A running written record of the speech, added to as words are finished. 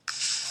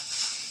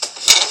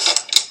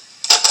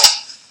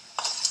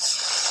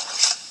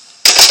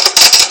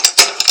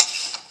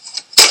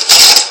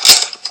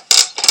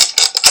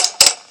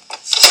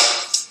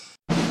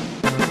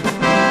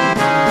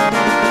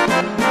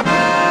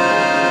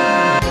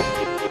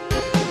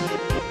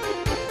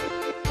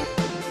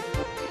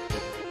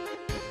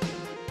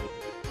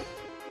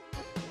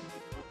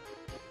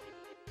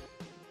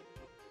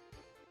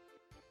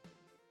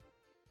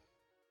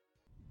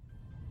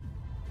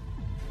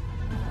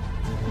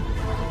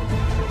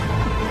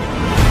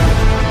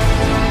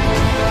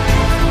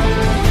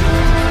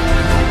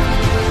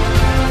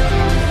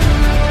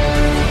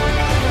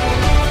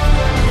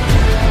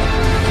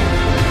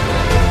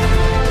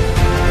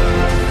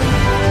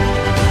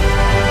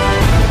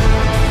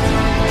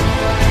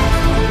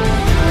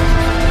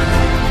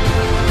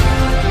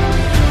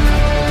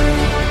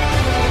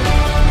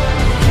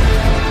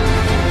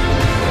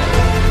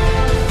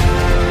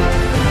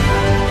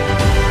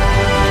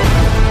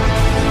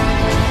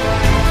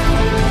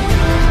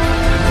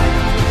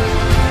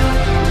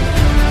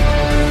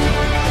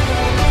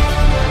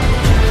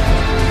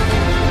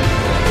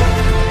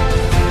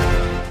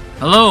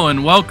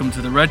and welcome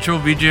to the Retro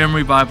VGM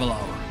Revival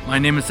Hour. My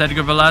name is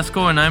Edgar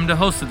Velasco and I am the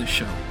host of this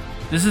show.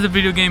 This is a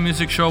video game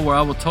music show where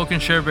I will talk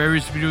and share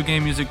various video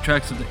game music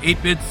tracks of the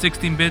 8-bit,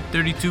 16-bit,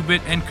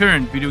 32-bit, and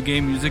current video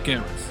game music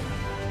eras.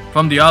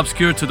 From the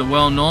obscure to the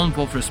well-known,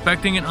 both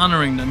respecting and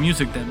honoring the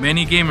music that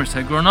many gamers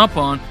have grown up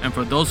on, and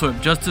for those who have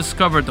just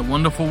discovered the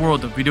wonderful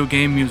world of video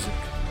game music.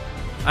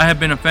 I have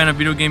been a fan of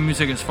video game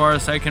music as far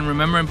as I can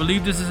remember and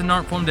believe this is an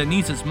art form that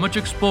needs as much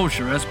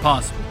exposure as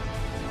possible.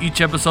 Each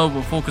episode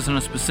will focus on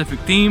a specific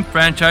theme,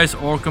 franchise,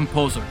 or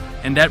composer.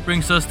 And that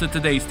brings us to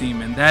today's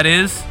theme, and that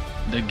is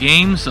the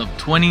games of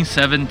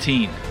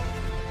 2017.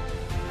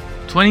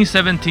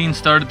 2017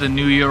 started the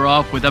new year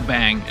off with a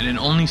bang, and it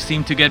only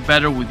seemed to get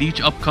better with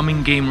each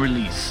upcoming game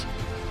release.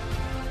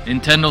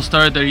 Nintendo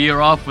started their year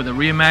off with a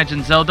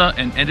reimagined Zelda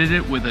and ended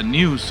it with a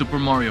new Super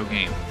Mario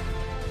game.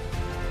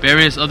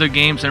 Various other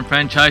games and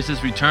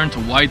franchises returned to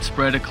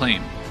widespread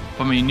acclaim.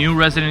 From a new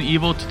Resident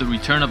Evil to the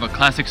return of a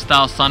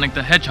classic-style Sonic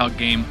the Hedgehog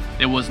game,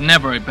 there was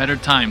never a better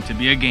time to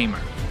be a gamer.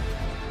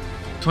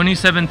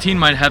 2017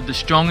 might have the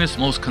strongest,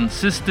 most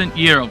consistent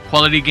year of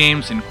quality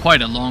games in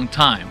quite a long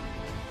time.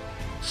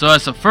 So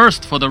as a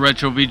first for the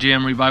Retro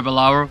VGM Revival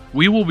Hour,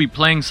 we will be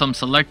playing some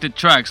selected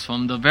tracks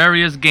from the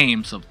various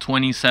games of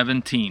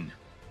 2017.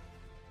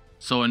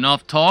 So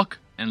enough talk,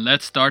 and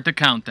let's start the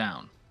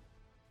countdown.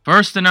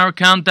 First in our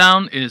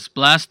countdown is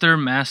Blaster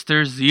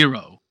Master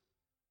Zero.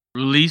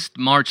 Released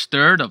March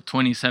 3rd of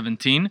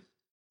 2017,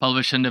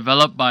 published and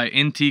developed by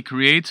Inti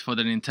Creates for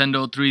the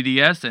Nintendo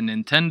 3DS and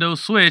Nintendo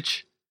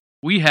Switch,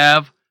 we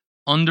have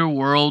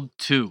Underworld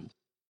 2.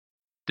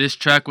 This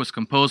track was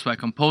composed by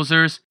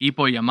composers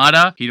Ippo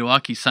Yamada,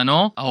 Hiroaki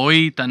Sano,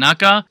 Aoi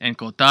Tanaka, and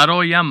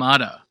Kotaro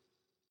Yamada.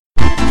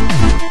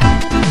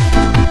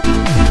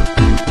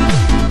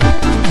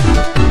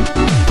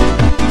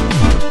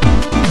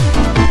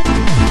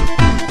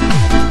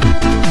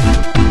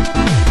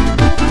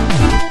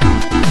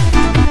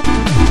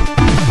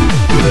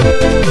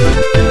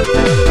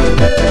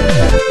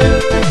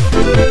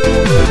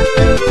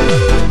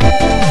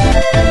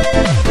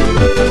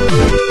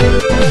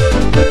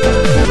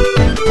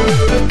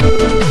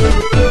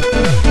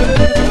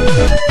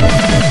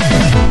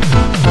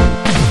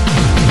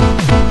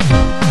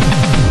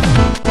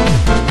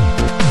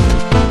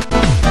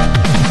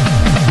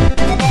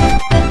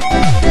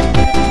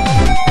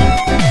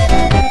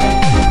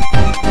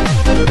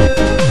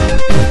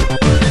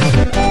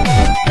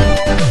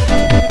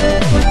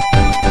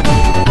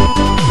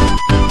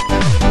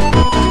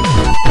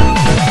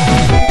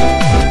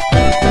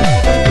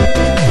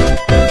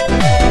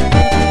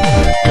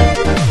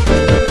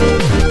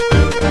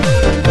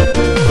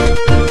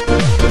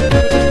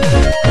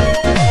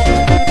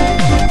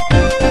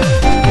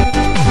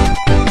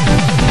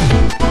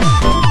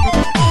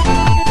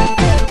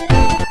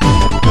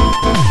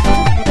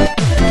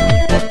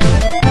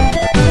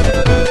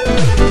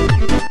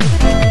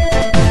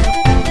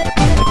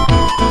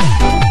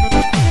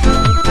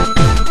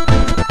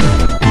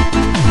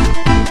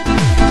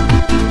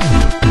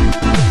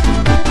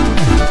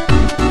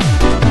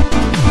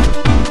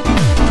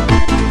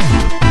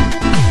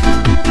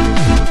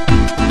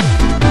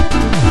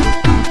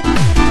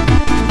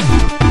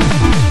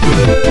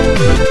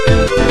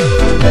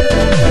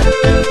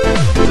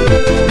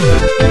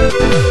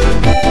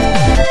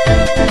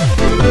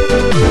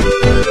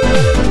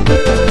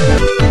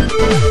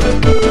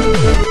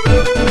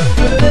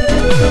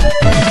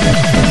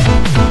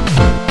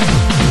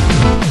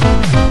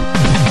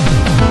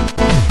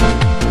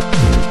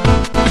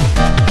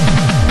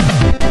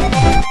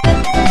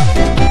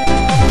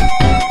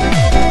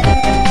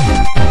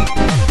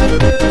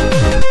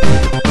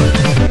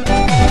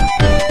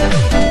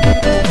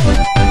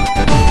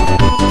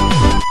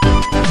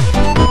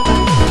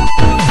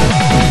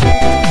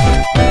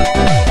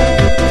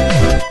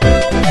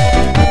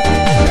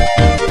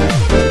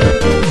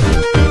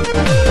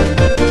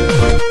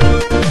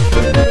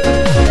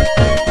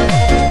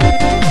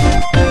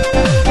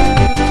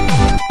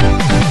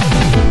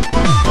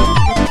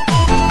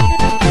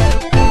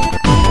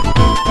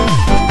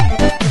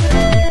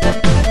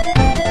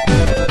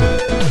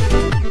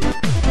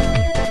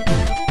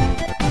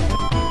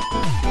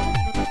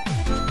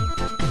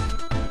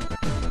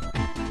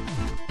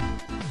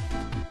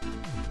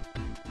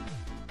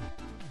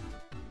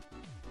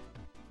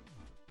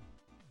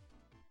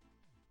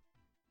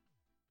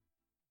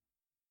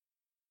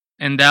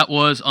 And that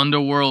was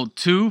Underworld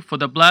 2 for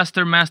the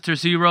Blaster Master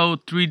Zero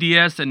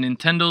 3DS and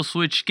Nintendo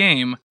Switch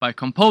game by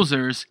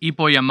composers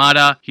Ippo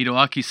Yamada,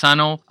 Hiroaki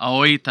Sano,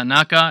 Aoi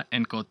Tanaka,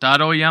 and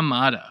Kotaro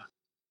Yamada.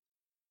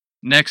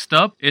 Next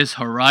up is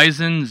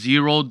Horizon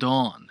Zero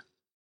Dawn.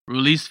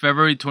 Released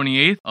February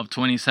 28th of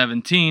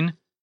 2017,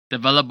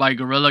 developed by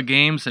Guerrilla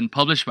Games and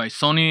published by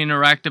Sony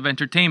Interactive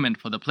Entertainment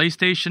for the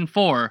PlayStation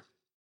 4,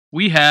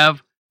 we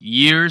have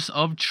Years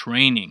of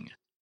Training.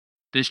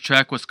 This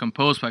track was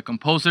composed by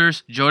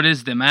composers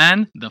Joris de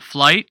Man, The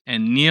Flight,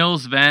 and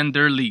Niels van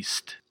der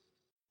Leest.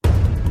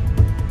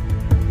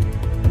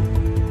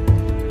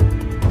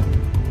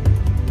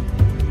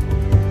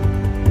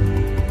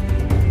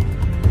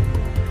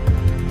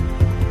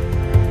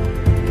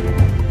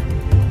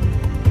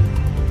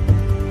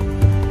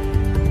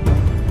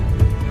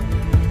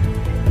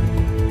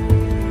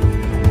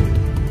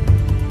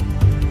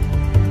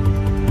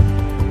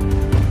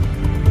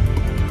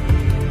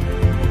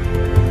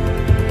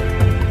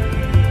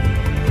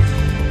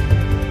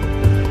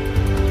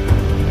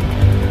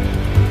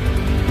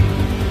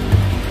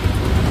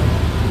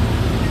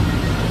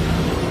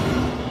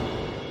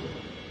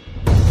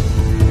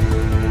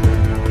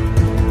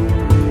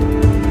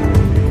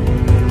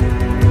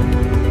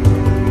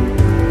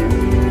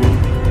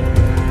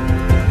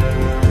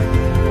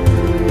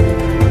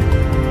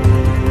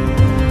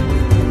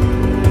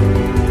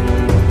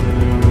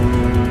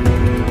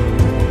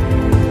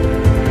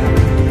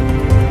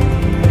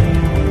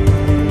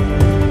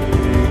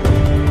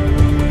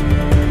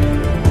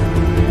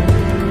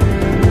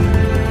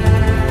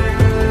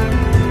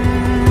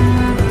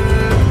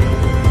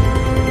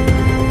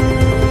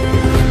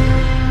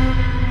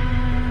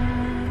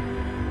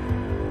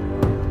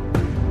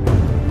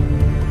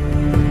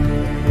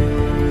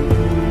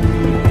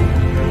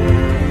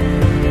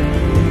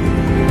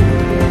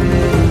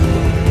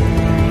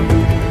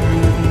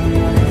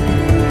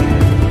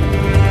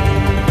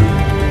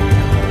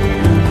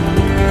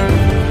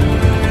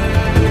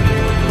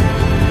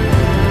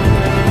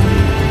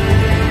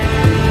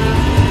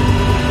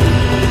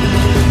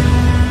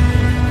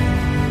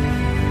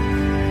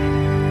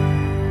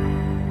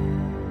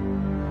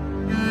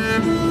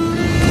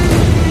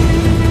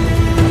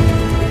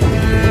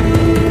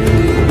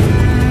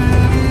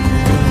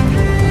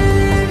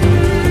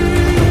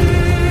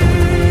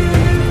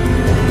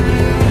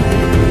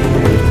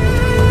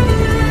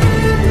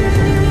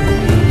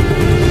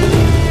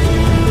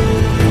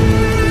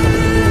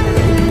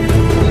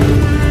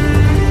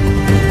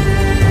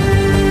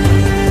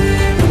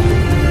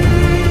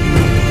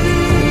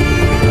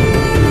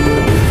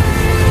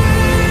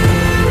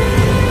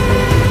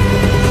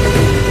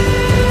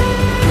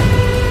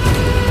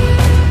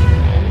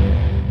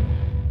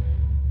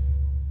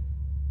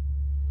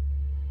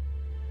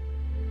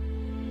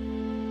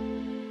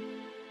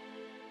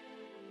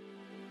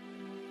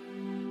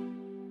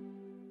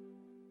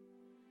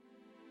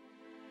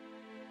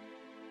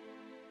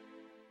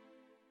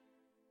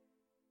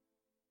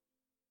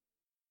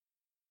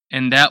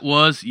 And that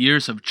was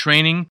years of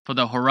training for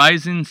the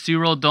Horizon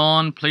Zero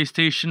Dawn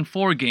PlayStation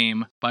 4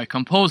 game by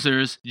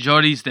composers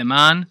Joris de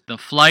Man, The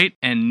Flight,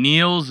 and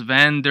Niels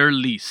van der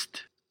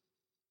Leest.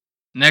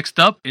 Next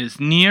up is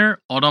Nier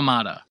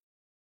Automata.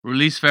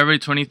 Released February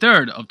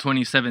 23rd of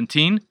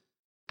 2017,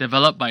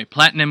 developed by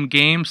Platinum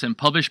Games and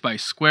published by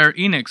Square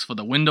Enix for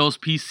the Windows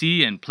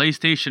PC and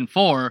PlayStation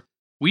 4,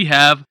 we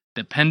have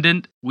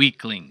Dependent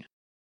Weakling.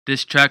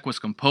 This track was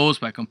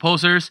composed by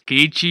composers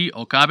Keiichi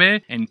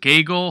Okabe and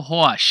Keigo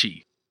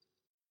Hoashi.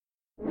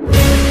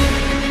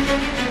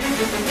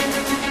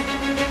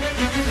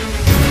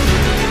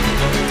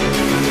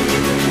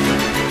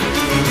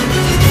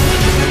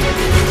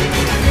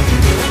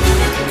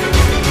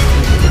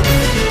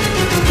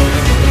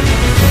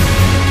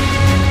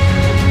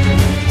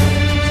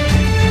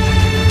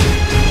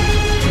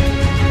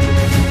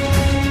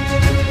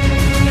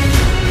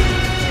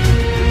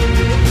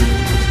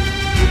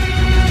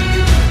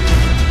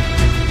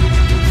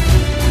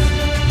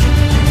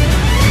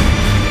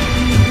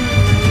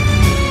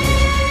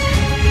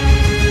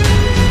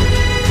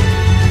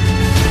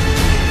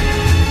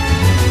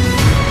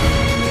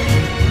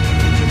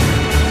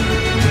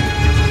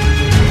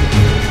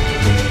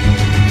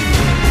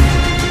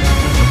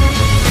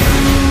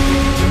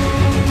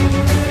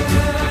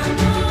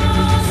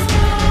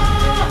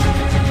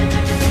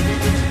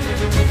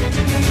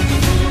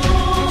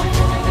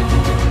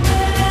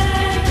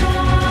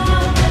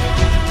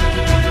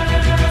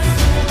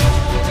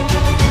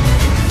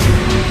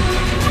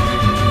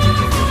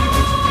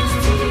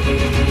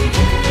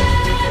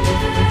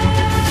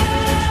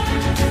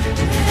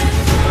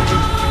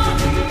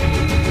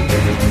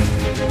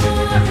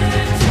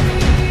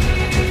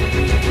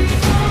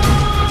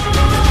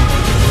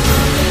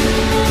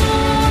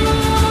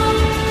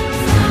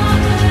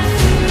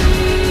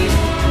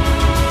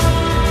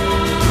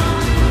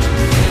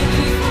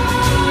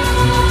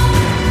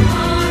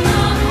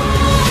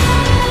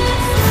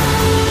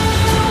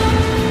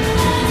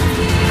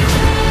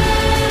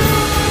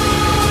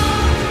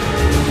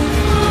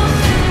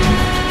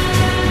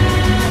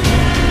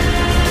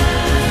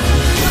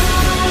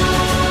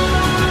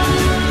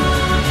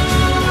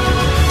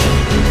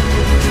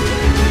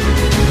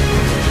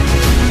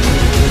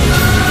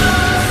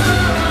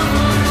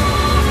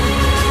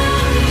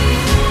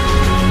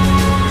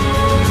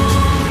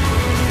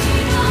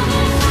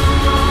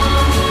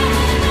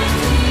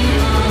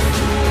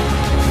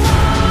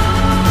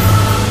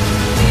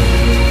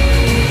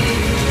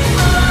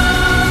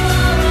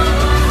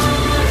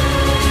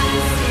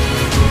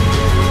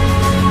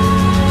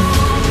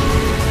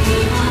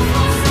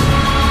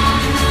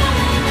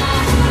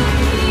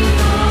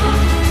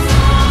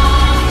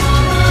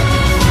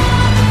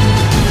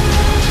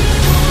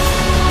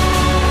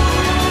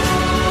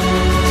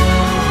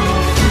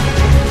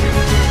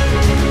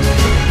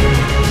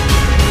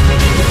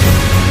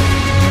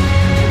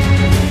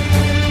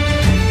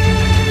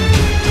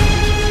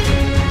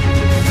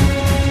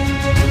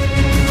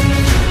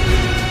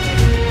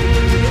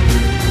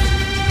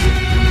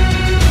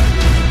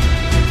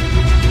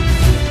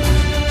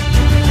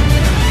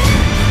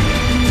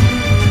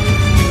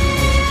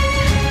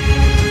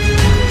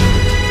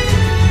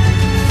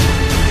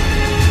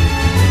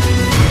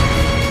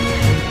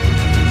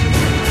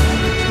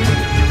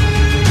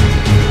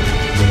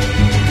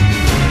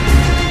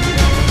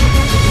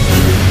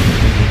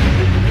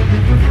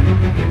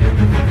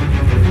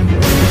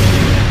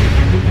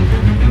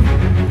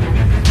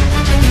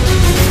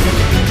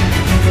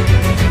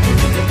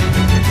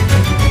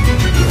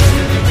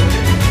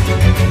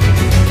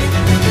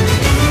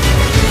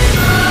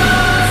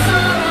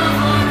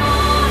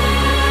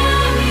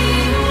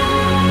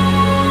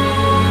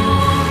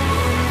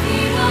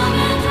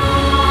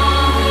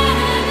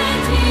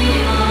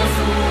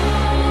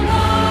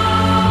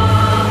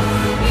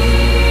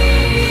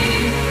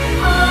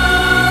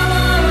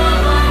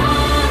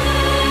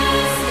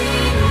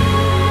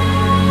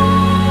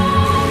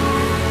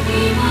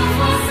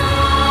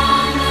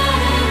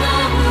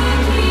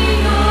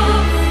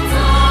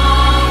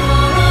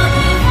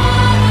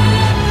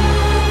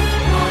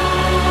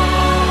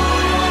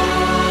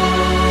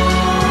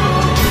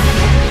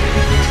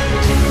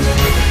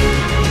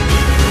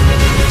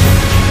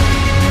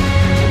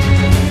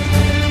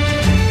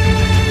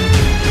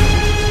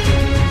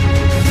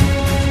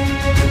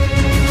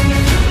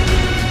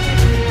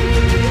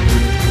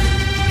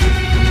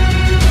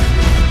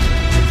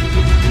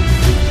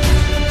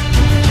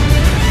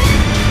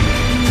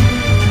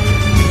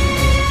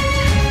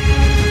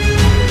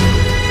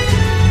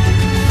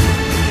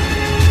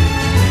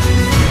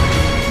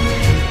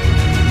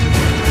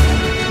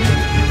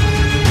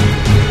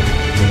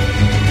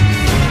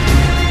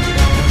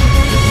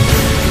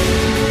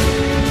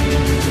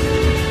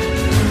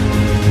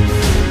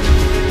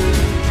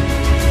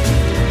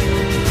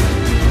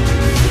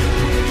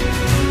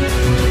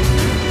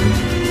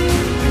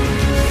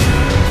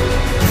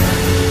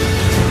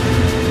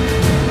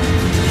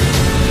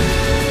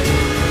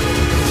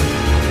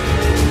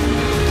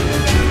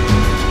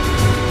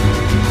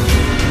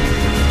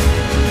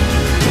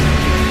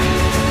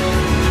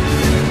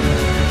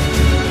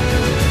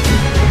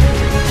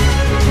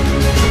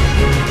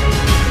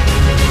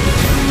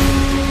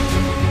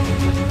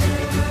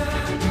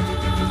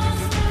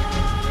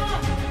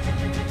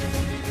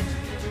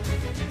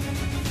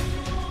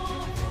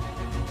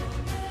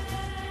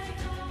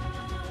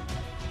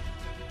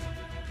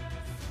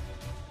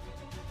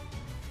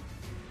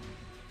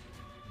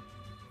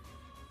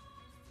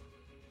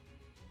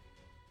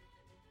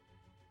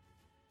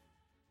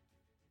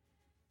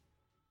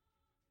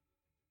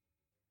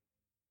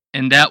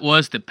 And that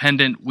was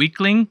Dependent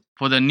Weakling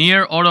for the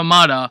Nier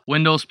Automata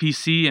Windows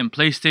PC and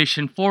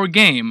PlayStation 4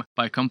 game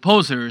by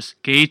composers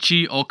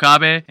Keiichi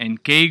Okabe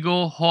and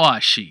Keigo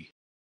Hoashi.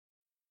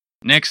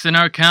 Next in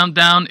our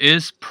countdown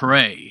is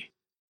Prey.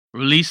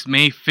 Released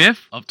May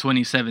 5th of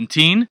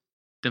 2017,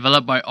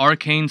 developed by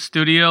Arcane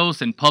Studios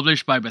and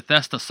published by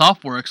Bethesda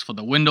Softworks for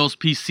the Windows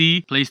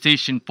PC,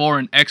 PlayStation 4,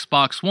 and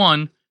Xbox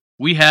One,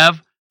 we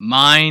have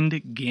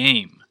Mind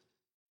Game.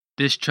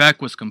 This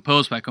track was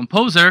composed by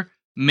composer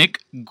Mick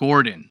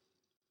Gordon.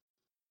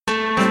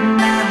 And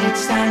now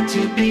it's time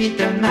to beat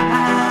the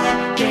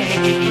mind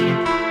game.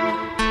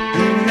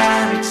 And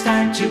now it's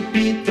time to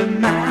beat the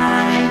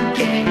mind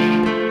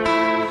game.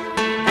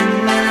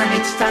 And now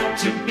it's time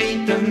to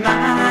beat the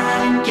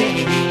mind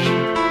game.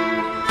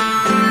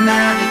 And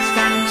now it's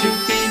time to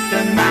beat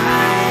the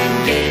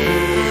mind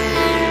game.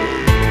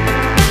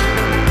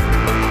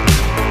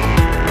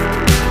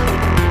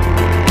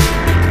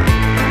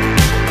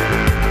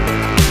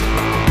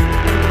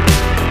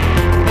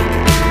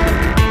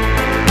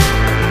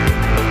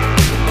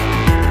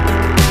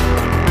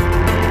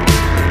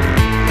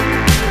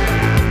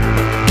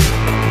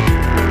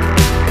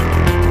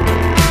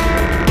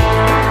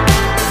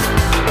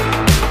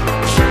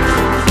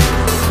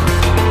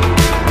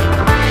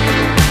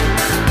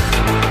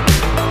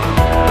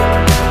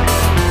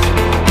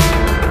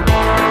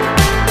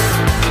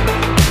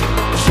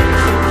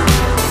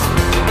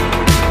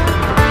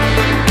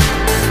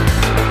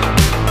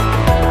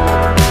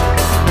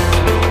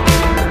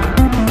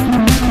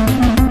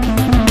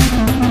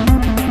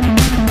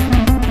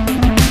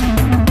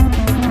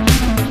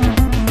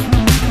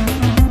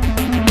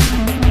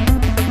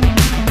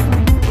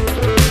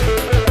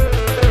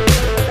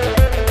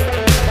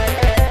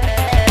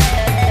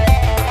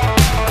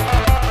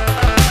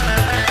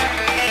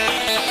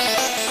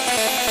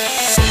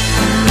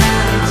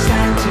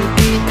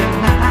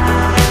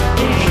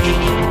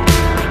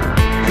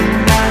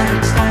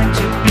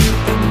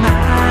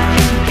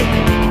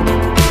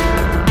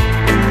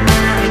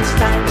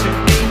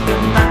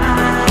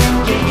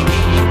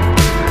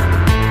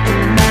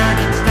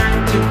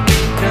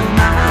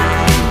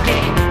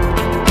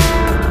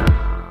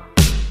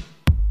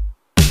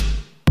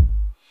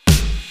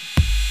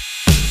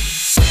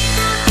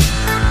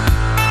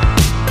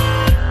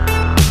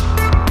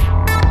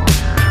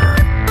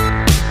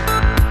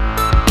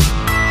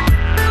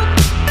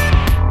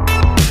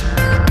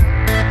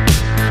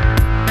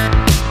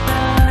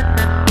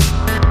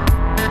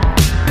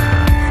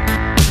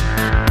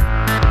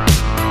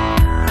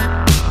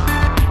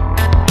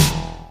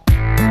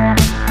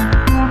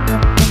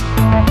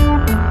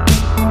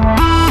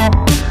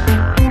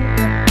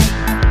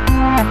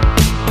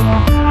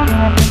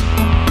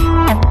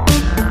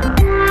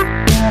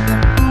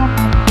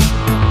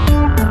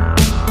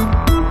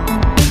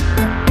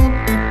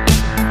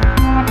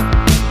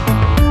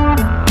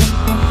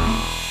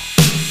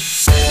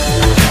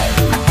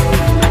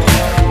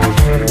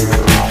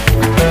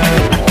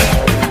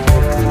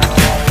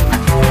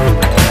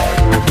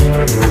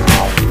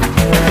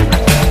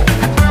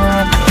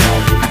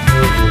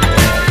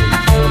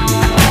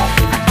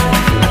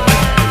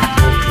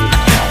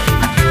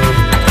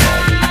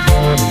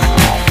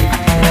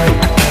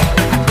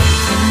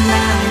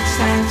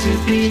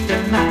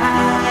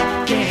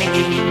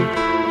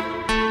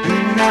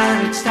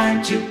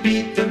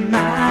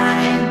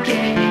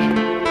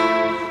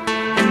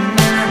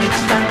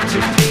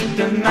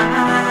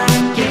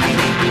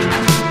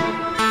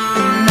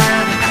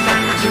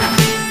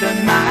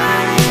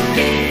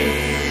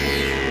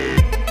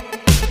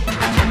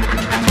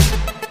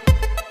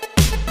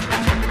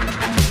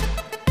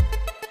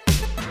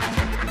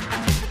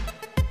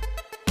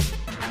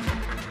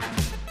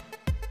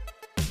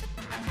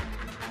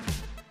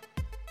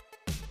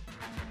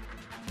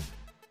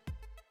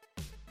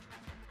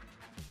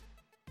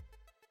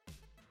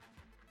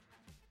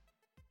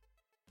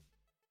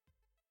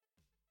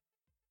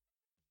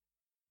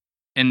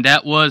 And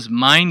that was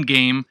Mind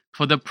Game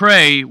for the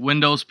Prey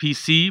Windows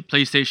PC,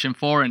 PlayStation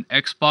 4, and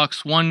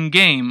Xbox One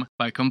game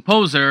by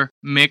composer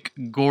Mick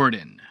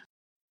Gordon.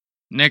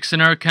 Next in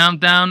our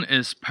countdown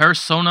is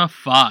Persona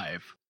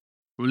 5.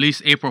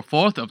 Released April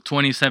 4th of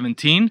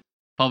 2017,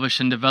 published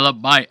and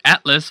developed by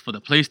Atlus for the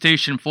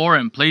PlayStation 4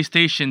 and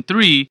PlayStation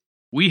 3,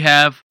 we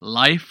have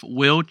Life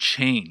Will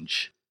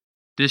Change.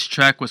 This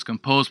track was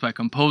composed by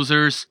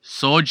composers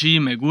Soji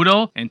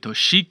Meguro and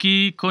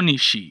Toshiki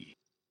Konishi.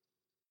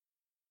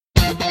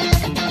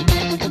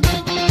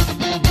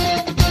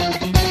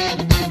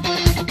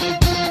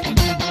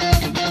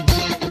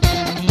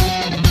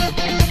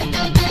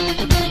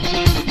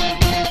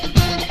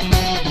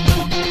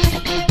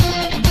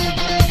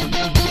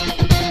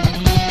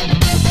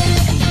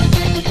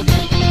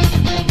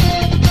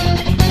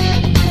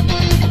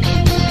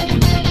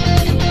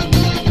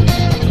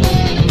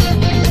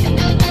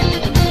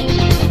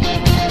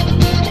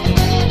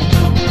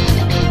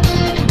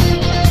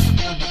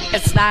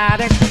 It's not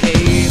a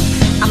game,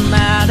 I'm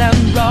not a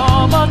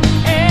robot,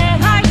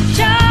 and I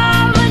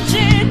challenge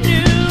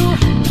you.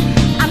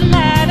 I'm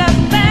not a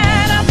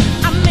venom,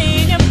 I'm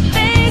in your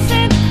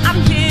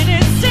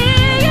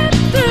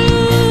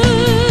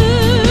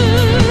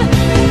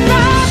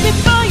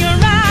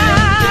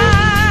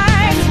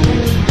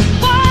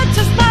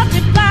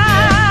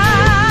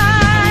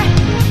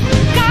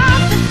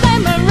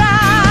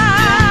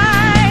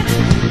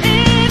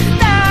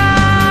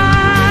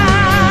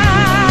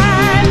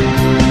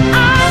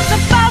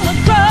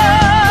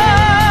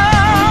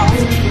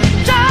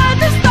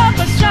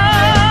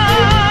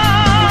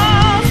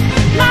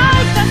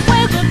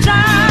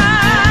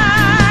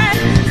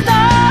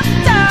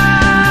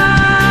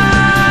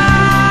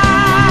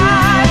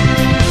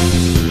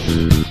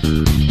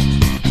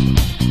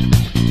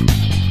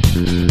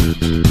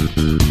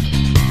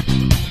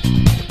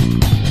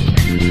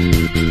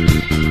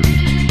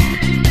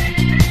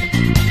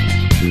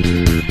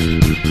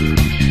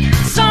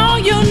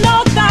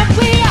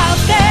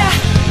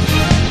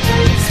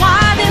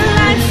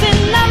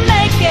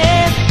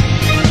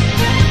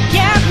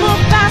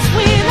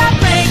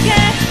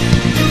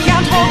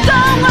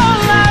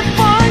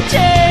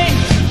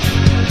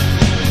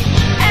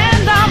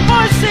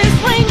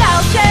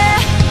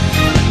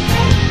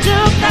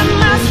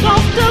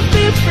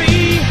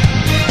free.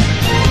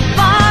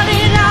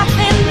 Falling off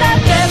in the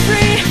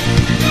debris,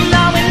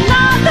 knowing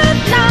all that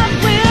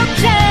love will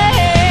change.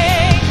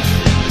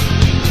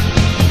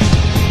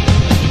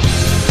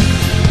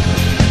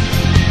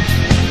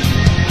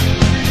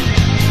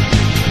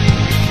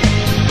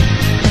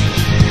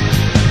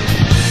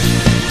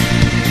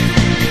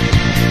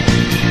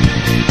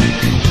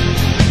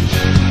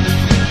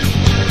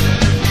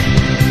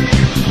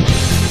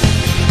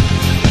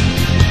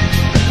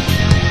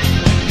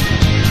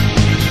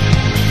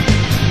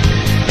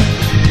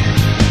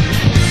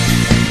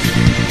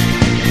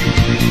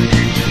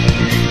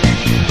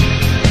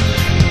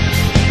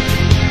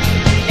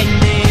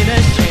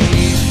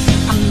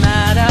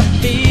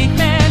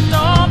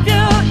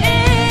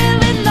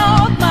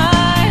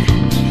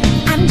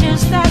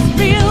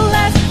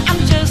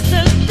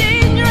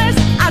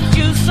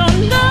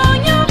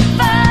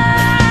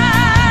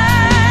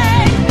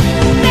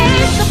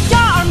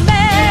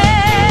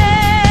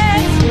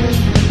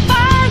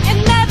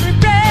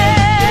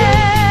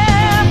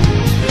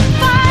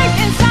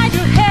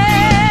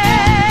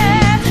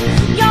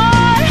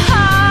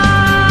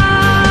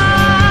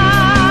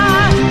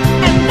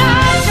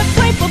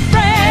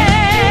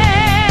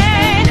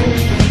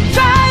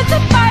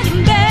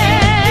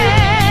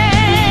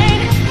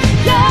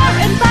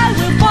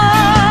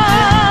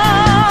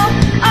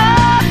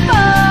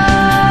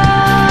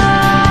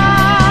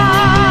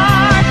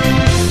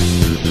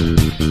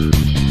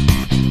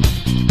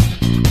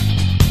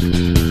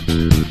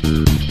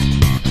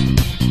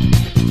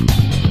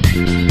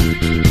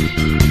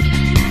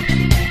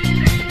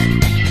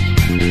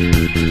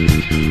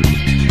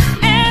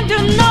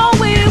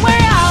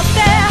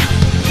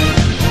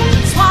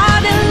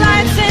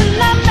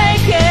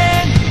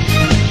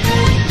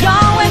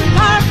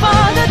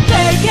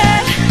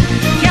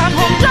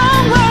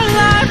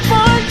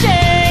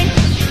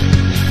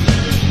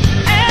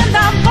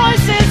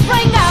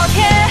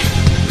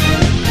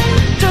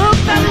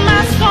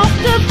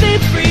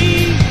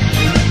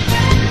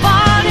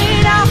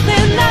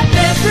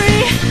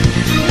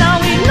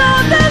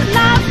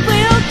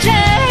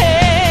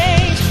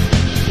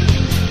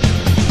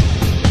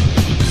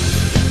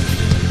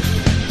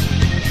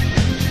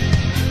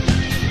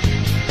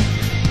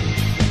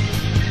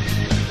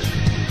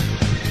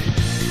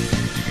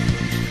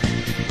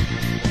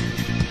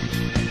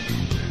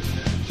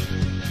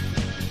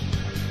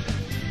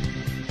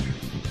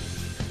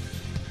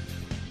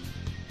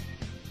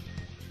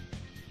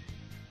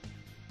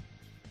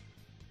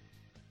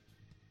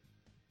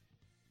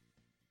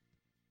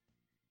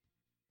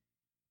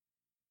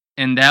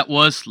 And that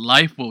was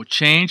Life Will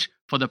Change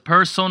for the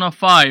Persona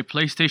 5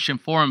 PlayStation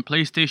 4 and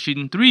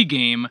PlayStation 3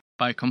 game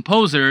by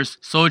composers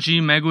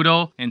Soji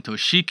Meguro and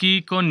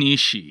Toshiki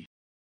Konishi.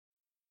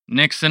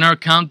 Next in our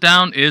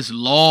countdown is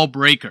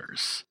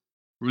Lawbreakers.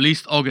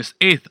 Released August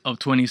 8th of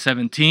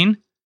 2017,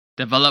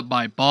 developed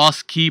by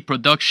Boss Key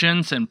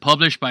Productions and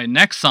published by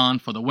Nexon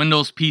for the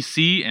Windows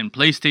PC and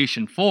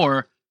PlayStation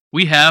 4,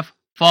 we have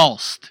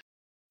Faust.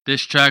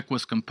 This track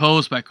was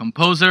composed by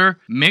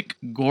composer Mick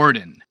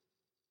Gordon.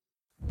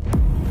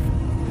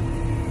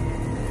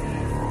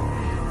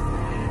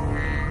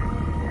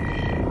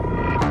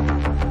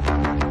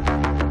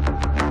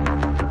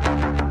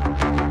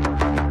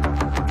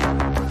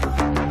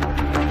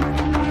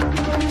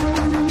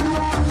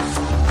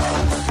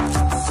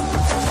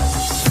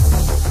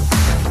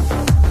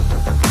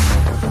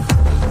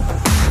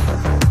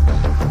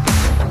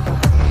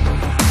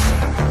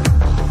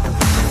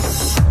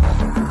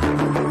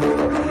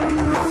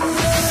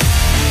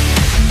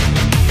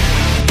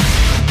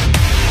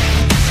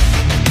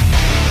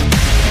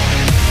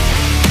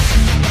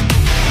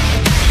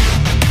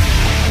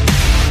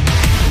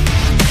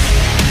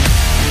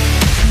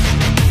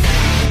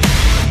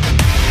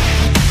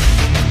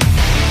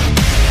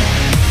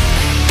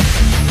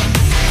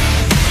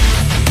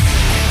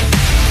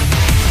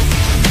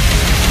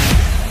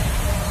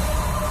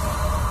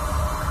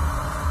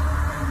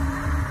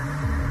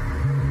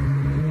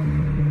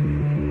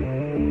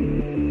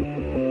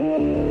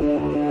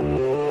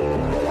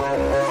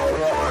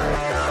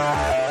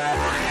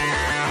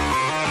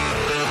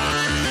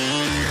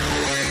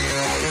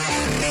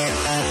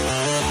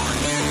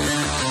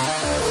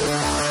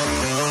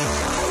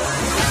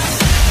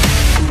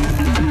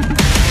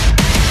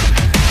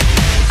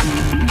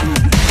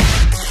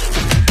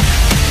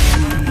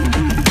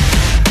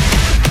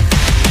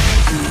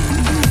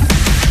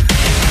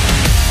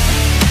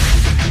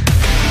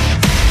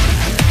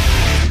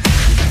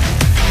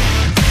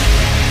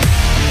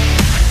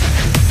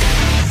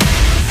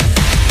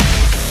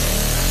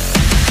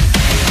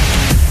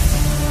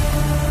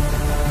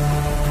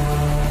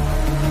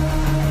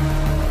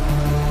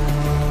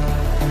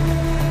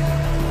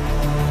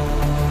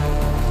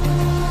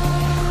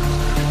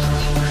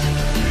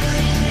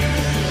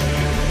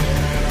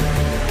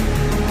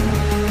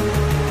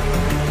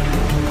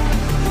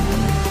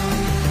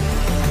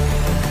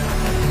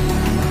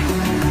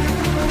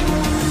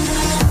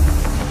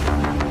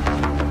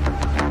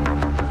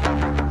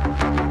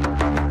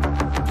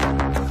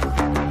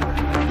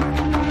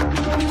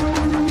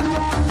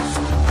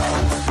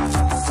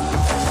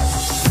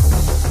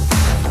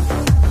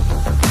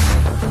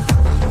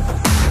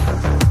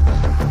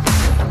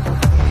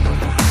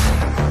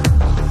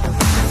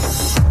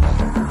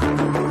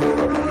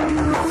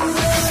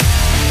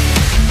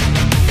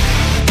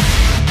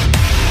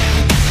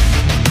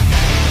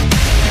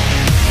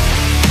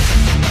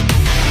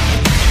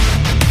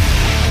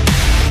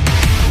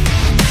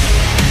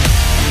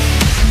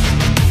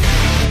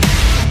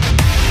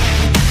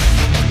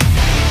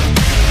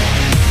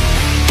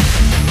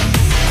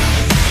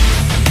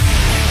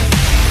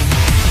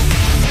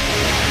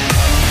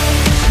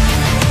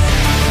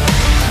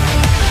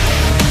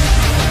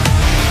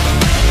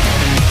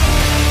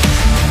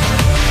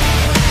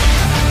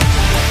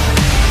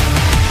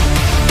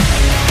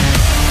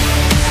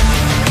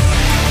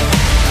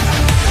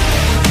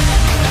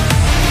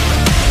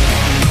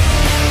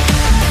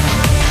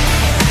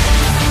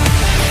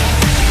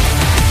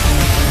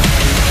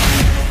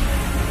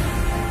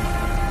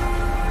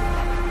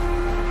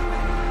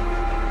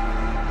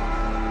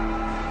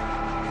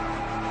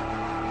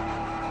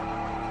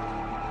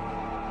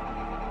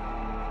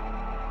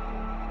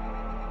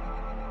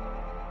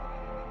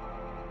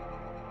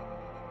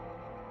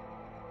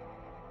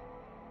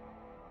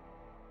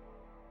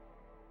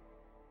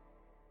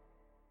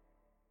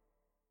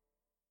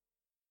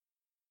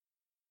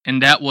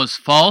 And that was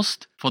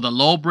Faust for the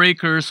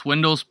Lawbreakers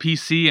Windows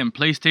PC and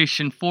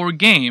PlayStation 4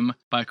 game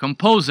by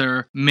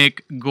composer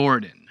Mick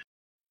Gordon.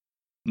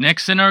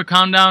 Next in our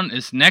countdown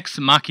is Nex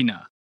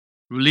Machina.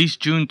 Released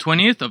June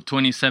 20th of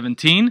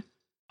 2017,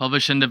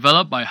 published and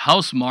developed by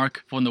Housemarque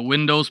for the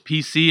Windows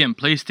PC and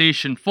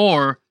PlayStation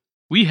 4,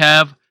 we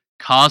have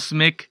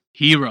Cosmic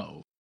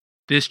Hero.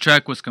 This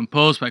track was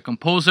composed by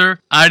composer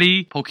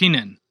Ari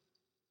Pokinen.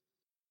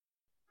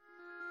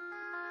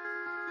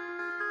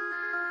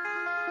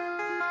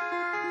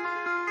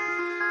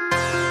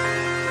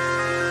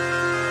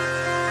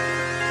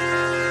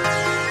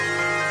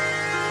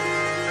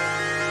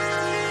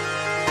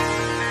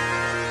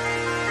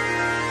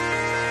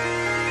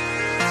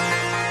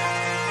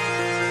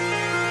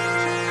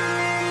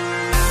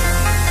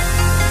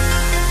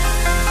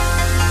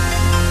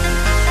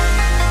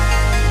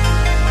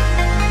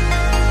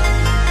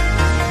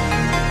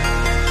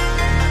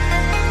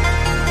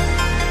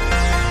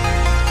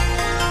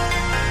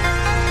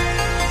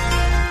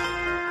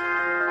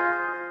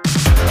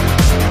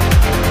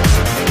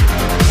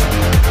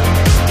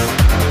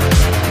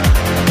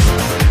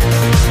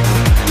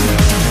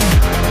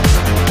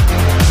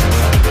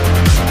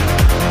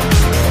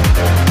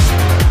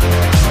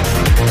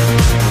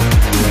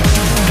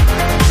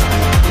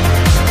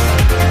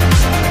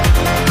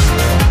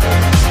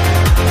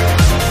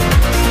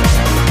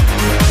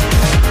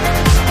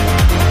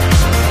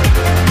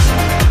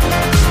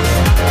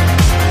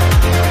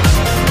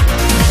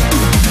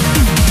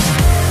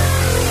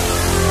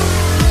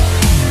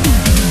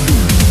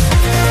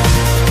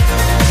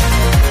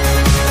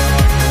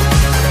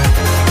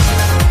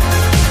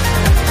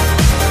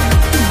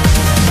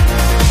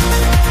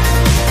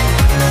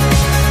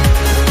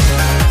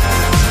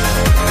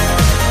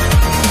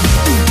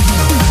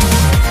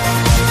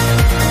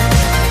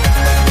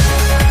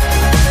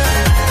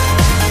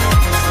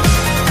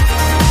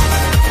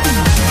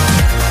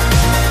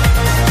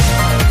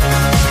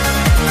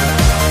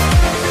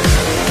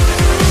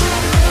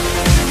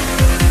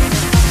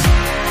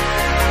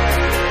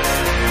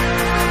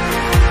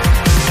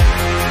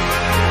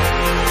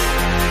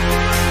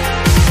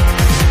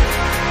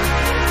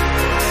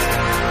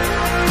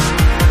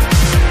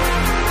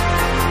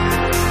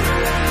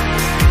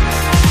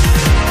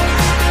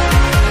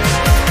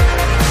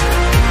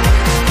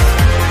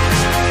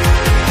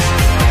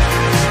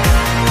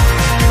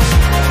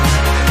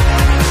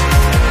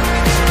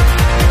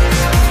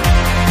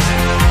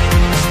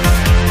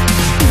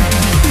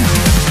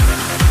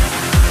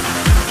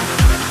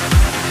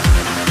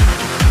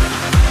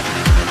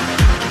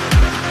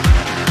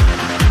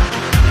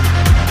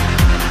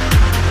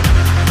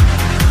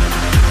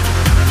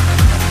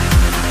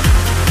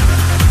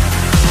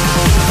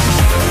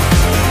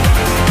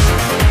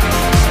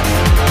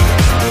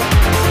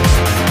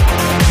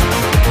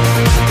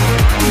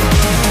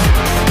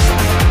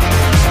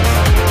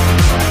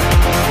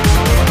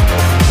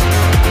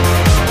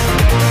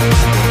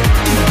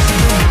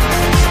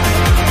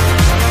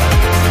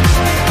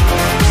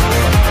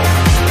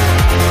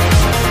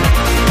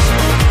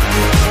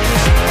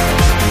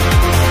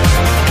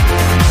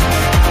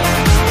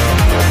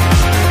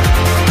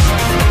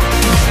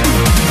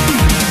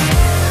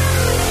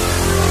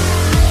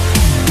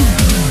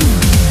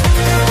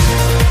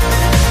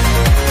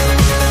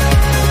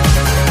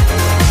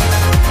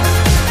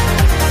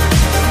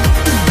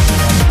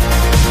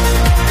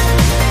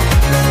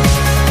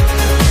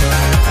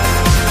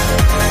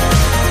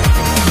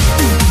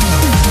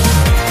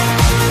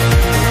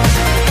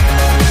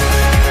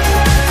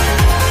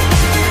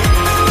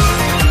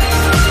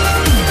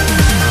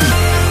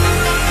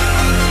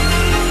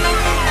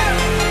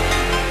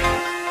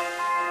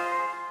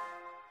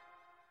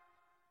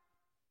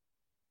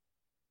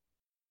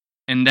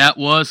 And that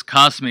was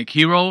Cosmic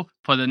Hero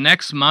for the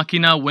Nex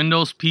Machina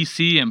Windows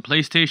PC and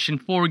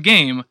PlayStation 4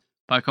 game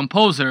by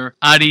composer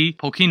Ari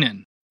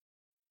Pokinen.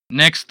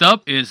 Next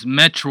up is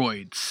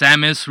Metroid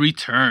Samus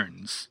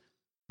Returns.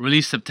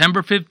 Released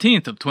September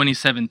 15th of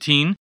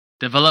 2017,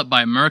 developed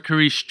by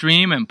Mercury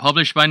Stream and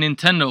published by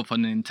Nintendo for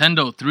the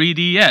Nintendo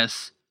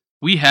 3DS,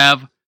 we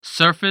have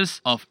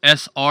Surface of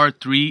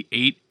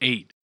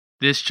SR388.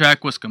 This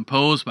track was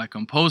composed by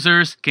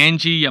composers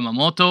Kenji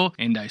Yamamoto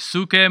and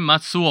Daisuke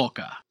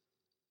Matsuoka.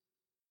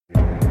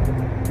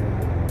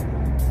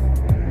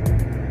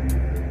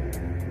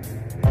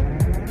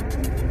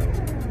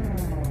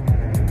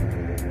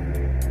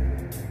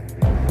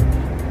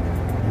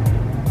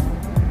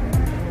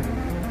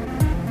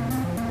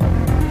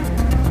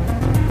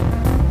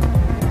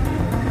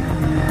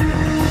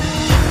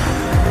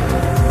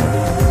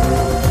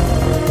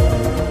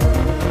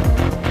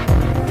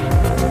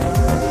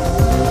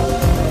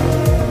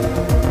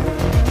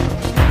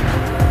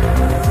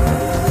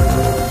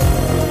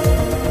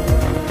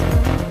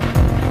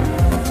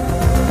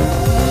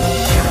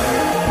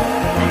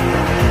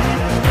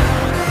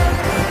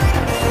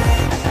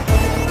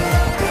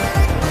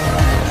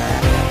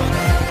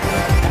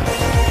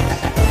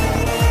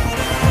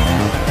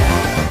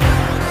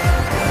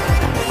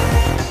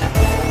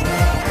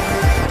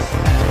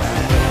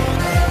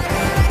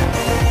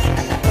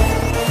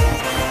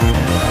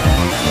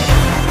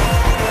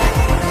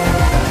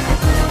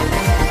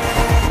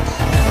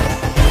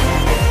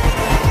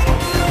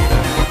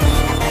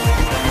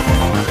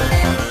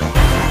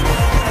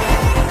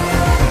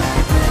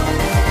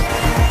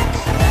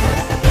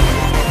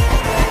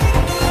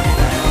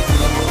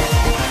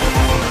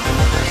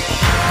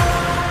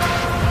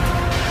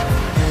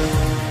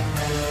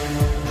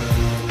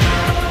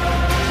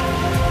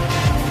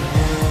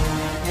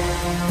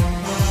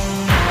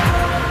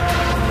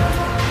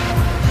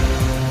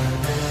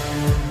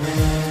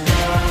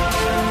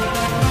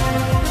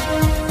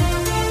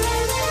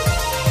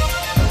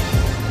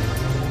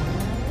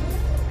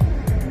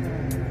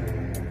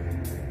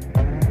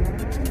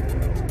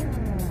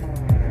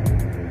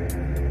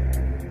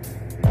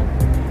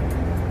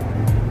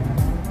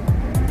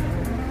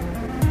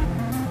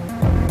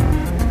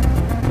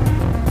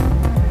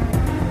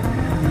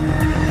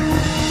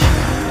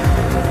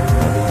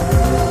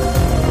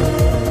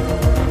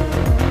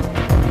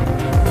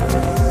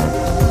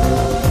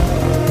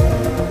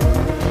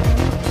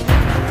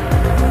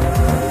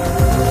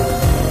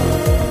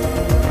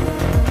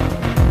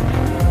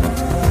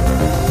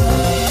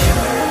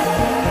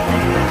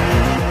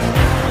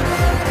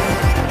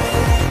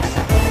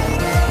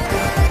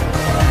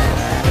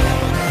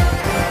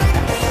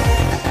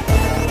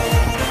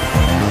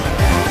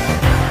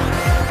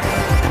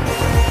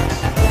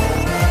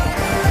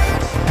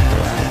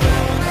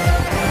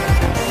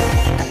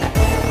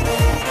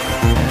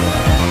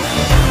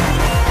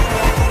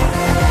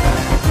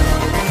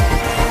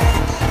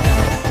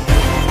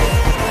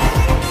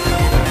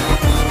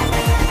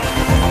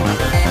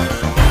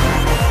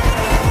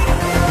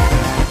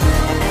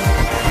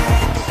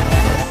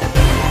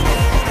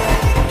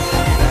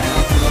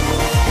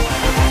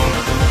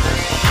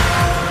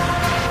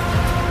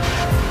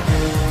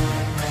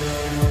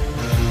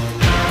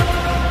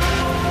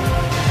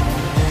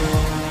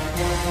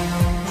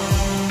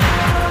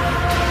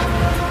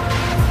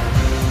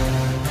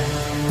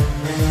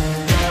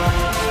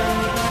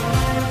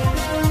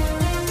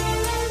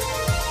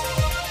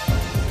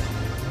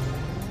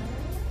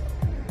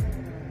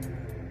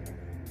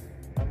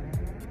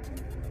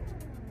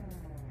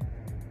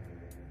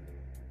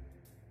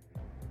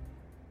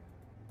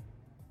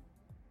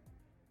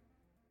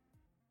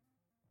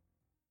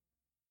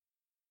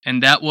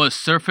 And that was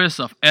Surface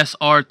of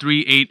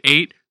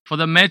SR388 for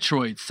the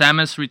Metroid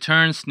Samus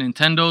Returns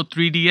Nintendo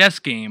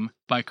 3DS game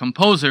by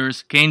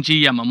composers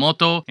Kenji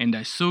Yamamoto and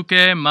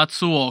Daisuke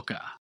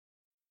Matsuoka.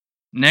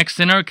 Next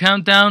in our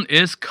countdown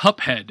is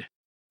Cuphead,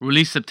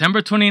 released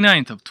September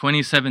 29th of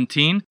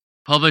 2017,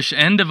 published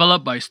and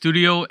developed by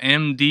Studio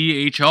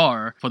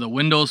MDHR for the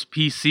Windows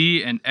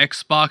PC and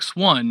Xbox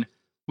One.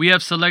 We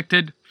have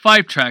selected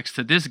 5 tracks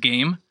to this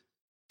game,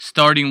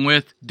 starting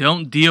with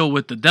Don't Deal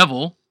with the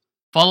Devil,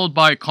 followed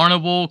by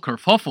Carnival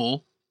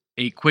Kerfuffle,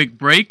 A Quick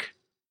Break,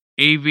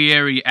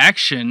 Aviary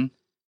Action,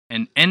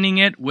 and ending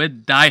it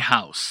with Die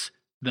House,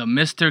 the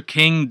Mr.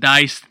 King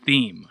Dice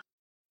theme.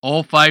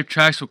 All 5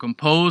 tracks were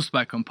composed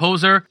by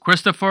composer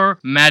Christopher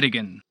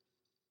Madigan.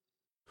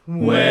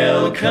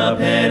 Well,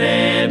 Cuphead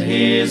and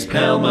his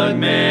pal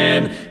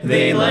Mugman,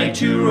 they like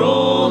to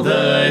roll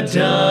the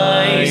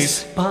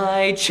dice.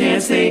 By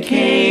chance they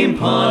came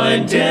upon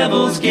a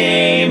devil's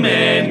game,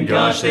 and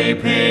gosh, they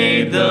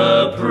paid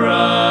the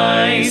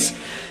price.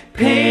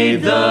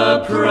 Paid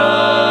the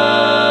price.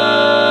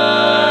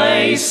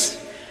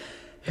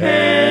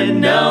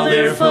 And now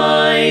they're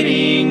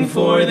fighting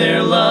for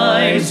their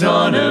lives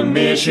on a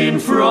mission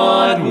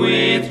fraught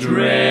with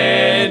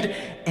dread.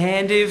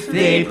 And if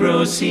they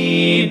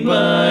proceed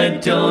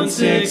but don't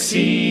succeed,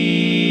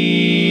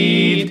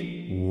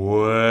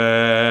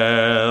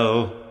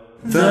 well,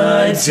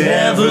 the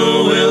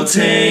devil will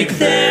take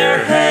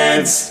their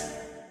heads.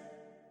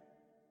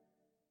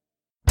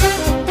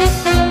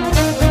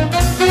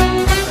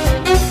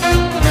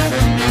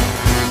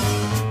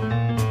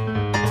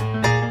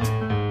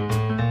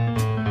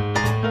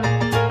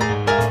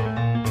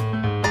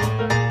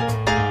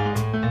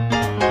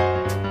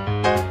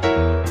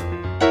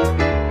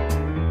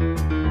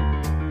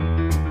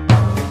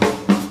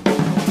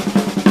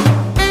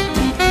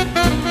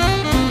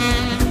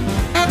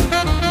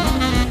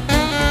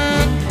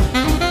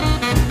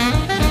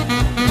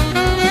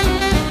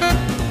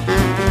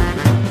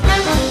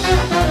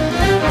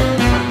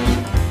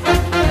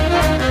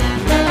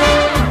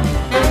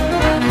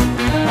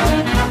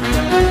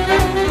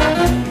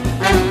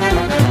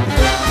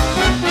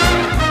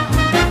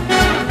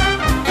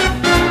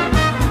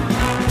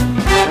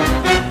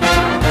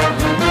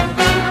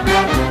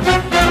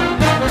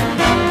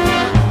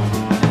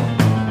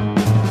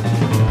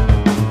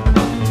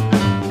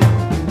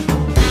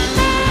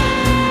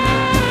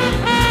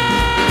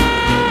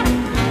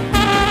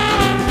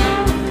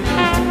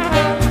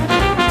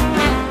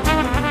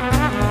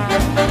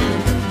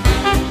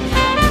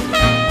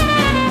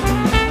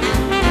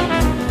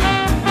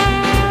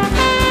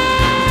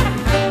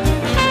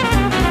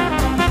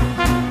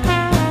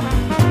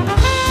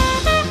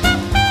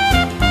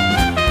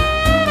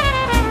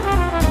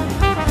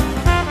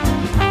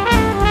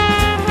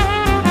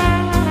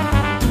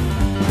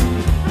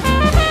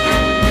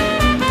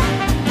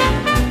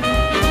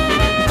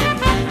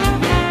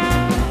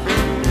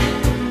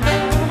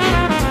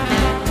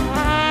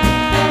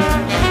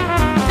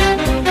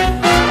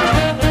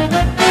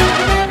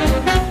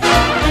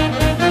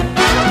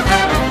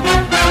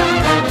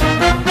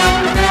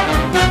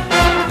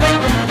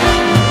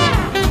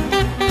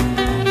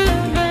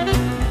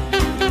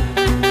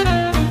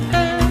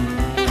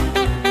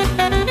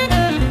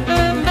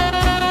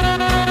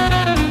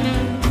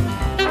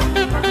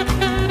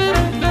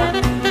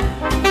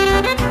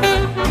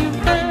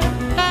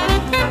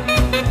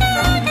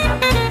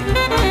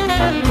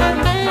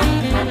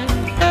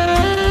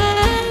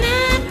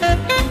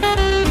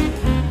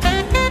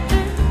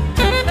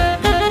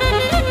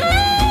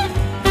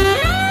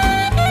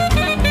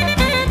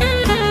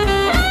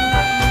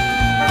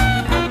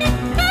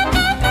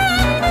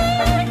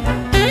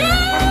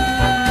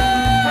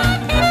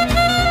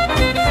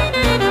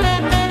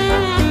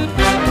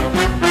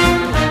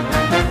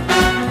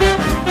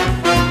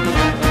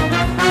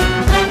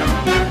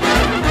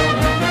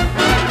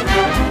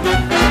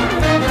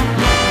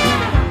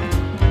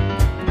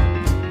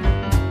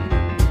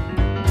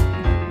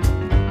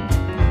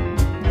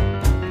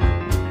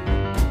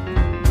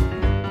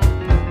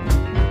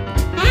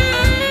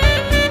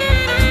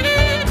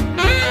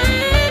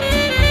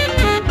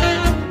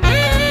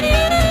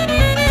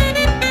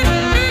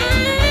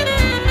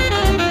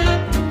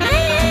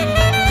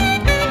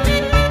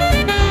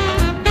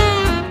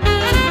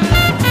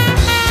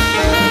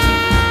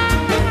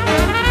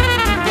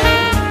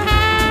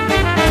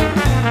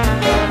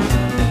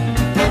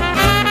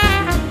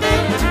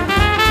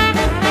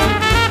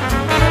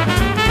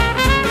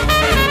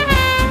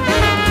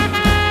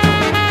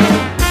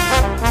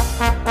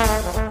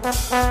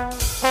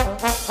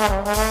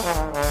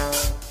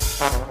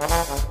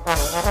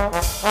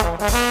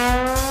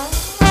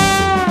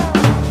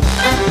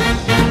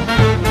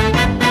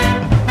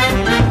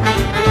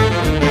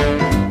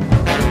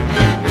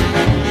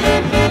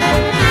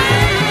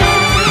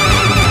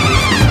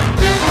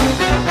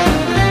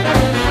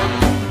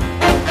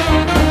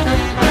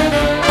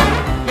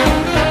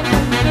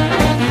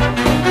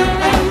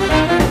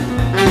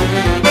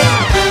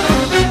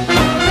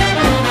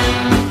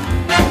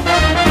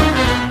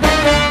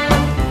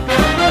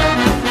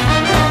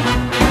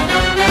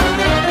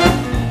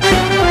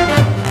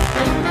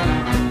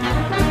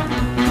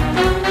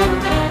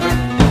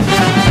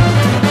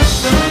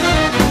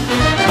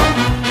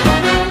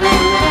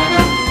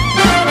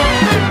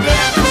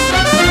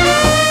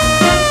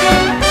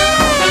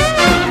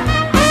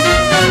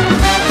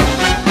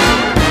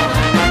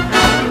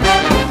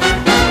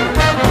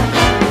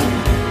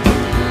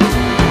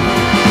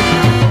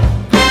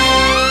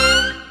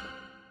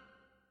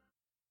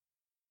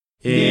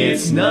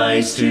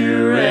 nice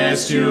to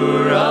rest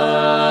your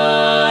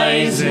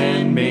eyes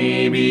and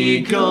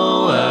maybe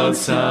go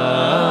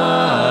outside.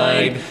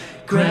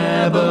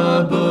 Grab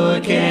a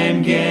book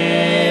and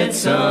get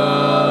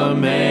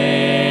some air.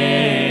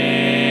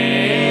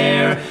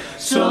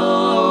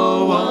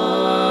 So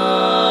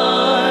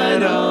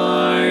what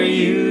are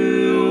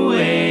you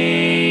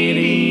waiting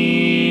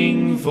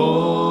for?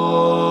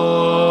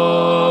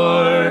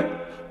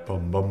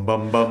 Bum, bum,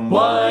 bum, bum.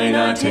 Why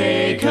not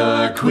take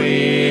a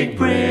quick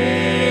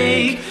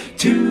break?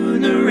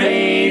 Tune the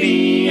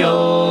radio.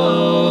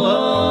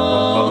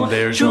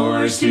 There's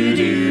chores to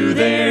do,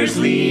 there's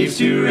leaves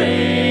to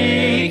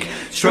rake.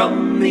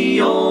 Strum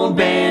the old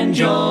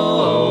banjo.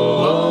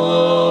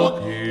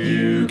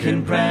 You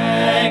can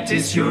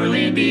practice your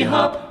Lindy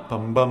Hop.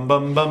 Bum, bum,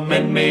 bum, bum.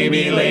 And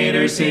maybe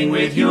later sing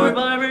with your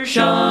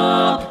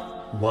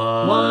barbershop.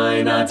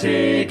 Why not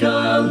take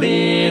a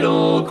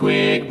little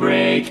quick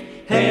break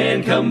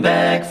and come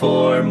back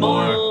for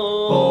more?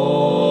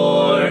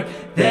 Or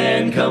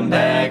then come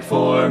back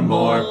for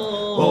more.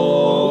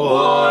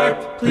 Or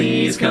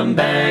please come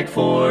back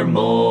for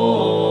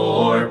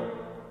more.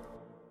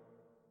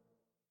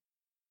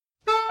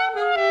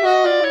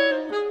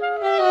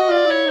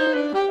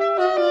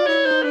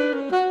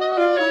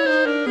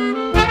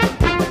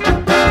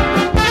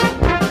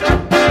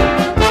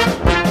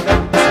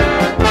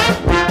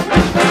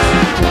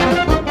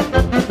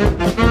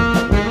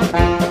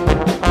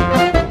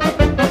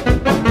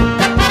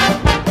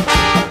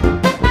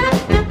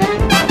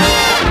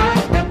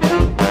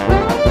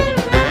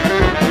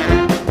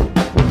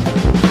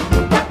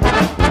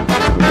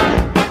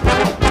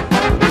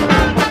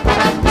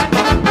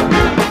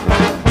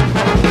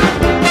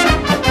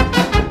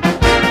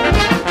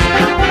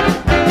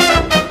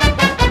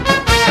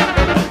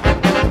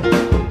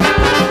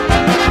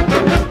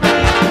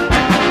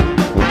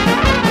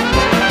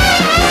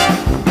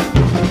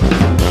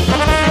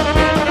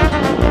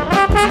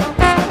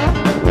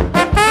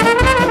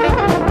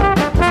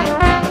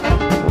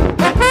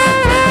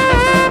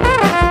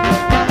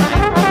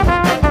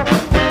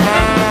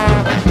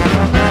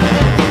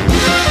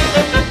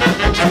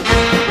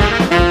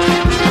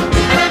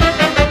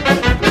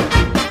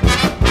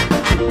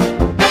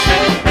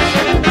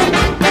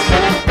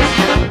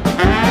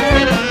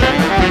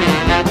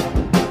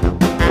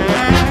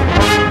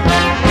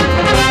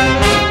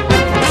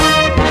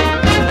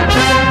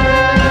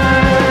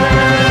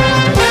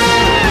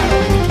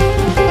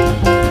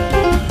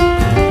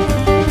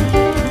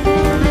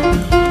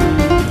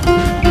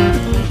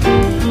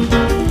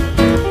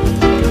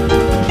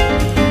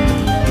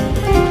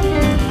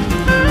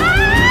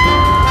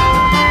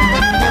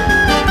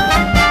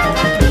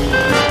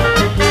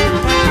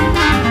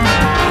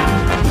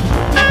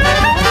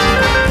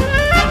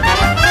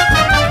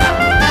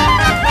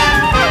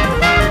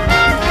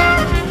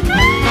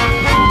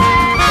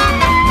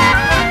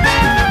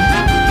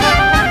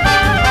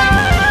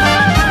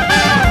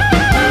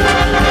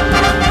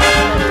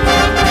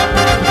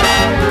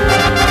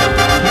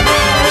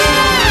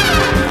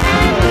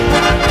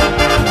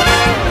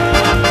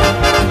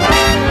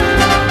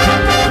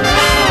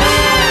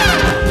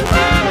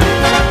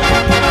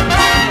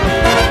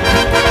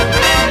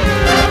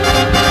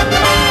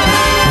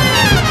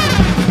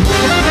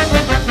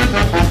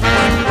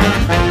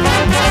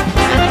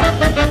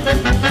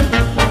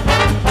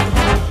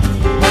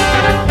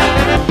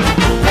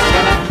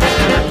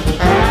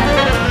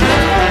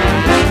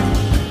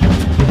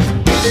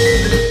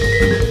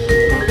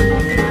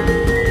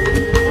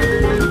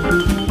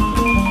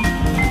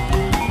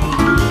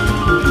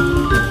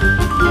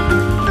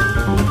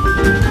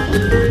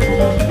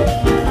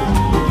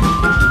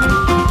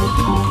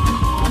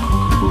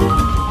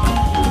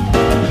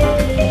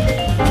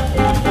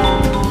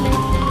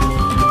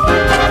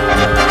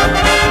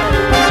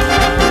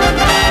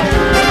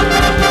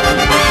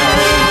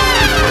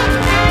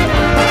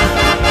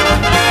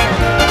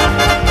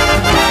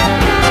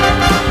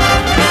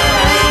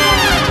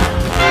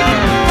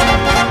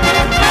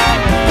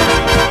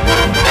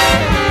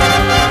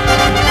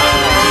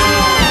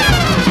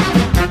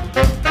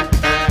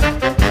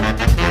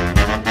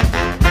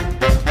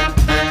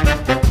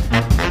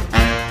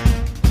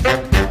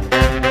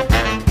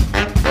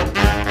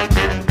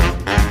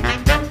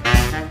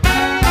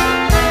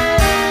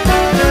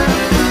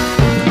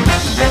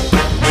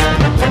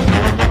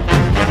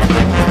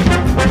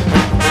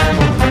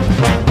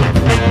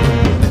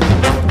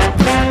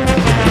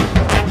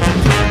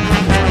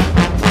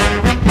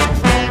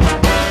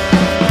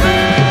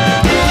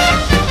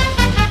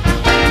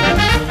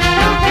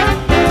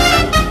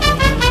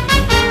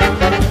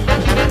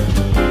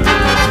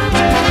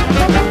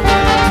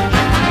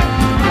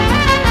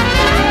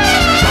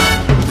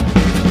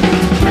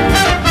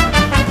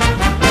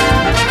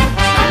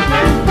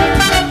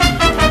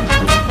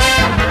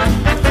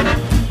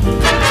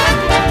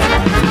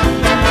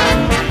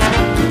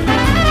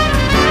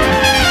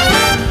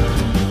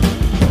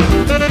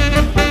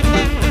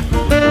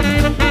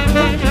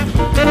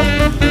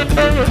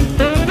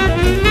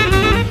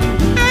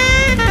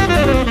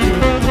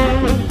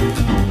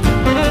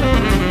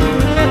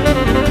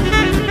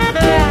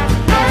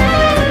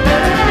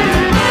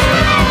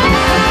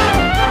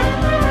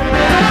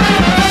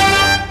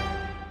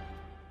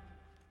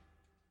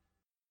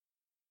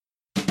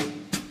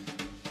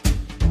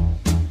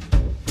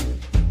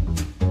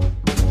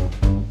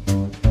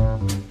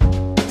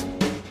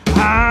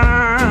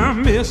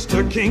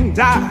 Mr. King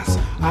Dice.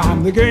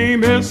 I'm the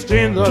gamest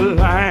in the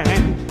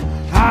land.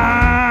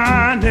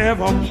 I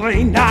never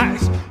play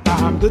nice.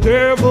 I'm the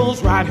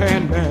devil's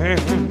right-hand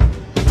man.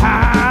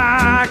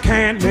 I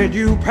can't let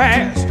you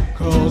pass,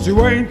 'cause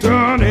you ain't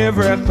done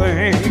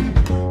everything.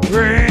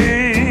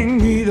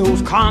 Bring me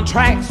those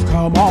contracts,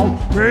 come on,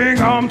 bring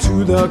them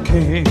to the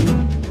king.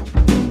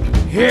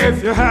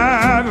 If you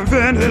haven't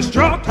finished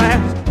your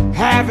task,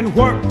 haven't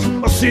worked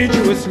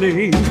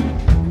assiduously,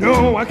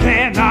 no, I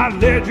cannot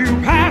let you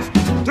pass.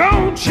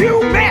 Don't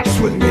you mess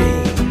with me.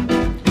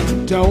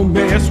 Don't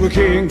mess with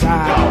King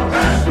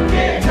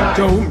Dice.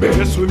 Don't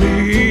mess with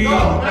me.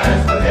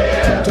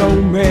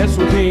 Don't mess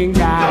with King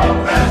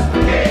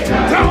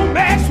Dice. Don't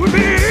mess with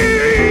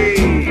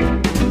me.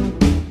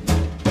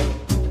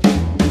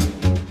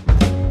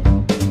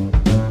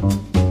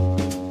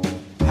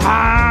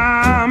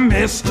 I'm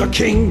Mr.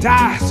 King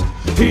Dice.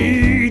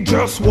 He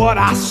just what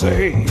I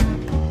say.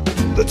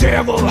 The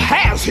devil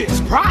has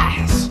his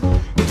price,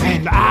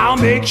 and I'll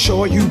make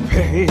sure you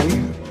pay.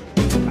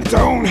 I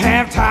don't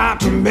have time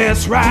to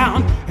mess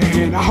around,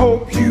 and I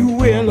hope you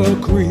will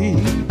agree.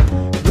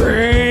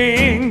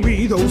 Bring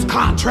me those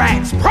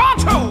contracts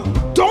pronto,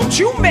 don't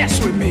you mess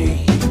with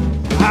me.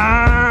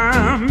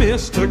 I'm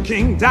Mr.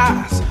 King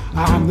Dice,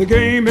 I'm the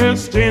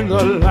gamest in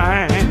the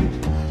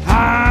land.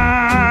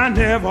 I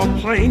never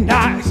play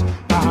nice,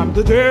 I'm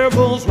the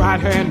devil's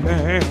right-hand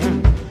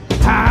man.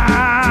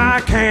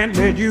 I can't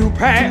let you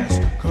pass,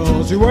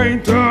 'cause you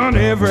ain't done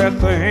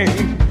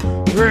everything.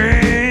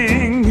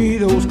 Bring me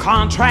those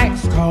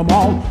contracts, come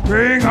on,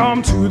 bring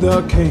them to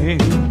the king.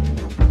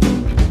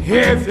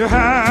 If you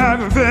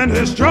haven't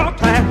finished your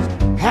task,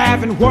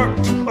 haven't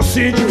worked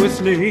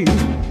assiduously,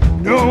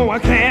 no, I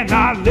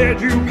cannot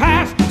let you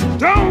pass.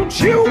 Don't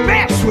you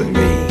mess with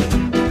me.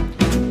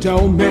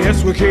 Don't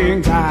mess with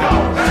King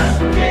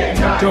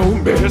Dice.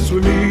 Don't mess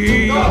with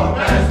me.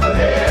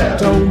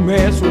 Don't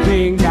mess with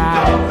King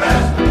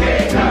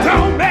Dice.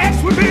 Don't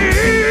mess with me.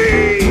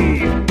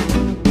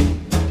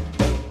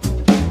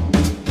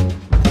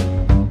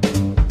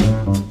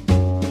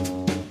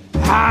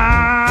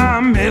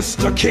 I'm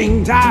Mr.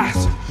 King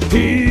Dice.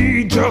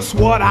 He just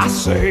what I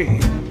say.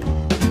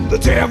 The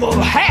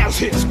devil has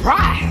his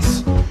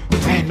price,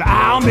 and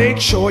I'll make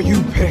sure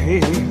you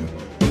pay.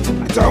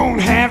 I don't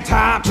have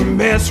time to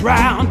mess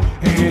around,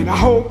 and I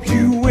hope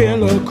you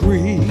will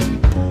agree.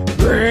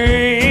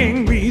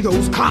 Bring me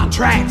those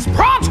contracts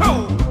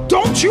pronto,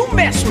 don't you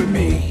mess with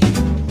me.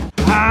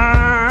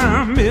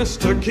 I'm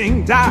Mr.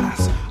 King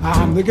Dice,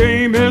 I'm the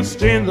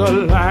gamest in the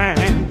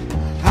land.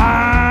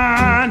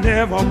 I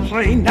never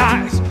play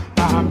nice,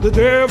 I'm the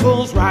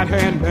devil's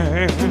right-hand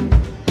man.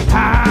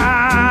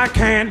 I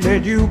can't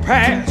let you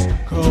pass,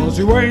 'cause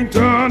you ain't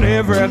done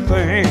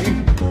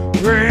everything.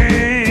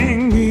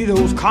 Bring me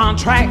those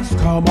contracts,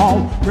 come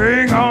on,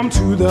 bring them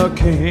to the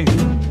king.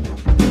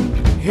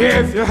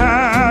 If you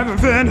haven't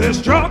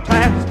finished your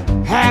task,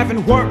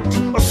 haven't worked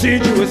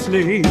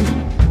assiduously,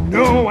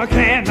 no, I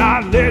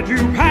cannot let you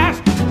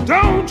pass.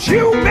 Don't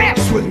you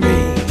mess with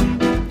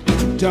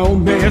me.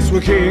 Don't mess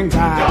with King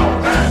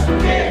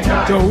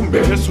Dice. Don't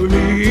mess with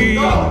me.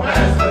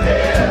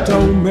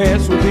 Don't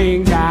mess with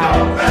King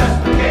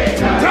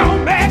Dice.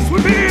 Don't mess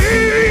with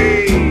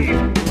me.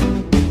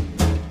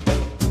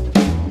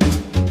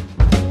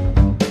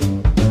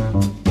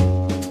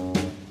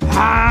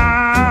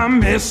 I'm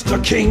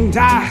Mr. King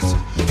Dice.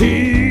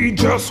 He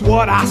just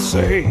what I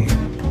say.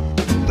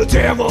 The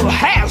devil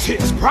has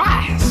his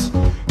price,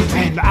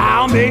 and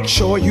I'll make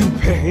sure you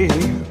pay.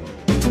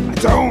 I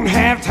don't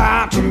have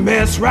time to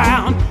mess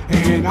around,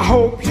 and I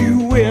hope you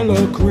will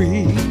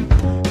agree.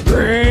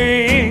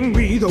 Bring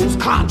me those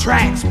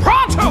contracts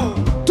pronto,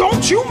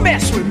 don't you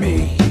mess with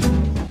me.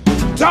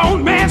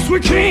 Don't mess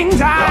with King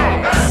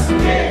Dice.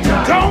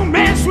 Don't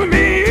mess with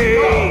me.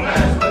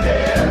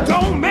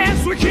 Don't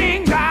mess with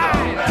King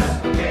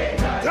Dice.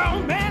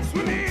 Don't mess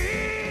with me.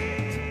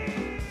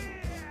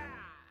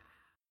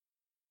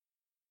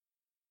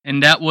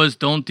 And that was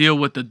Don't Deal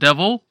with the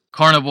Devil,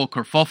 Carnival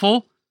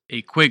Kerfuffle,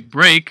 A Quick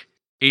Break,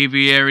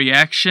 Aviary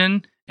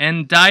Action,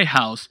 and Die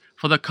House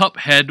for the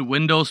Cuphead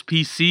Windows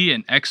PC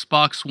and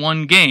Xbox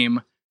One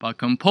game by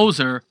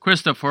composer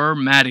Christopher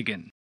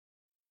Madigan.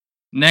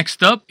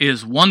 Next up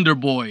is Wonder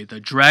Boy: The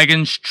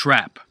Dragon's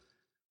Trap,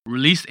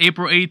 released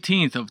April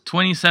 18th of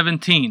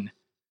 2017,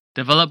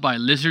 developed by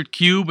Lizard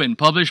Cube and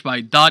published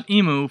by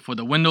Dotemu for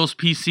the Windows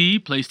PC,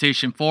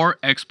 PlayStation 4,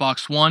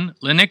 Xbox One,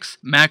 Linux,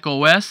 Mac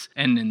OS,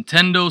 and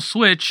Nintendo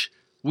Switch.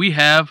 We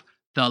have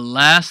The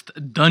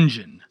Last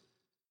Dungeon.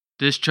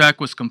 This track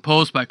was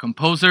composed by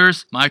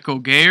composers Michael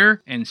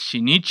Geyer and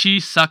Shinichi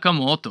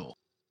Sakamoto.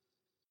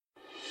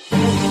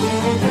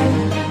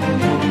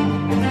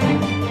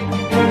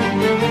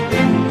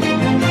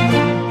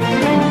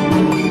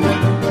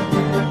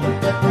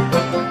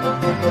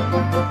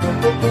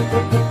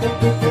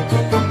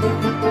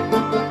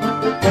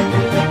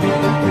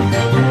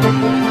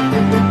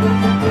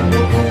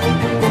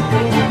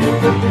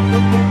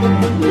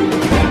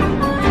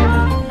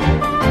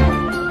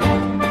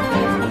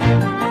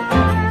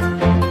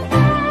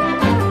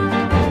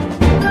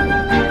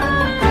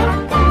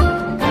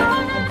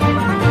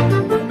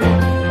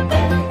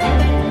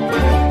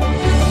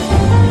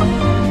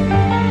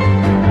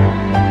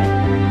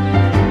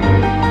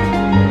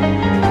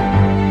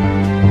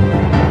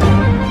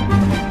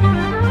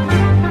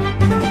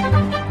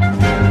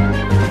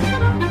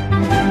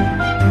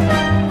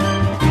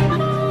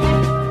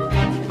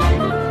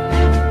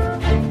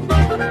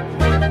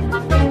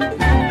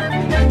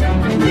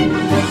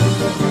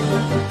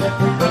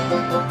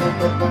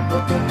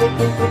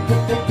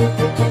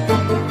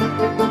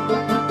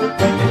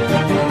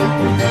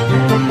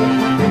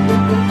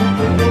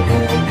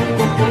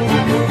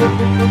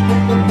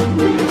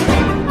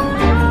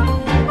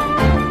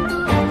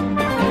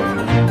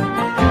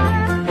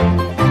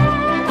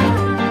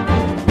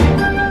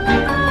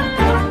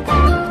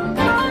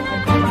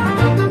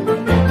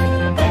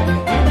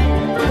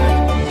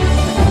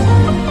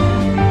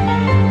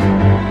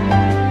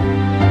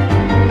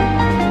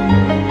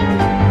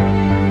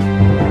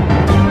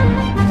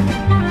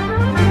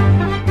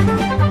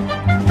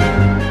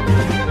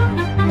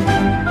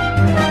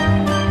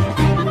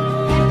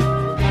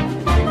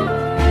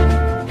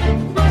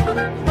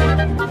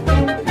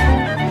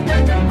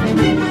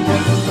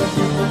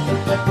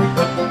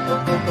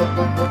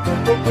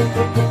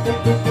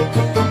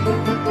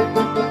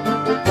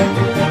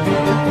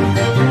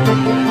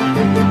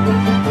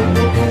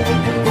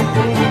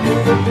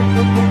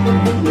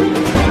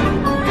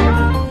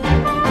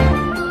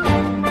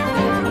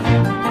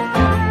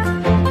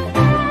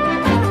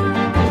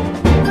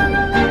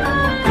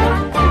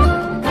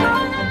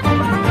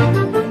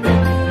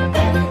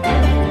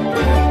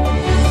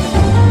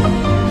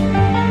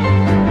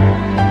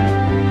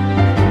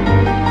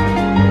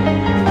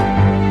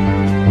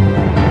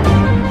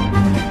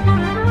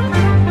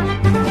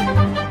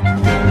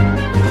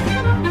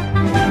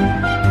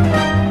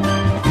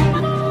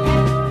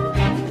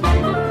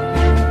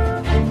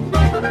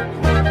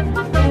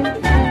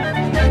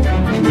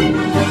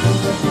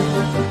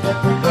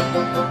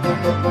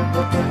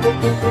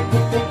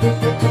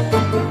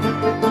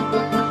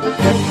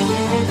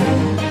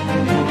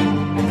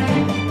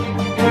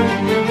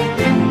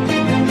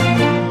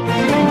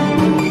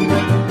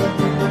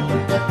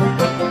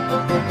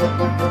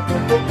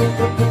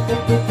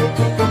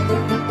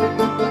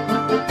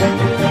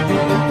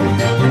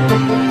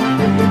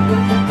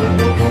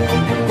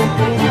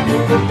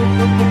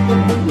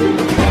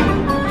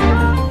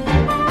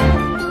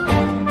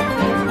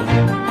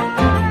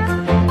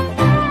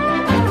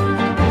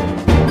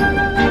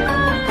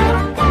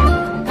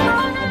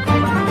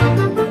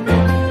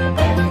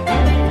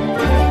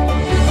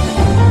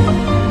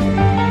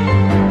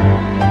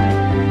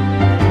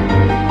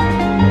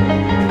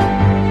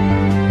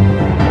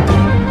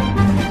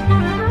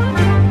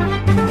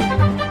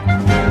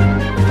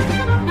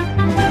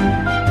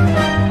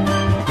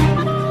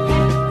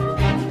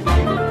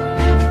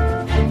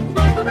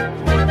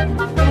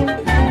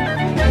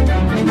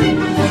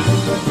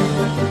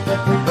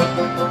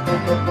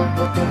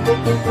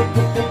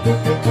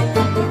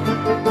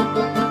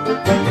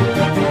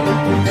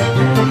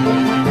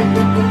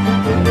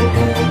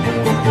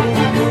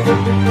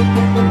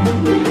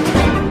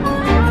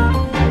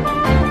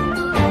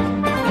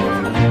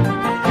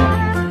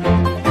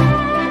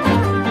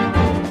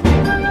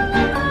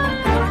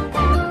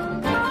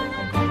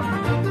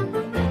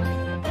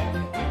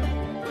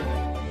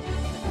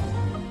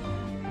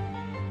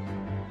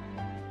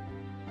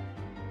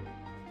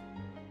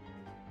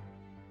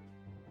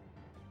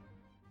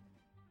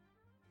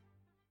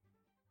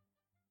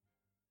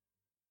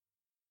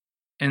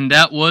 And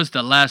that was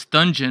The Last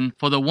Dungeon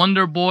for the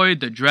Wonder Boy,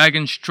 the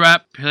Dragon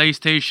Strap,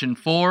 PlayStation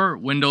 4,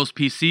 Windows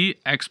PC,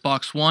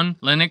 Xbox One,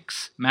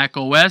 Linux, Mac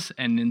OS,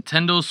 and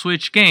Nintendo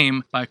Switch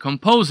game by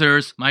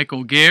composers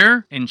Michael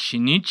Gare and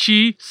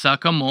Shinichi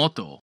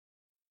Sakamoto.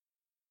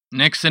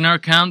 Next in our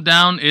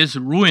countdown is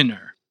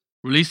Ruiner,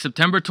 released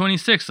September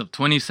 26th of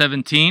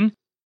 2017,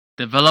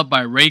 developed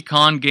by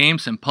Raycon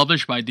Games and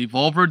published by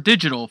Devolver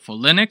Digital for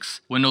Linux,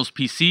 Windows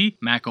PC,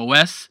 Mac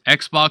OS,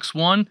 Xbox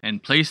One,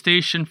 and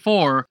PlayStation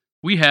 4.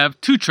 We have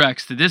 2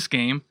 tracks to this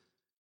game,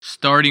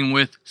 starting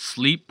with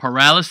Sleep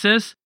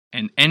Paralysis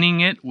and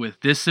ending it with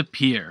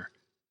Disappear.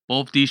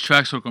 Both these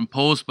tracks were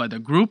composed by the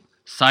group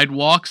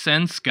Sidewalks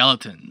and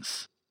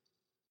Skeletons.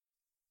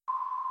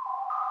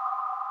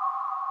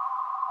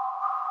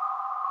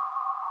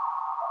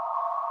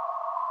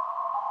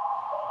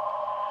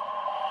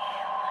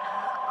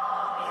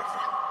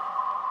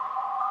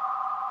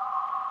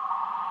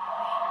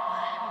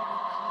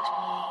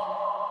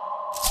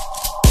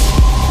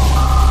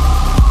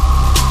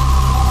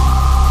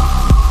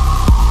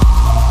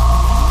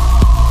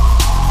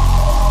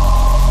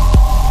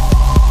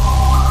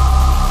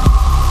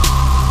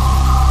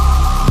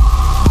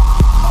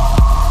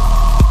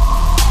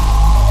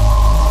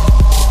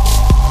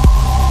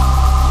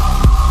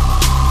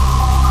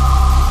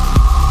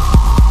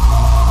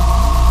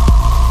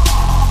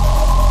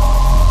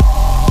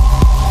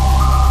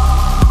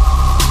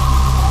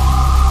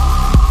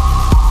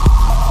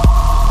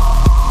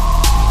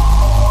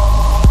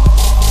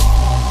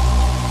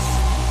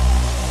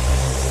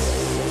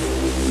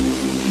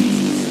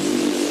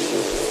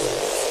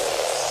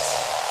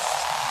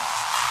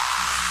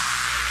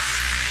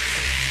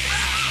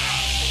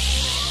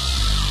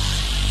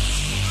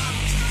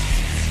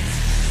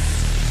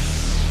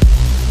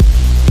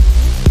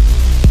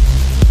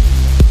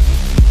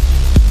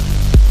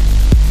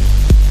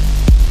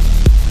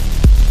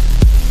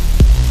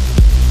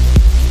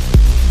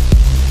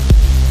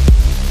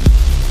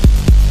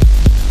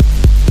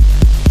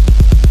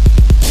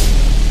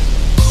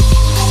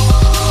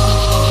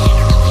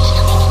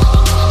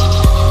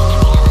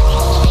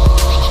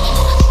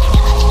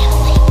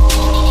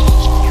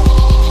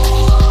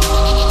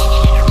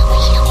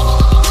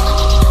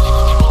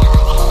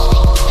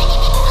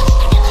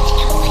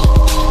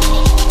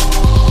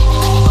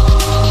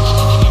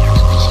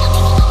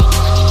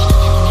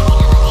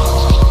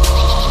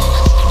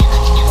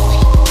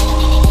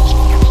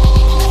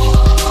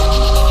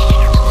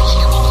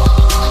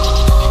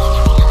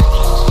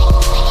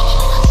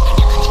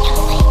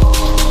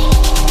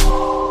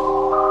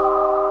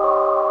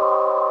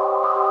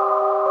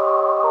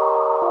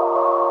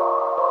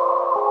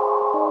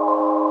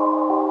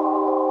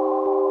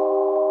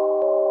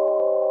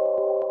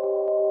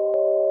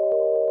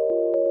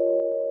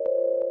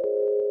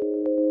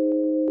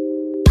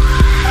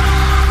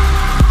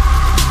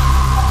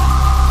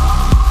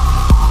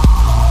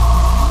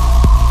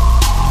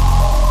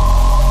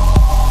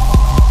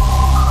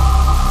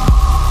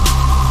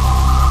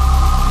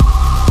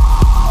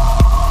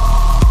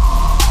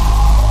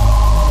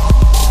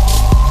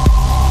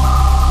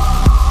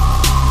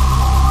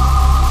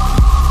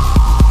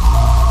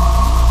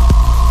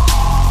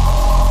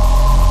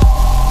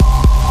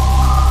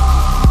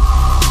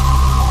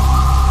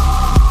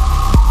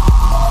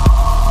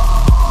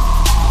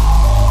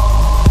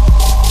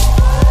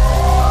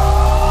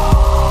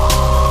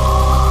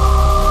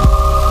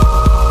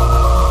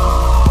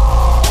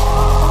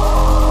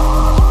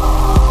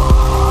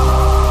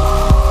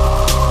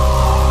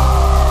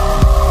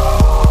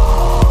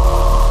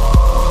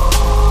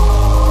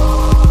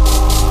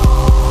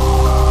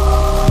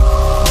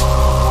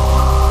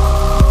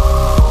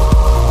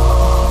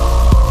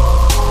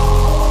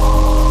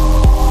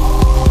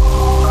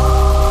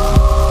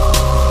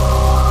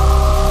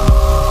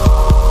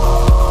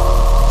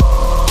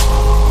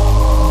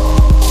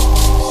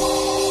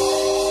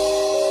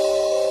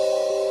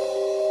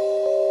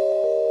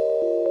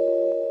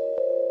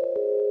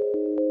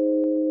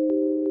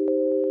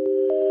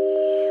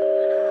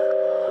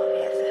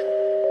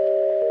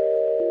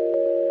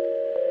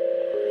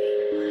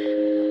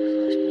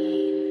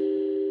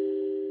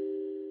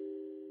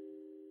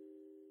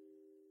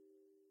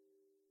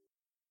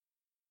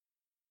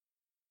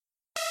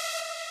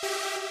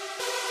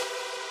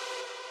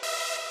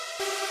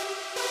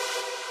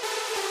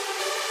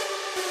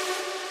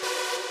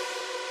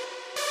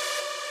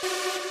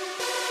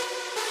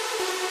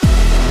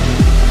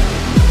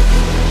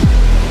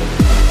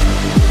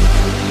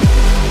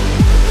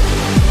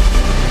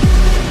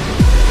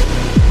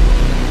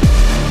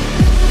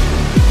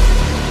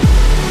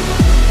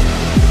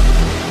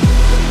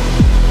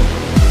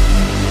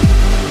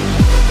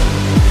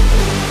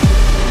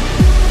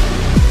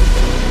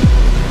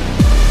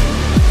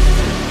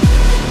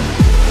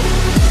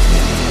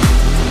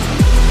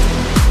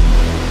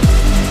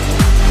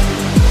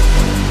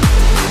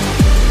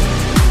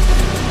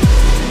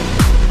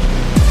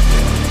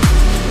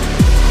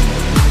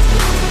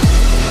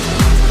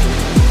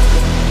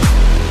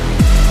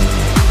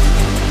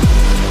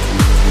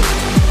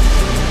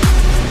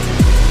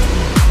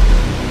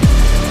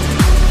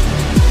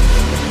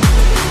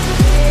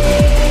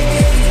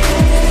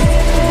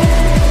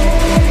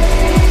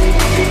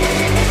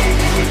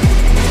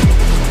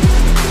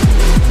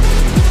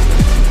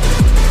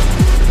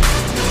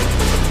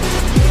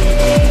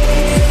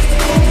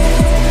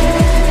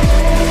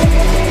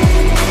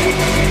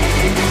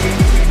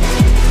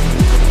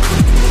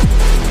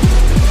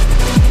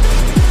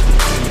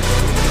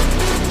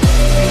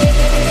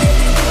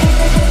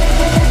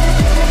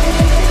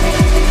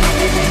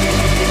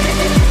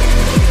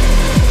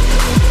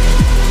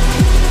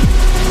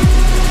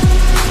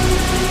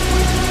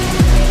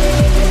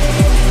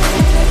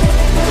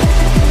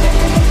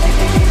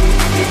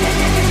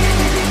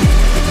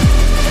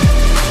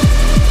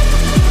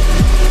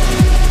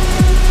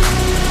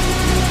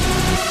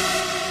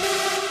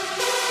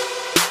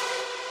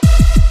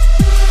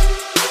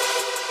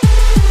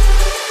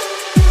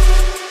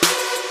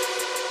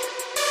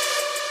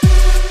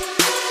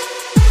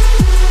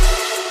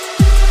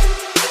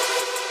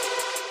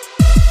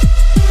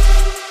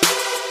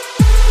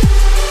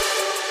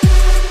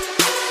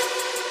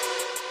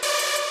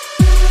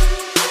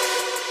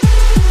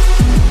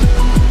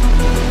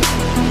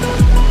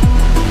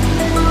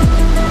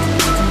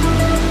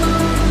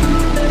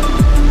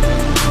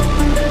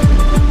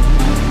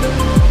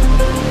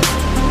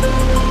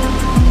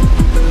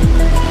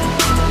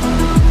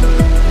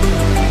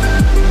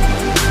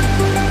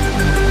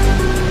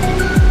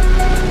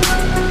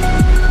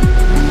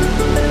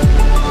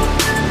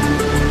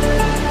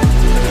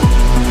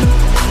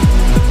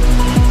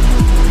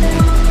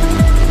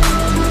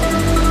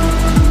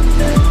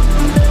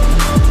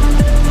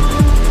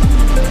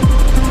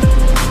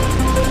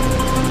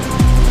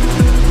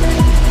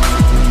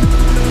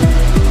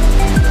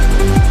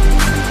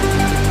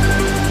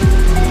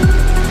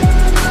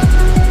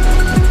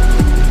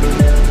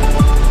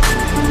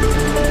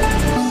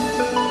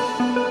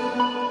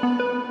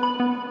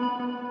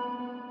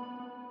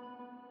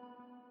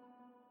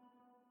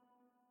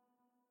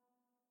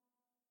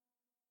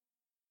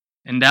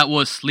 and that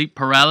was Sleep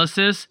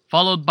Paralysis,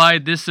 followed by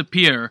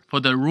Disappear for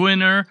the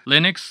Ruiner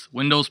Linux,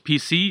 Windows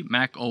PC,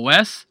 Mac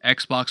OS,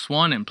 Xbox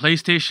One, and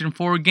PlayStation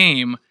 4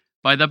 game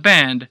by the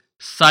band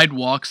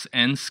Sidewalks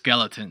and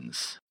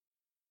Skeletons.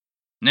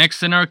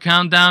 Next in our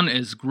countdown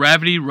is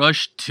Gravity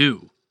Rush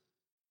 2.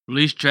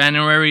 Released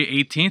January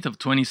 18th of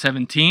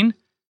 2017,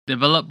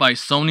 developed by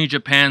Sony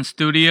Japan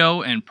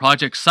Studio and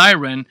Project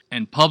Siren,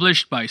 and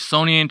published by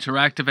Sony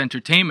Interactive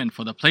Entertainment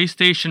for the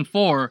PlayStation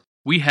 4,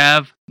 we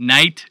have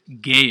Night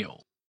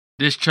Gale.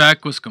 This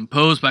track was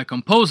composed by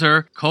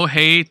composer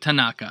Kohei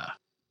Tanaka.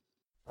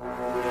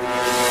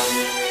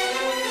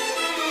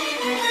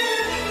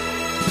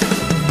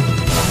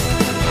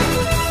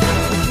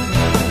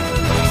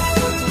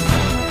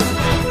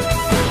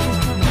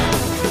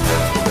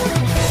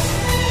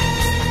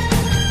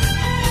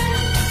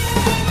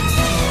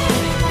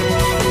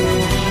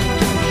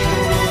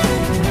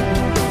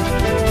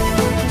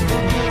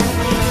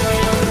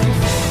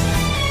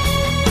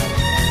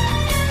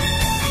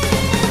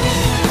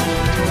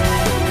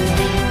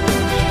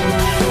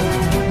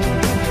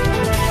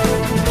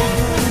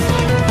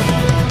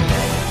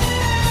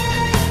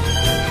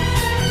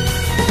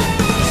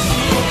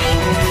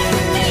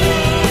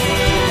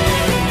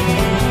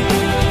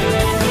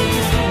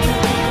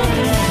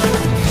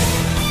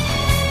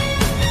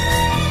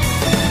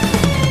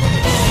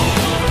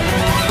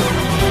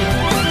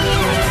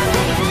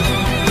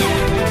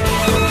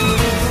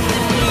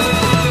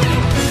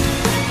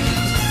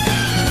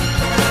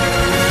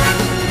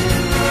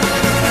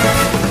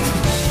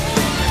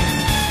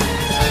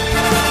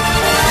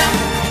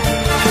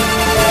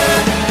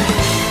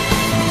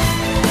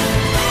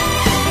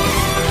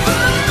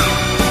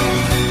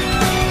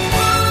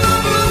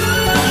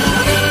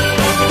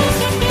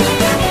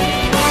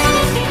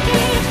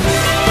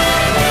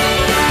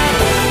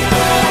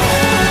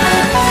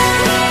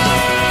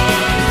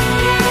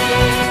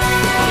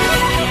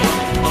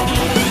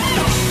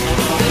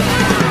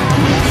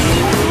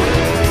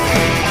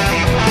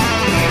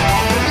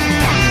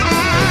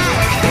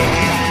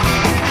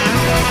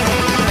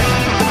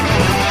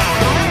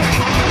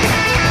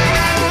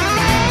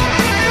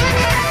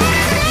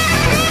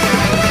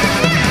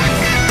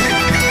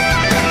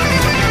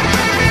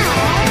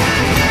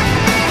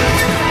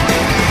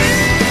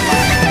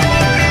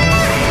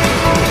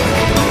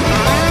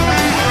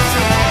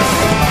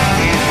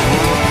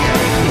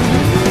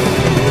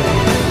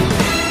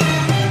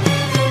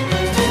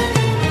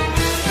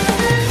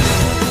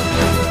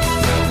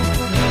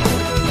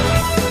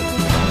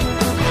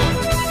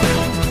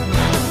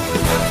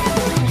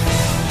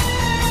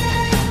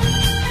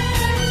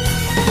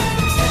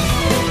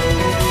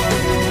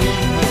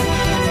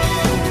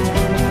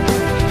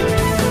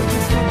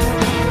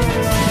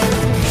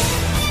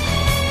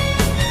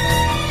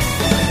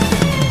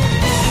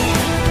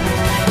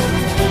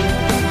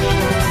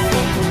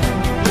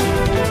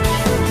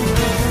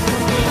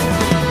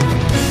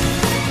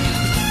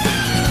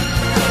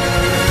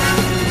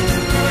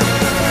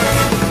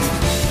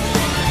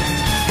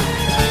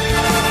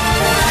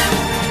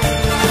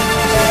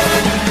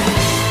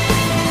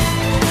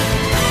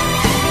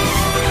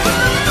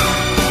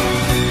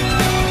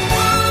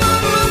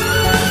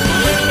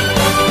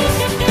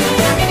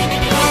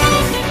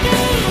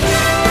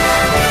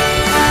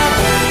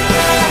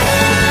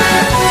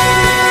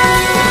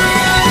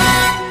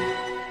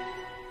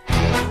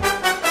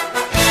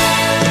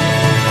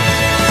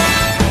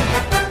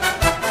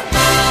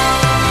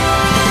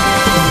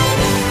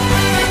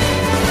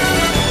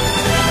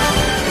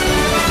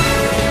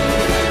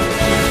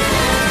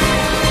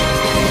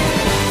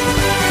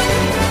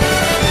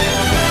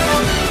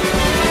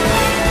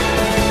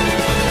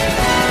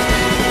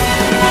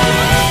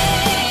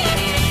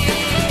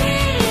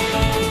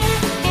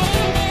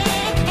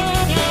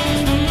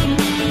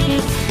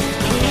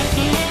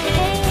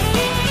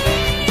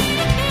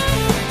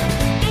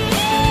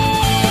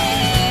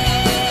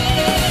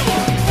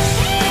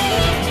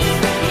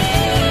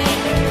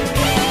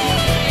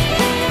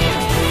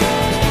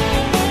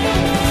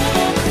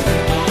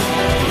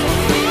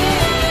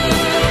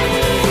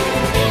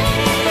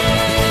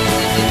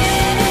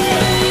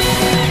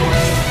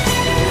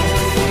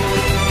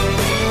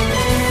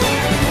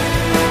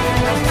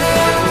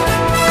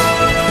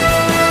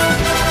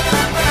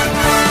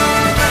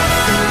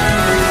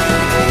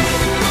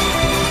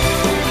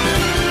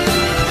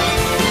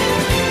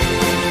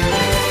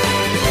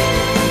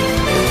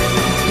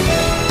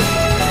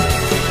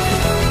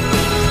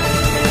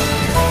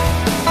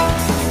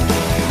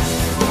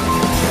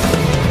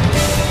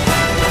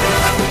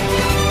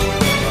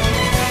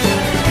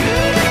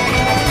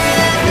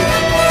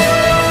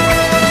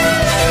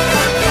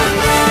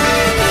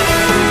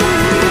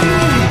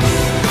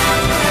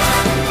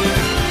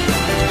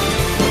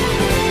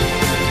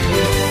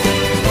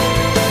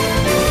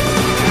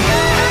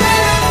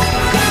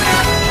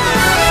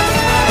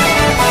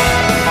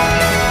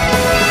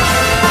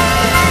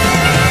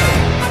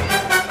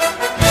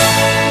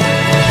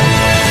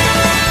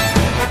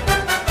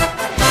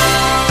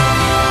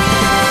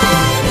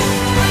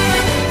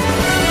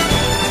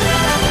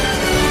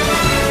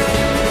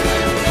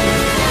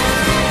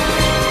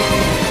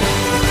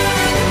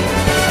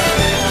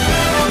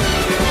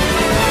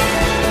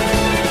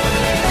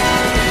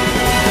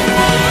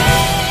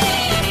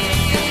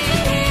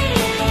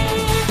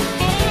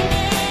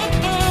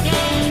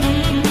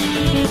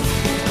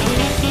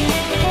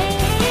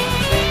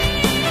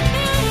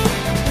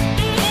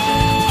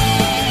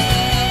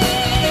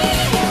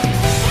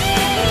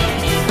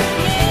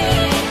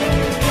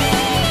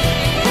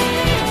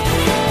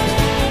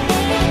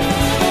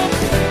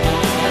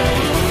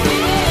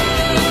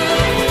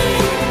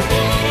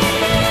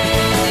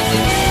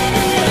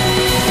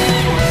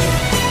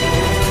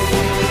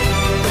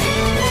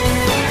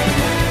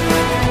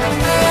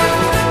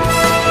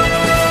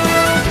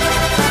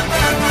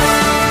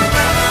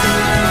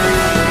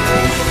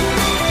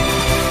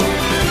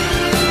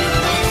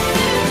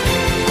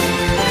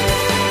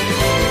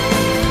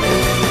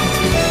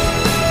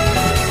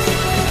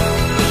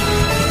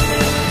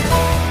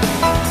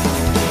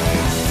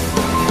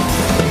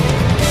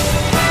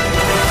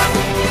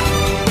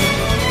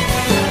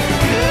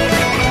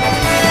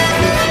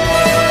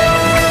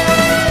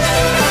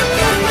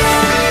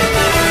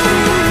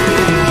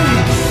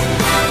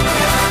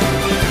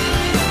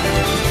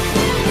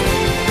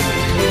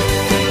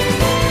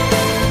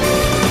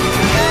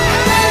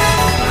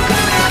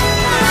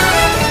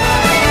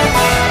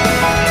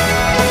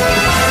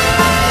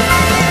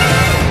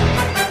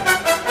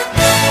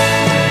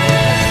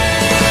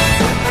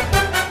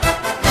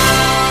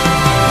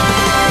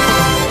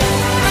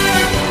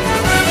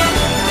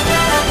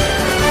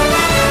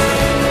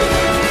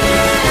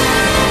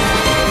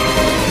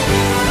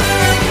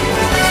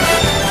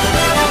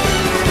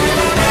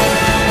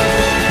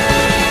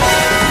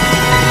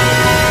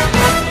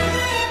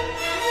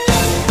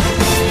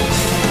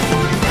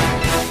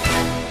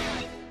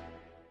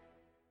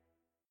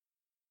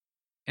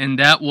 And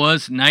that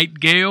was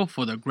Nightingale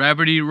for the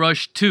Gravity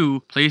Rush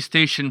 2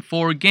 PlayStation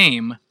 4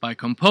 game by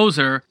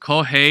composer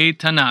Kohei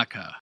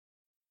Tanaka.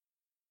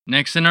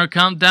 Next in our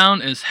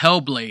countdown is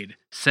Hellblade: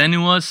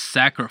 Senua's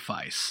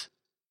Sacrifice.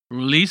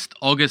 Released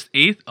August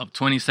 8th of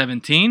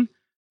 2017,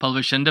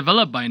 published and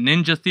developed by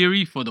Ninja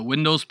Theory for the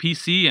Windows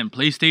PC and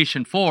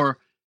PlayStation 4,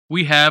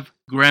 we have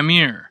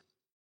Gramier.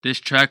 This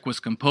track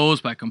was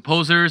composed by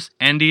composers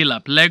Andy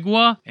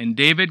Laplegua and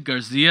David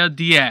Garcia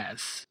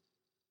Diaz.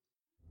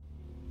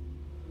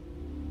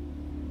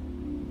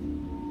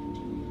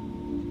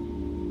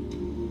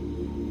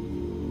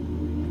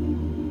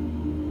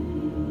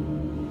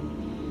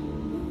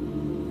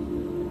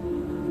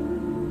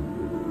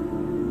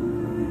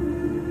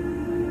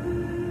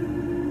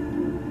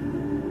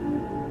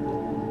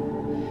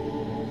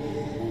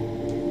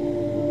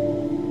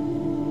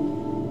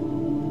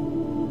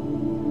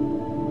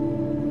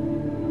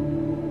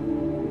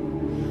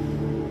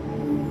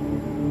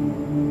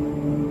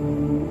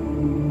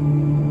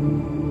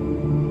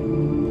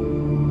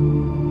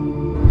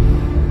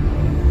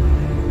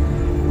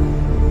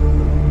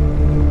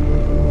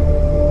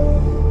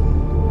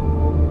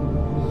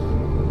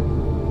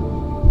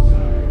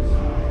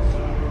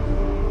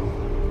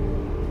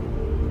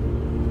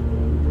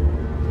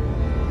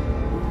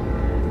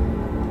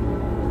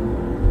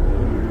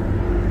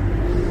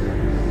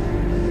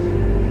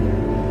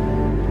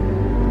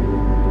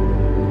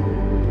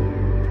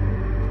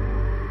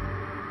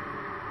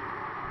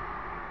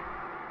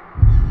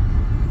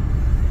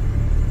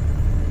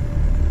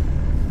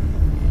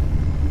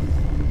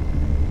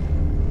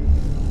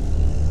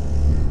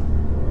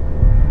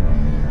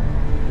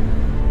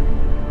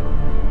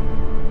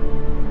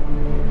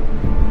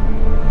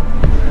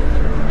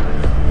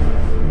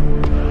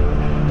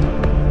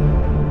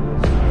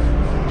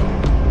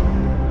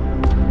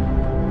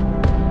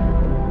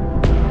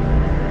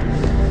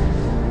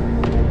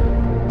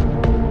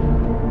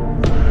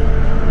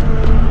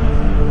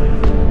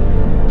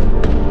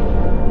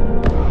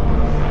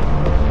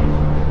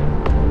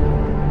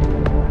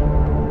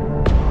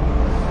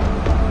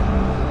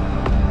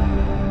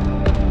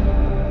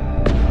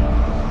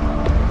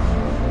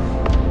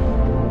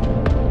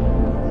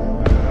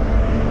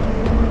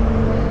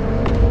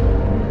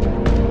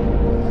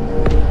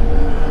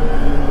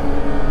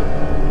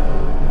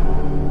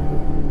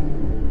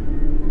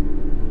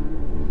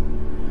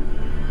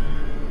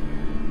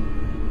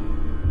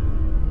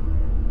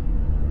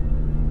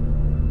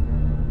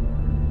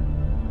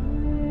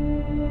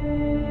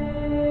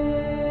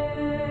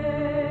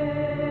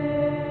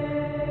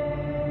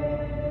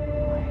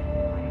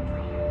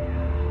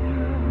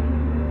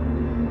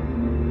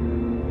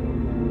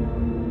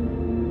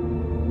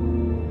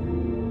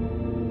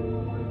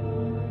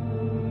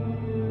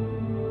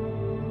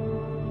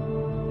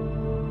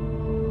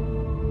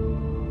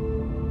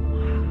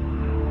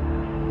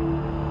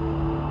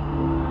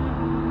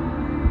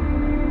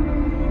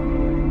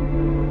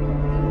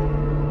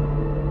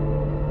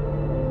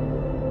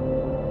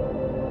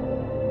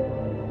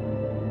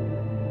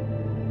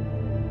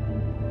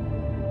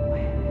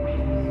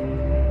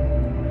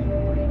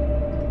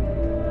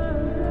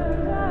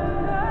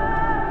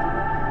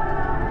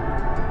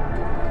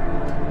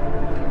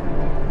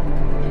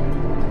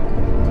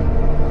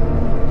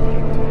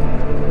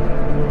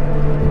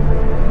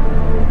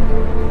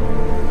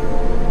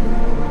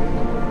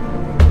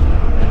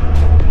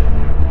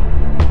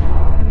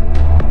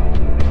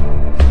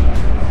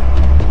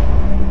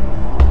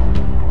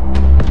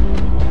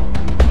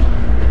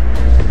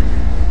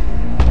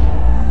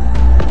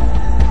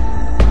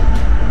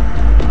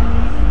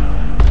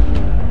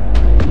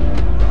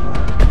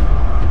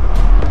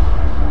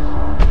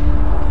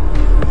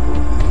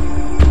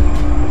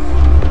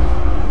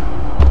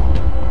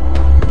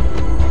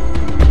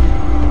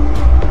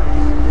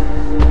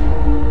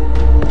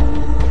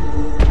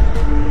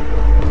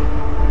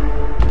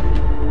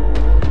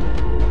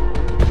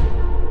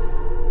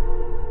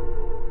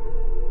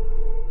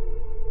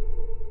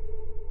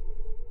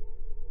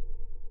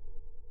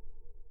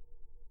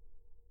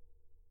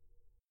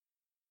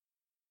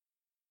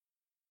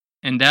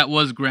 And that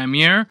was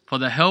Gramier for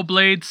the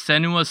Hellblade: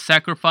 Senua's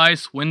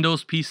Sacrifice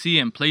Windows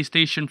PC and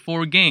PlayStation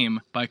 4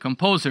 game by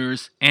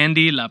composers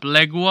Andy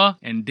Laplegua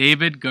and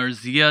David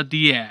Garcia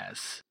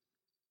Diaz.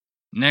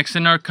 Next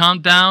in our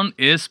countdown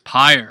is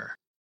Pyre.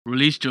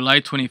 Released July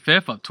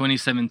 25th of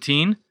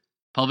 2017,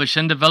 published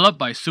and developed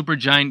by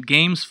Supergiant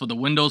Games for the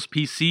Windows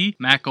PC,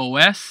 Mac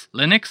OS,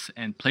 Linux,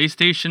 and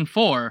PlayStation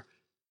 4,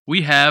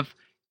 we have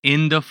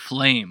In the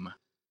Flame.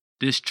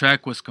 This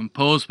track was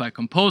composed by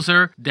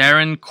composer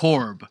Darren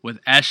Korb,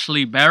 with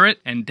Ashley Barrett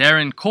and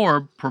Darren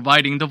Korb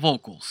providing the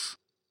vocals.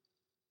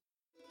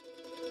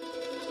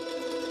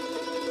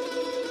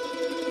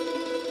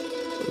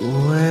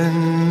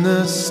 When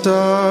the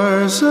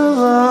stars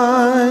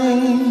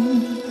align,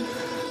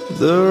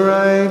 the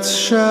rights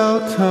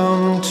shall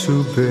come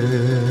to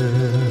bear,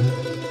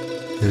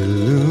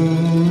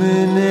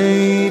 illuminate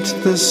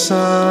the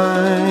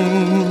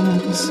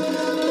signs,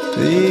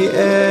 the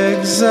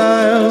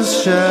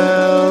exiles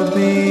shall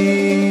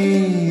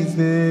be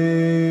there.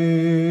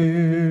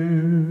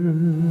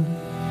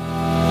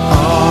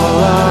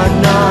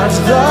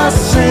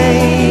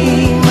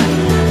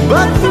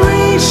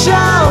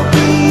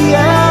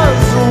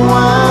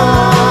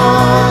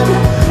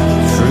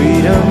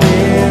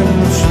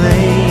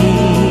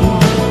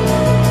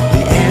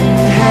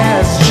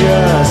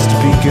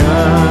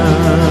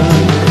 begun.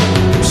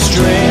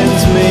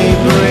 Strands may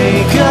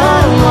break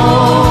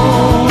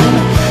alone,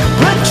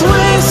 but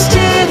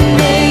twisted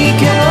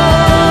make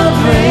a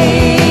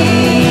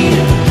braid.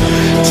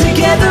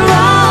 Together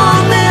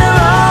on their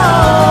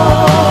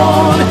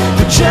own,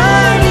 the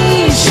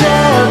journey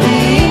shall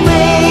be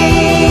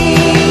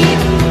made.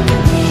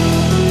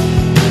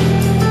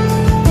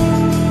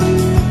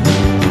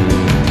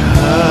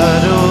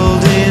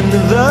 Huddled in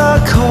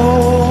the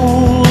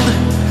cold,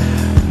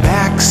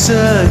 backs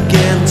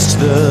against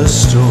the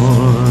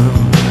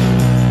storm,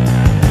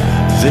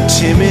 the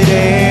timid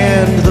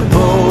and the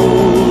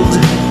bold,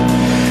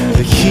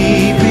 they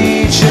keep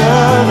each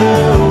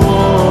other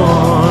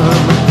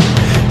warm.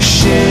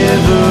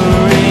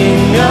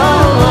 Shivering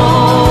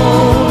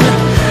alone,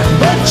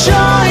 but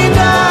joined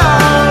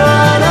are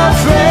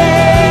unafraid.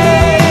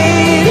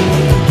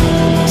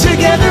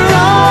 Together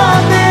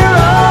on their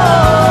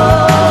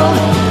own,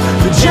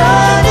 the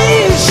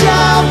journey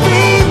shall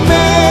be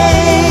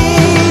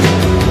made.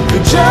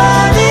 The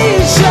journey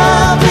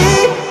shall be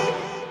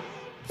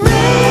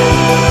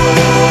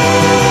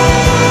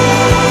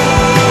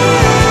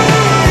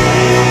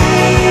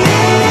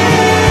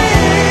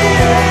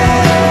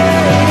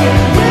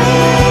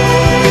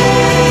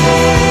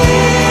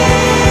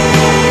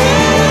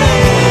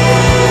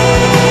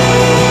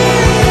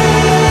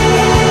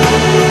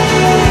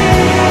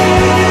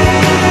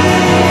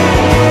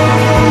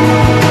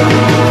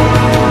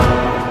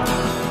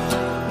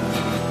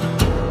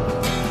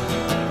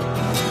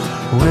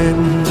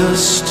when the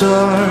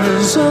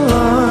stars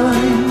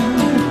align,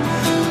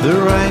 the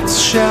rights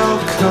shall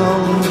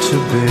come to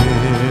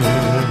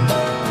bear.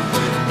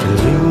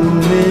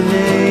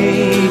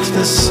 Illuminate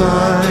the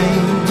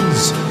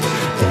signs,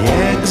 the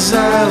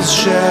exiles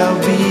shall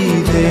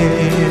be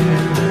there.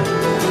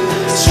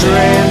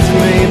 Strength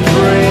may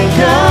break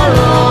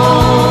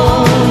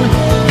alone,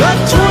 but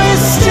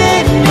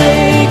twisted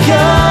make a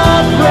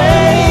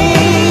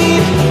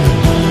braid.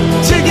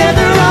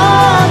 Together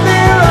on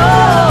their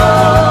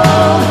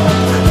own,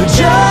 the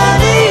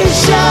journey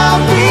shall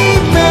be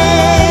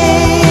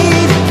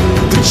made.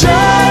 The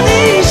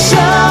journey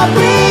shall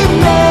be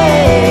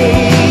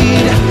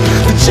made.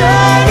 The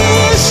journey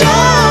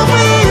shall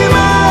be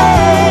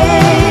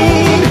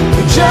made.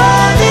 The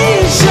journey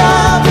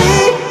shall be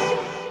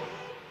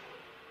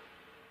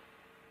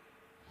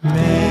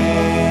made.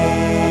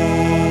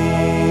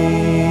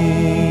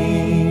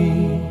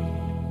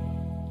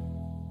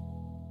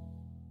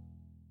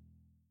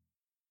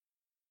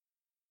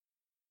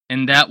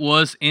 And that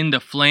was In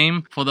the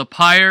Flame for the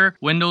Pyre,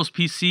 Windows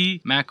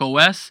PC, Mac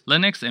OS,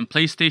 Linux, and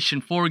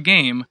PlayStation 4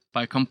 game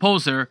by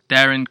composer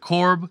Darren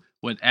Korb,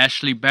 with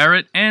Ashley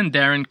Barrett and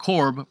Darren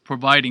Korb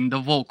providing the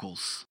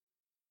vocals.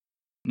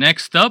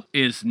 Next up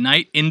is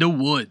Night in the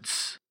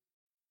Woods.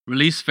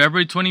 Released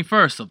February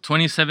 21st of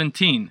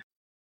 2017.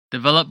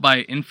 Developed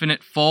by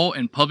Infinite Foe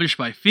and published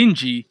by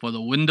Finji for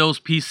the Windows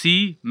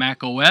PC,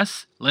 Mac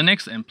OS,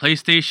 Linux, and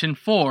PlayStation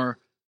 4,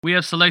 we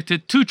have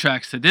selected 2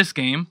 tracks to this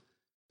game,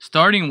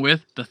 starting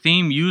with the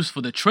theme used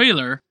for the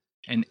trailer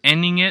and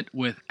ending it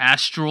with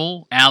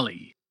Astral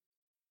Alley.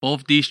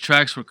 Both these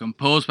tracks were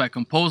composed by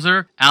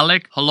composer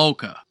Alec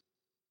Holowka.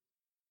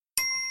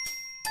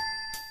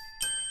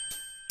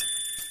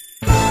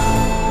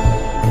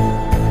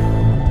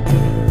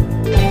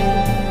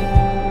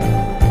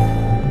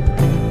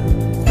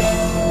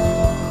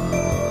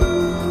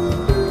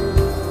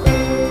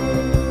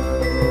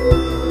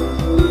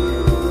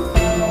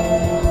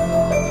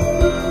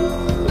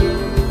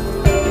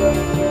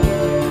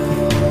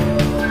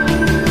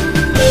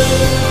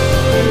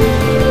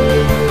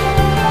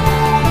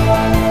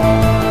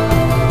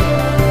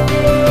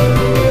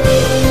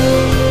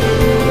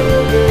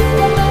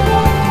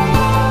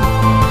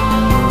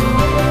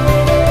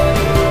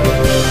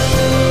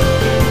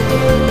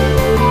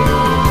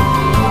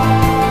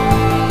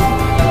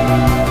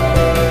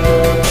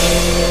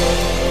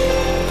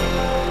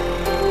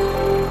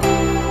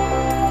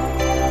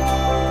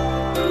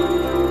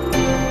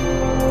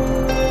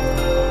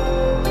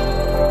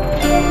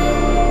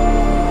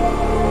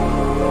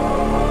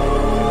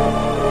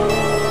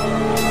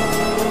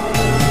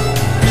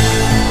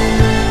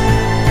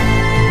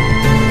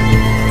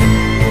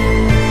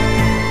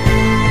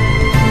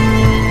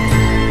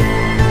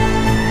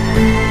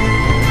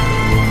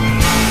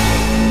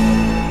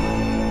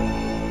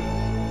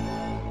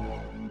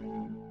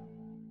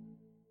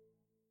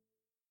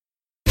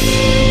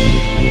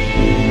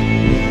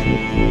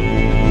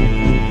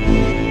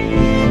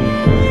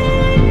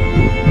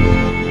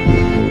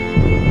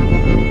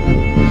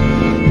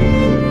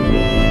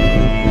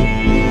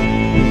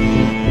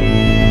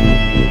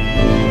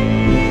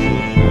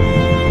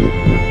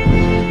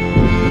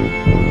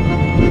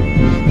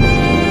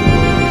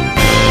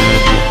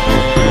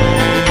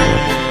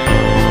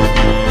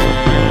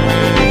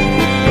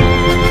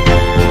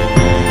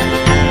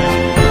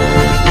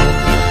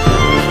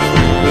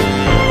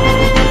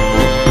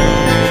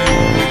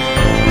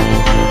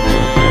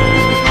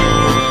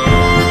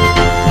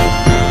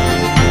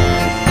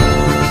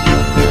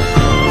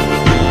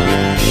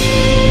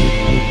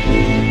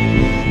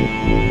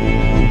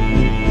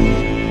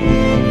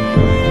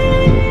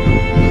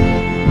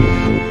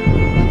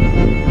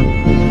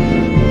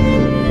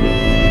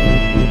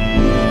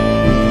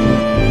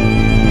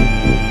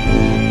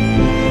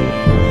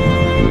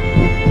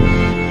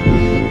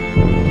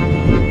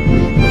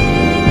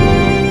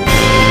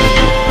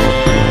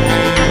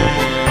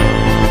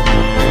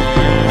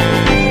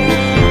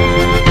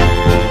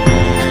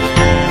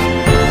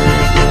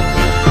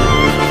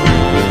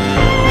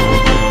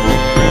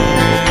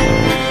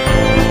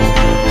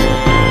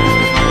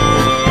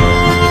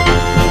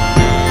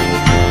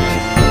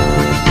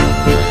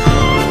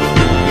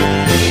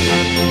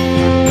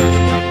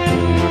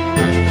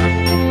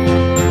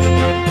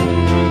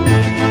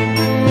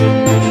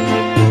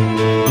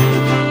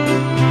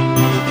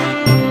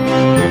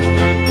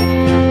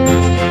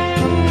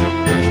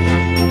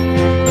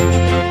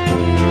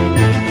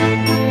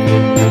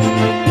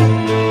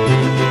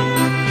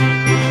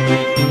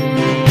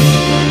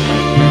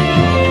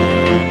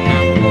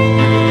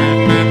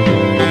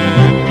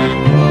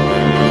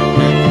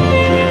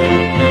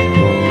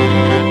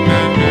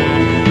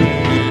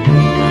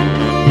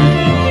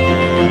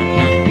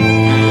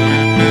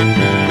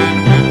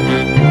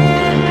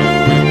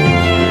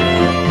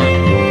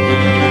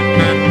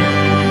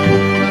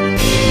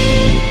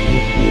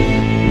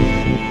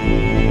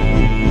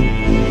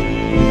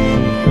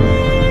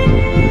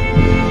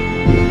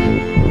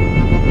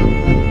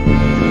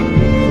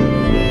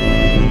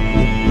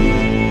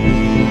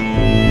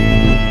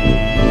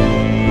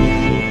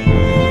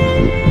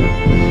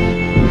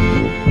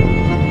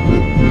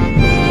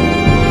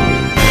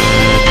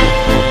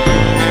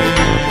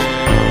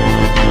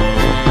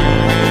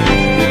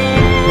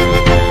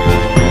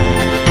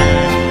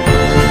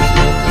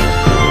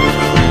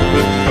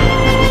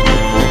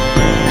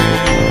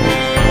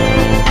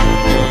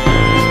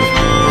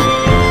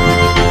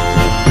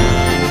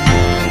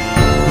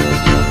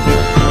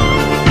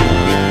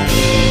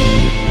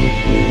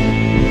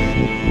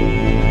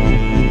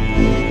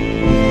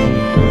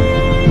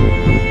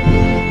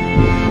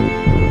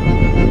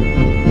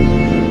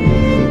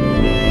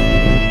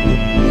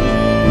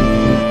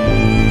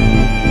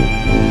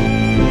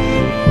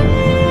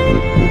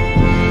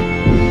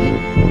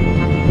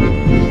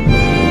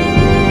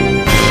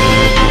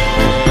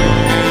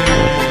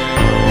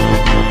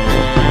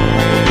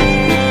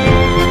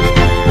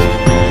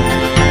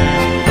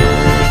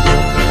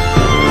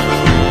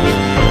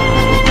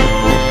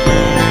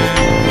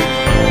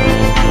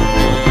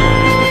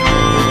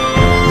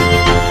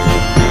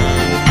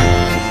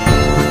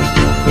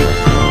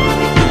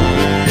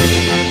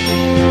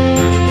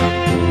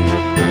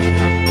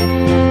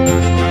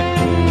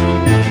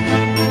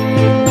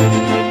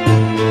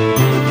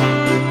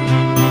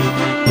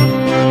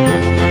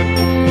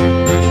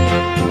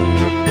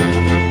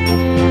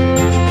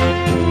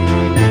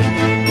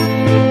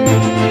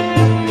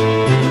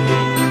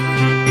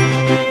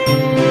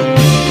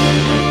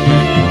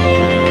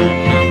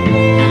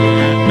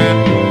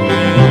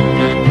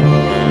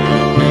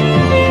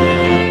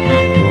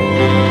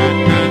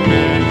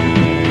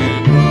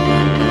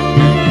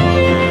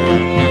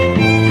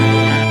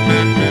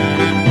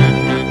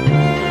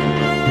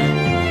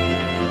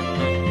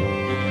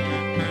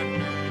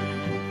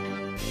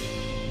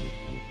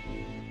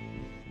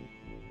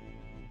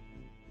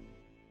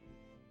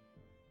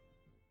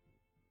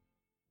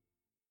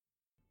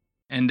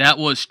 And that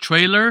was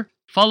Trailer,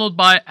 followed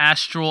by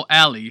Astral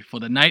Alley for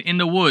the Night in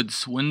the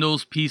Woods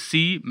Windows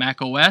PC,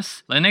 Mac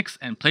OS, Linux,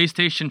 and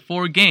PlayStation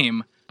 4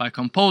 game by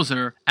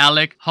composer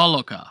Alec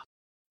Holoka.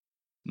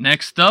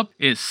 Next up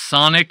is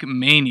Sonic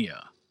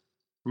Mania,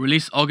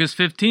 released August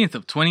 15th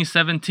of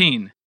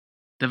 2017,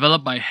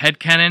 developed by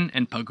Headcanon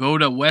and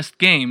Pagoda West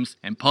Games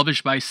and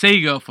published by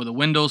Sega for the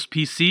Windows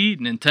PC,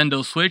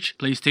 Nintendo Switch,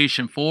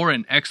 PlayStation 4,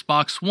 and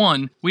Xbox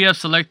One. We have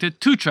selected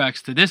 2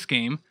 tracks to this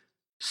game,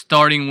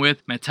 starting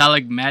with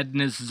Metallic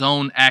Madness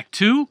Zone Act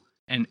 2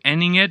 and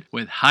ending it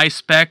with High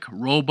Spec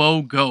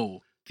Robo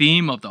Go,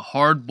 theme of the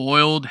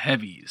Hard-Boiled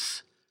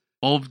Heavies.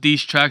 Both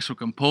these tracks were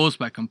composed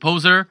by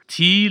composer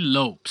T.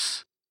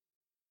 Lopes.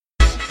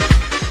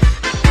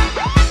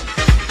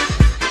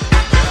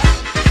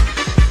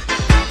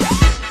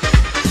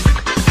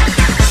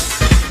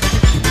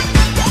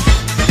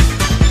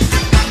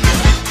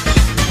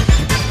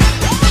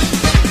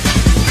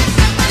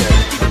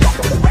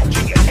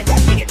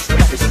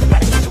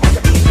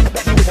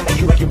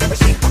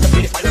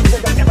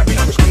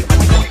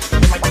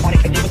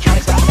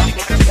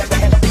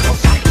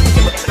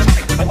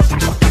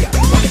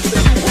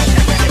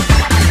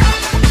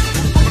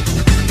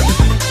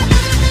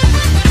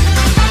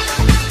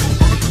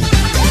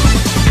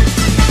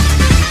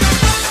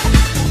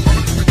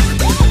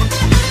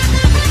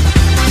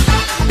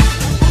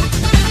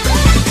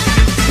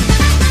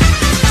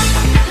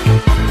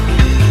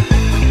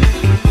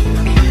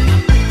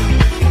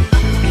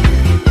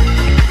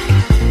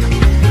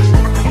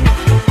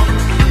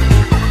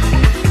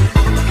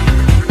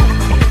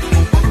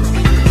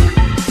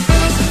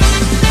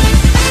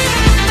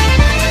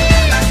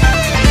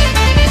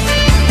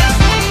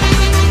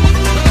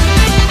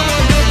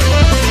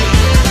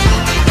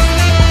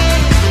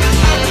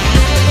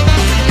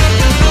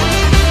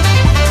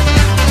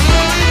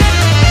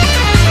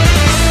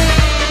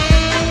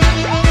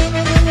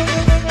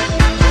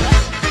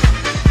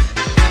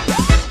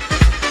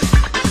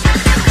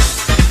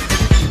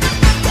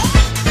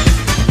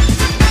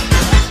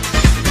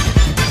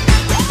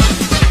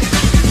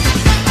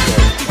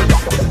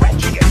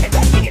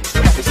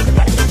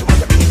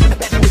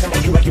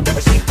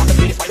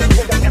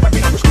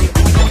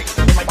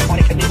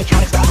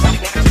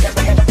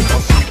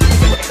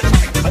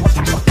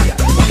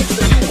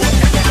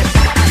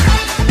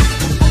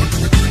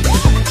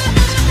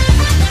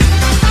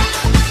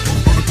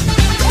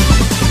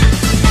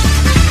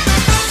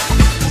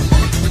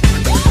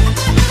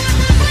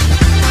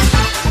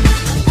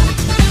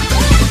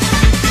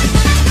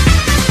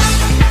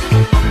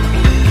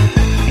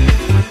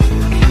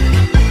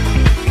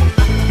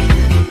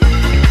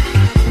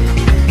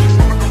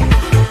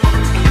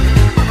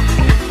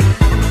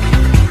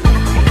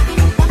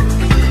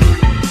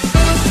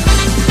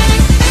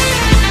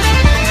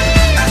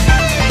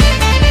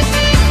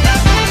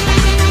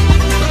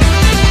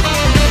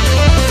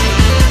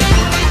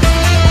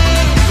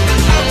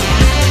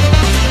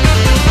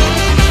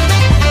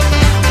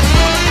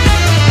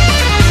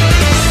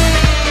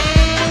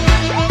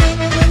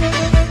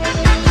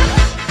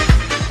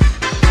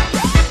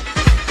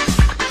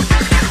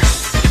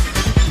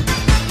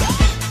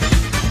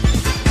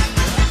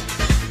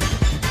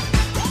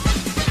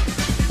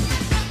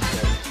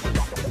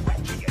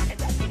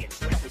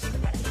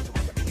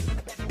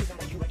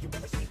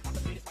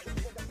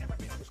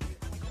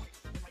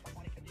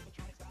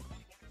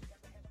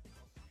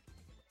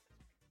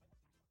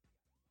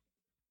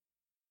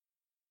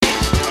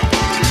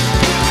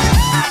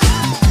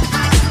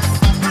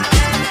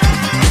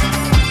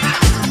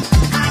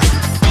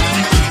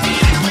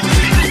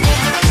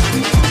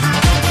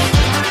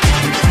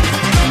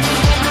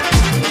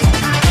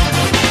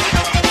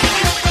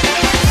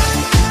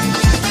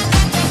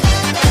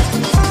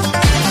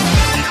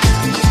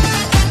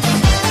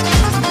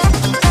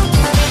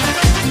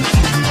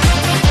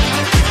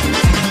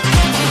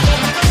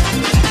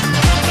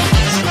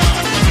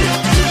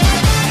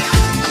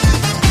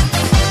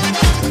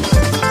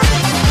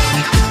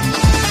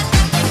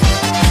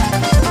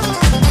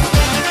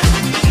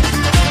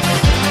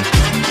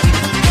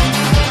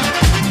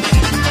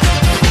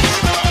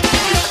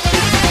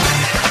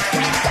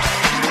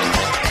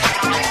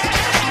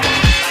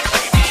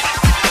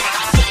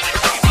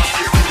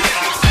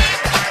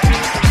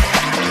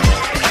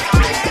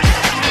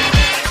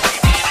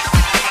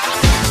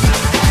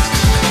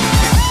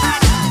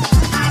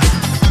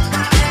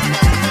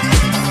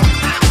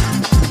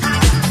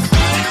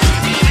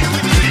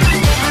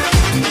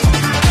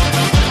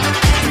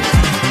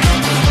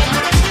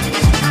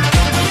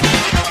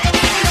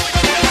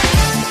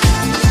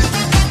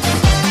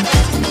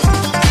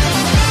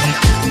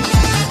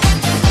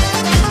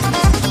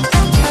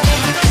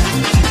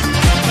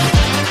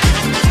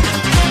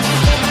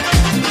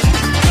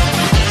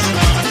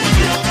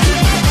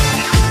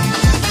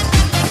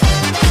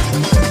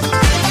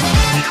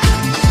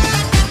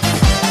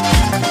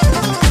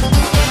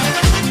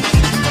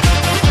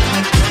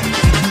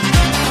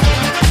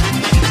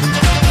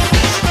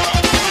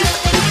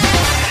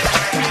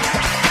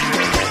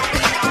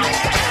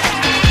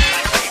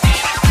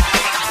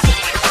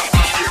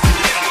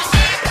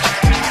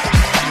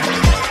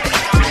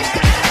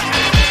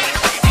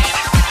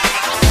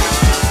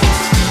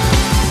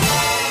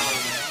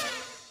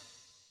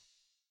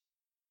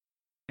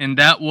 And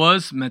that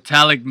was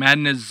Metallic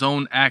Madness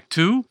Zone Act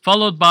 2,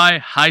 followed by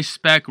High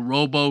Spec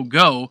Robo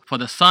Go for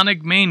the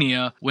Sonic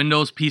Mania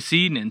Windows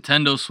PC,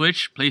 Nintendo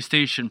Switch,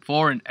 PlayStation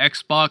 4, and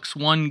Xbox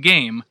One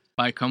game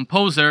by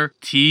composer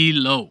T.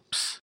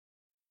 Lopes.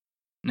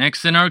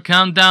 Next in our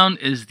countdown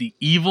is The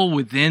Evil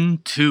Within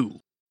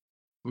 2.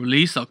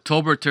 Released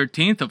October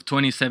 13th of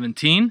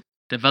 2017,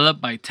 developed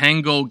by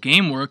Tango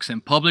Gameworks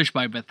and published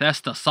by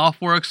Bethesda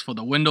Softworks for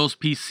the Windows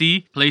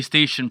PC,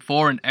 PlayStation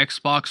 4, and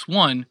Xbox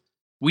One,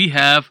 we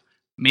have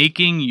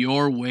Making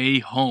Your Way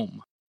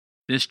Home.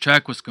 This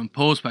track was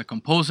composed by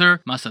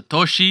composer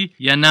Masatoshi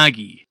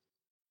Yanagi.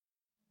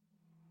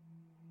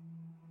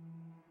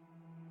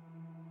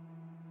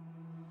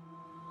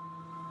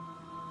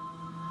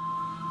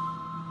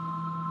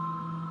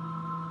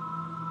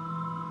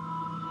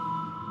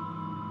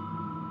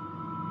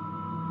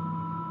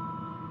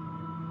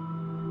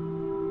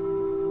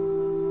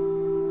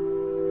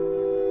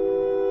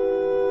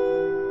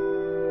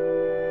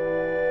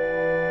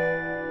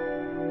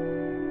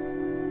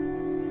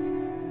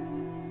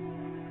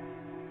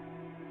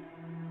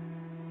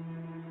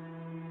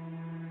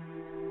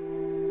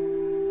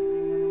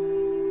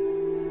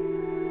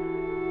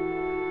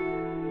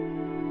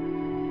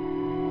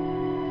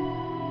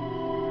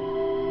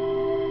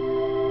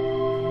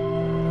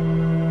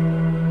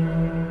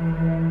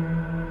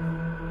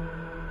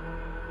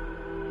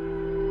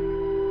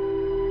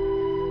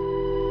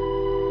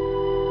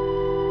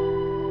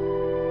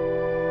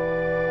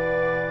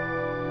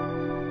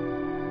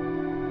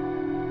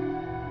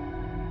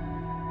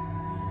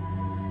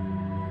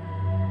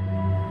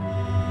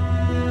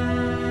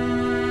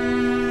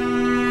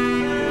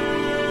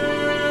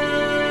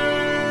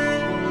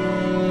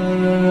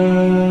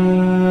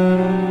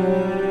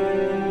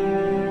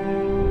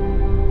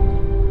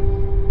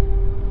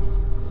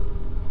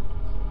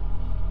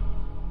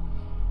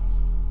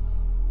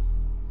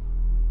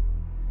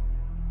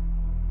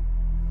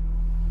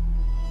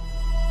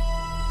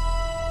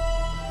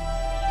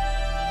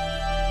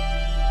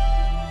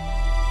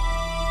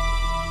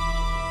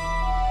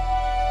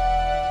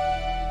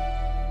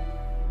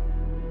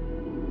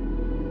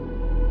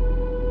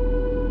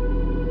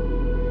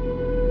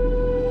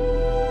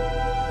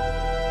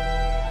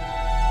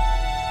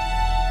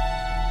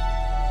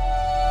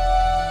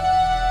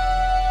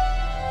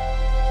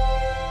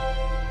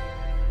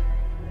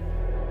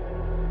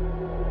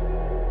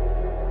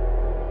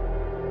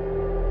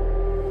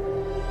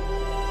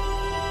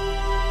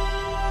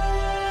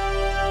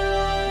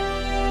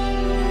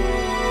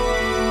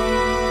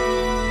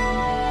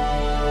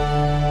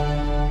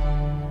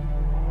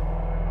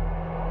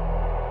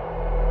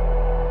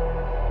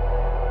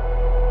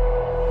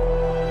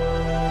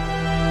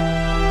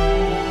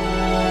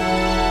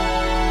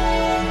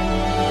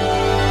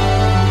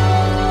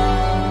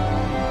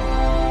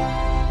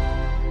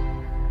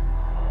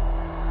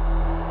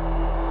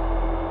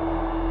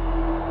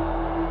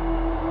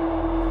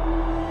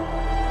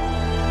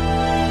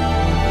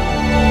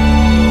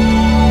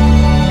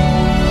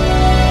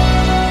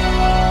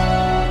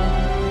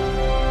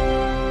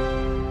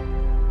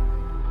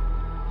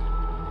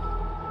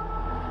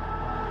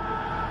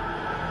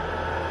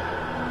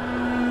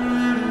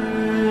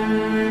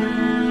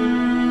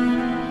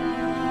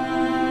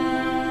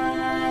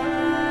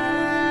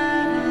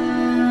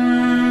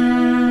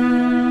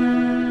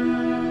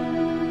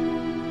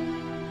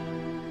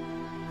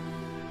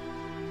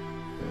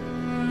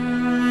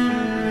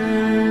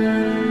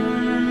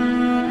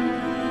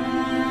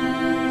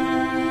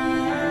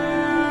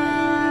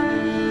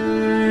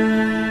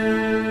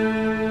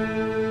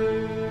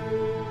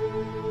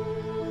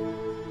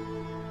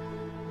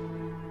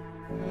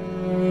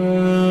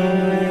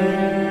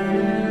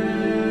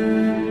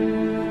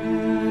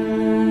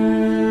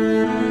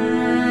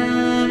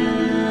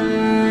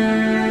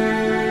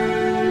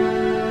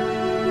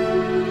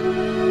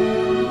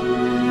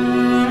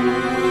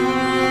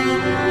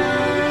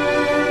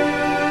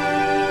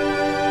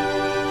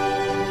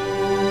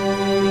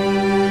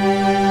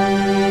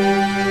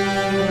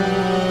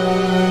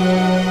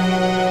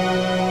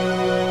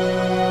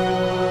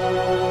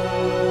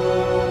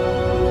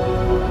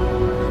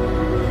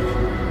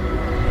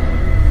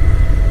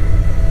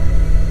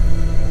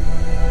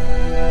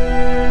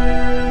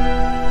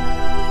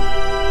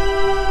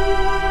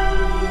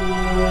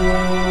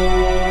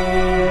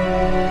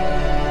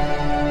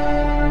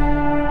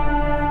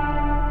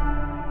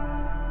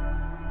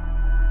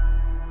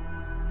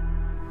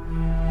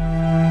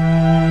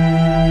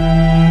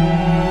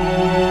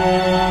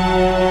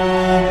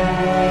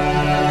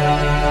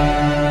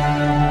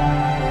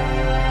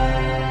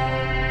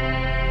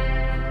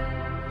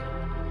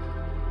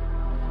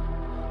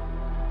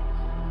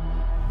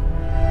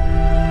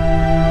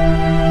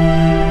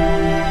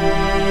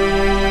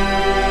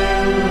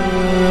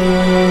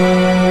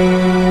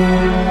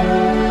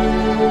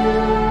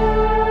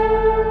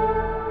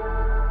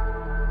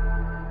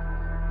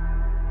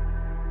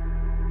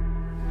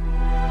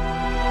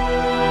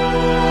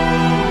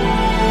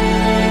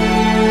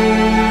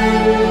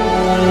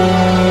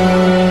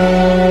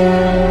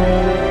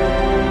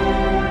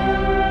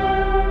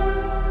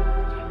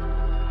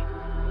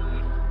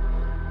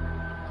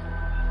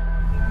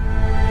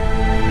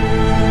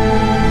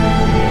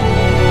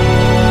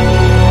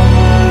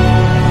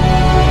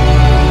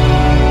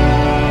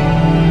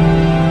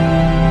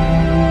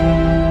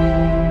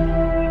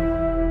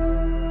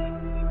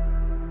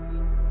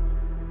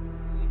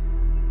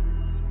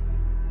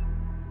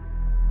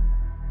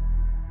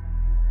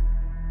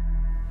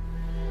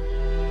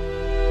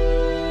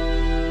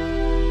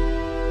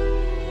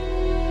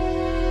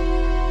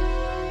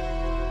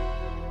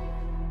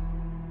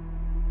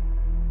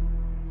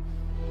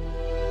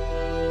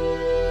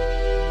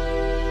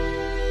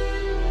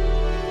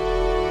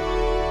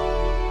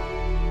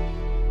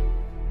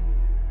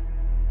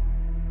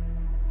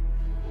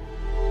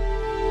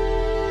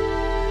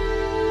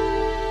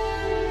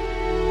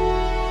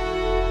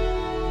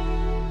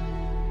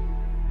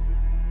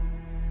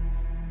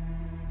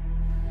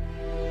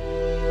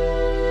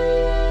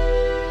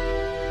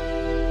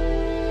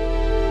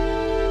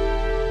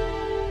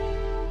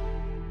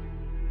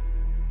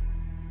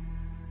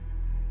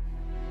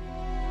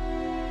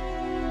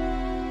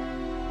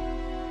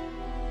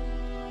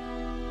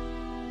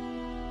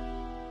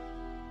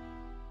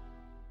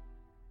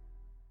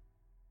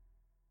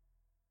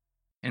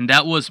 and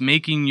that was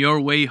Making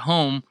Your Way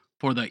Home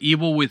for the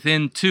Evil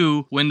Within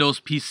 2 Windows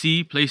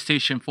PC,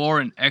 PlayStation 4,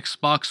 and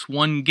Xbox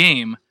One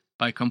game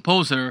by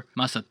composer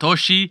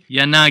Masatoshi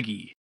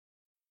Yanagi.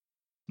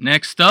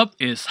 Next up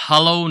is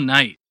Hollow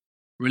Knight,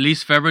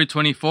 released February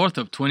 24th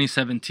of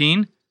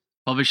 2017,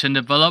 published and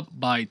developed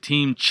by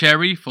Team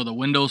Cherry for the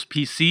Windows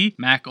PC,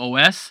 Mac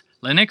OS,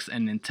 Linux,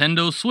 and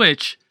Nintendo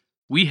Switch.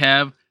 We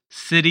have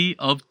City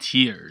of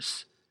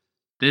Tears.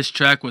 This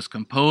track was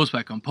composed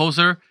by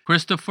composer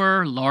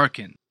Christopher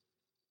Larkin.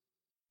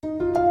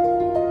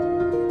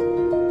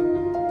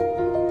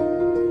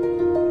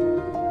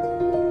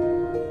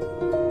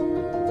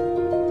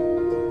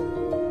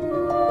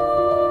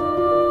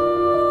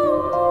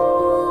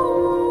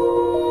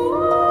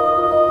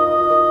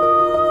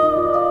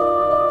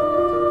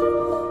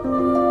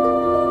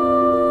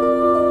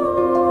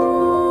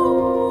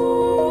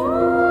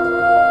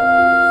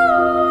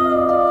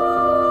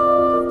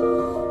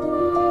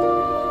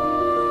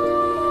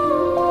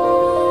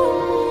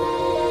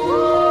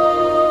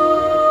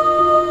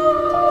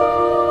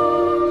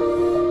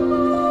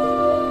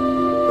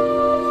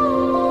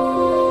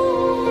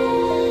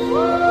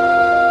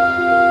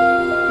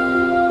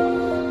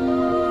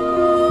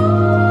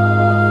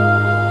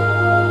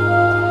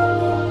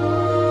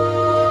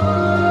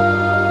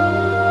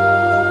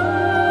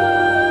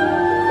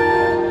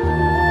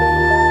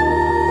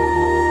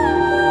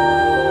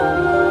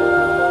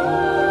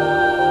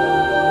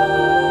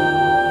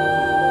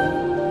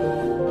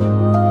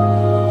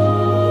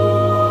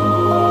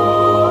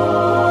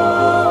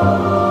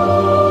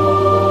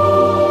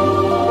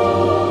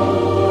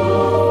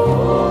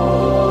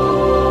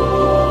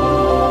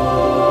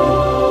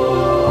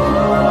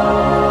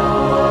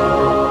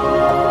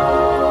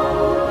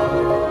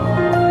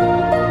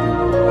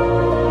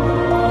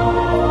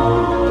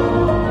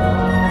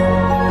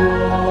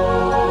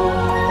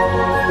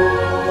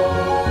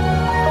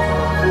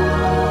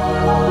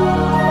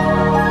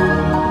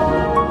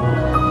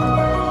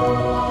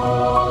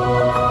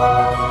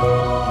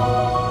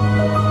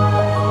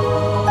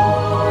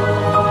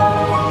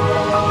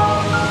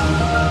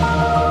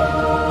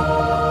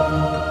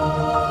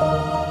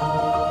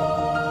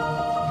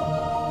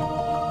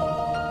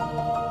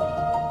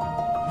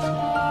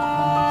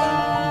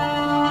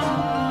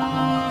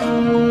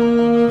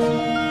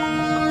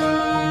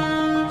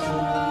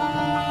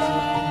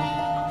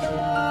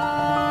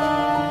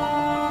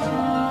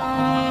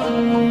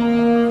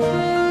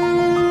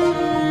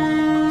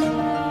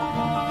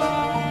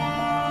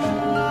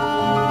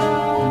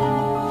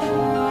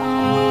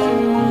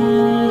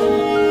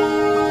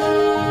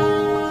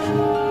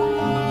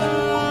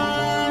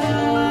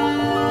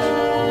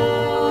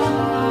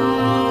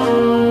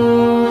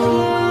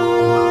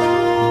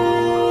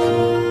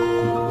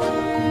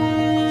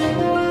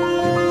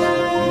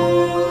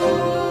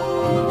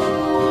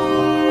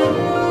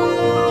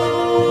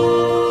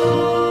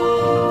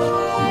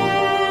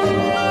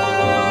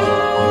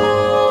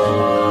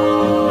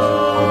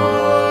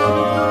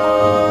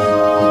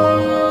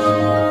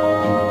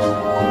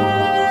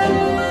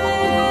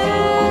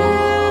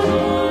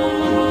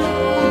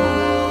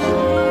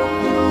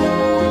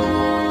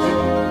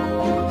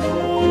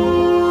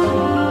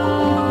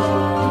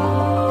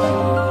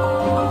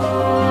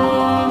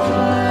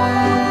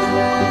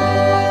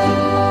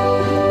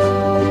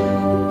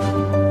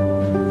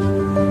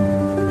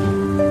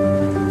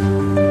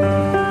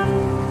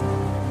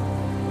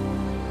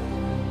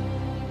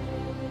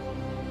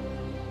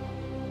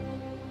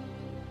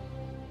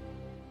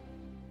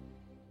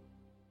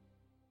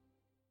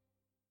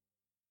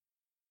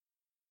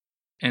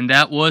 And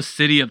that was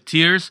City of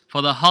Tears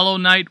for the Hollow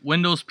Knight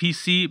Windows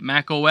PC,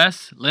 Mac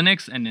OS,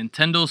 Linux, and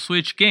Nintendo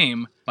Switch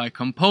game by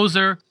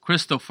composer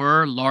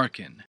Christopher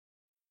Larkin.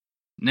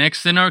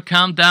 Next in our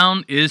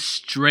countdown is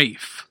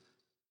Strafe.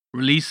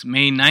 Released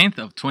May 9th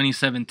of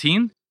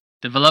 2017,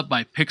 developed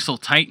by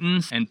Pixel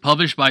Titans and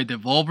published by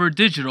Devolver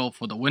Digital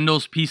for the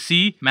Windows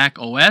PC, Mac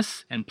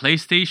OS, and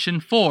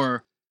PlayStation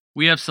 4,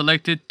 we have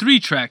selected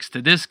 3 tracks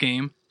to this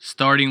game,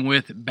 starting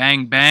with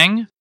Bang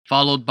Bang,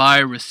 followed by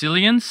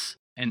Resilience,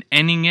 and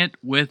ending it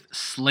with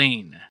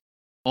Slain.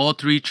 All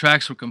 3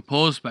 tracks were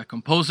composed by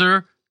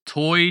composer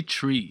Toy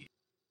Tree.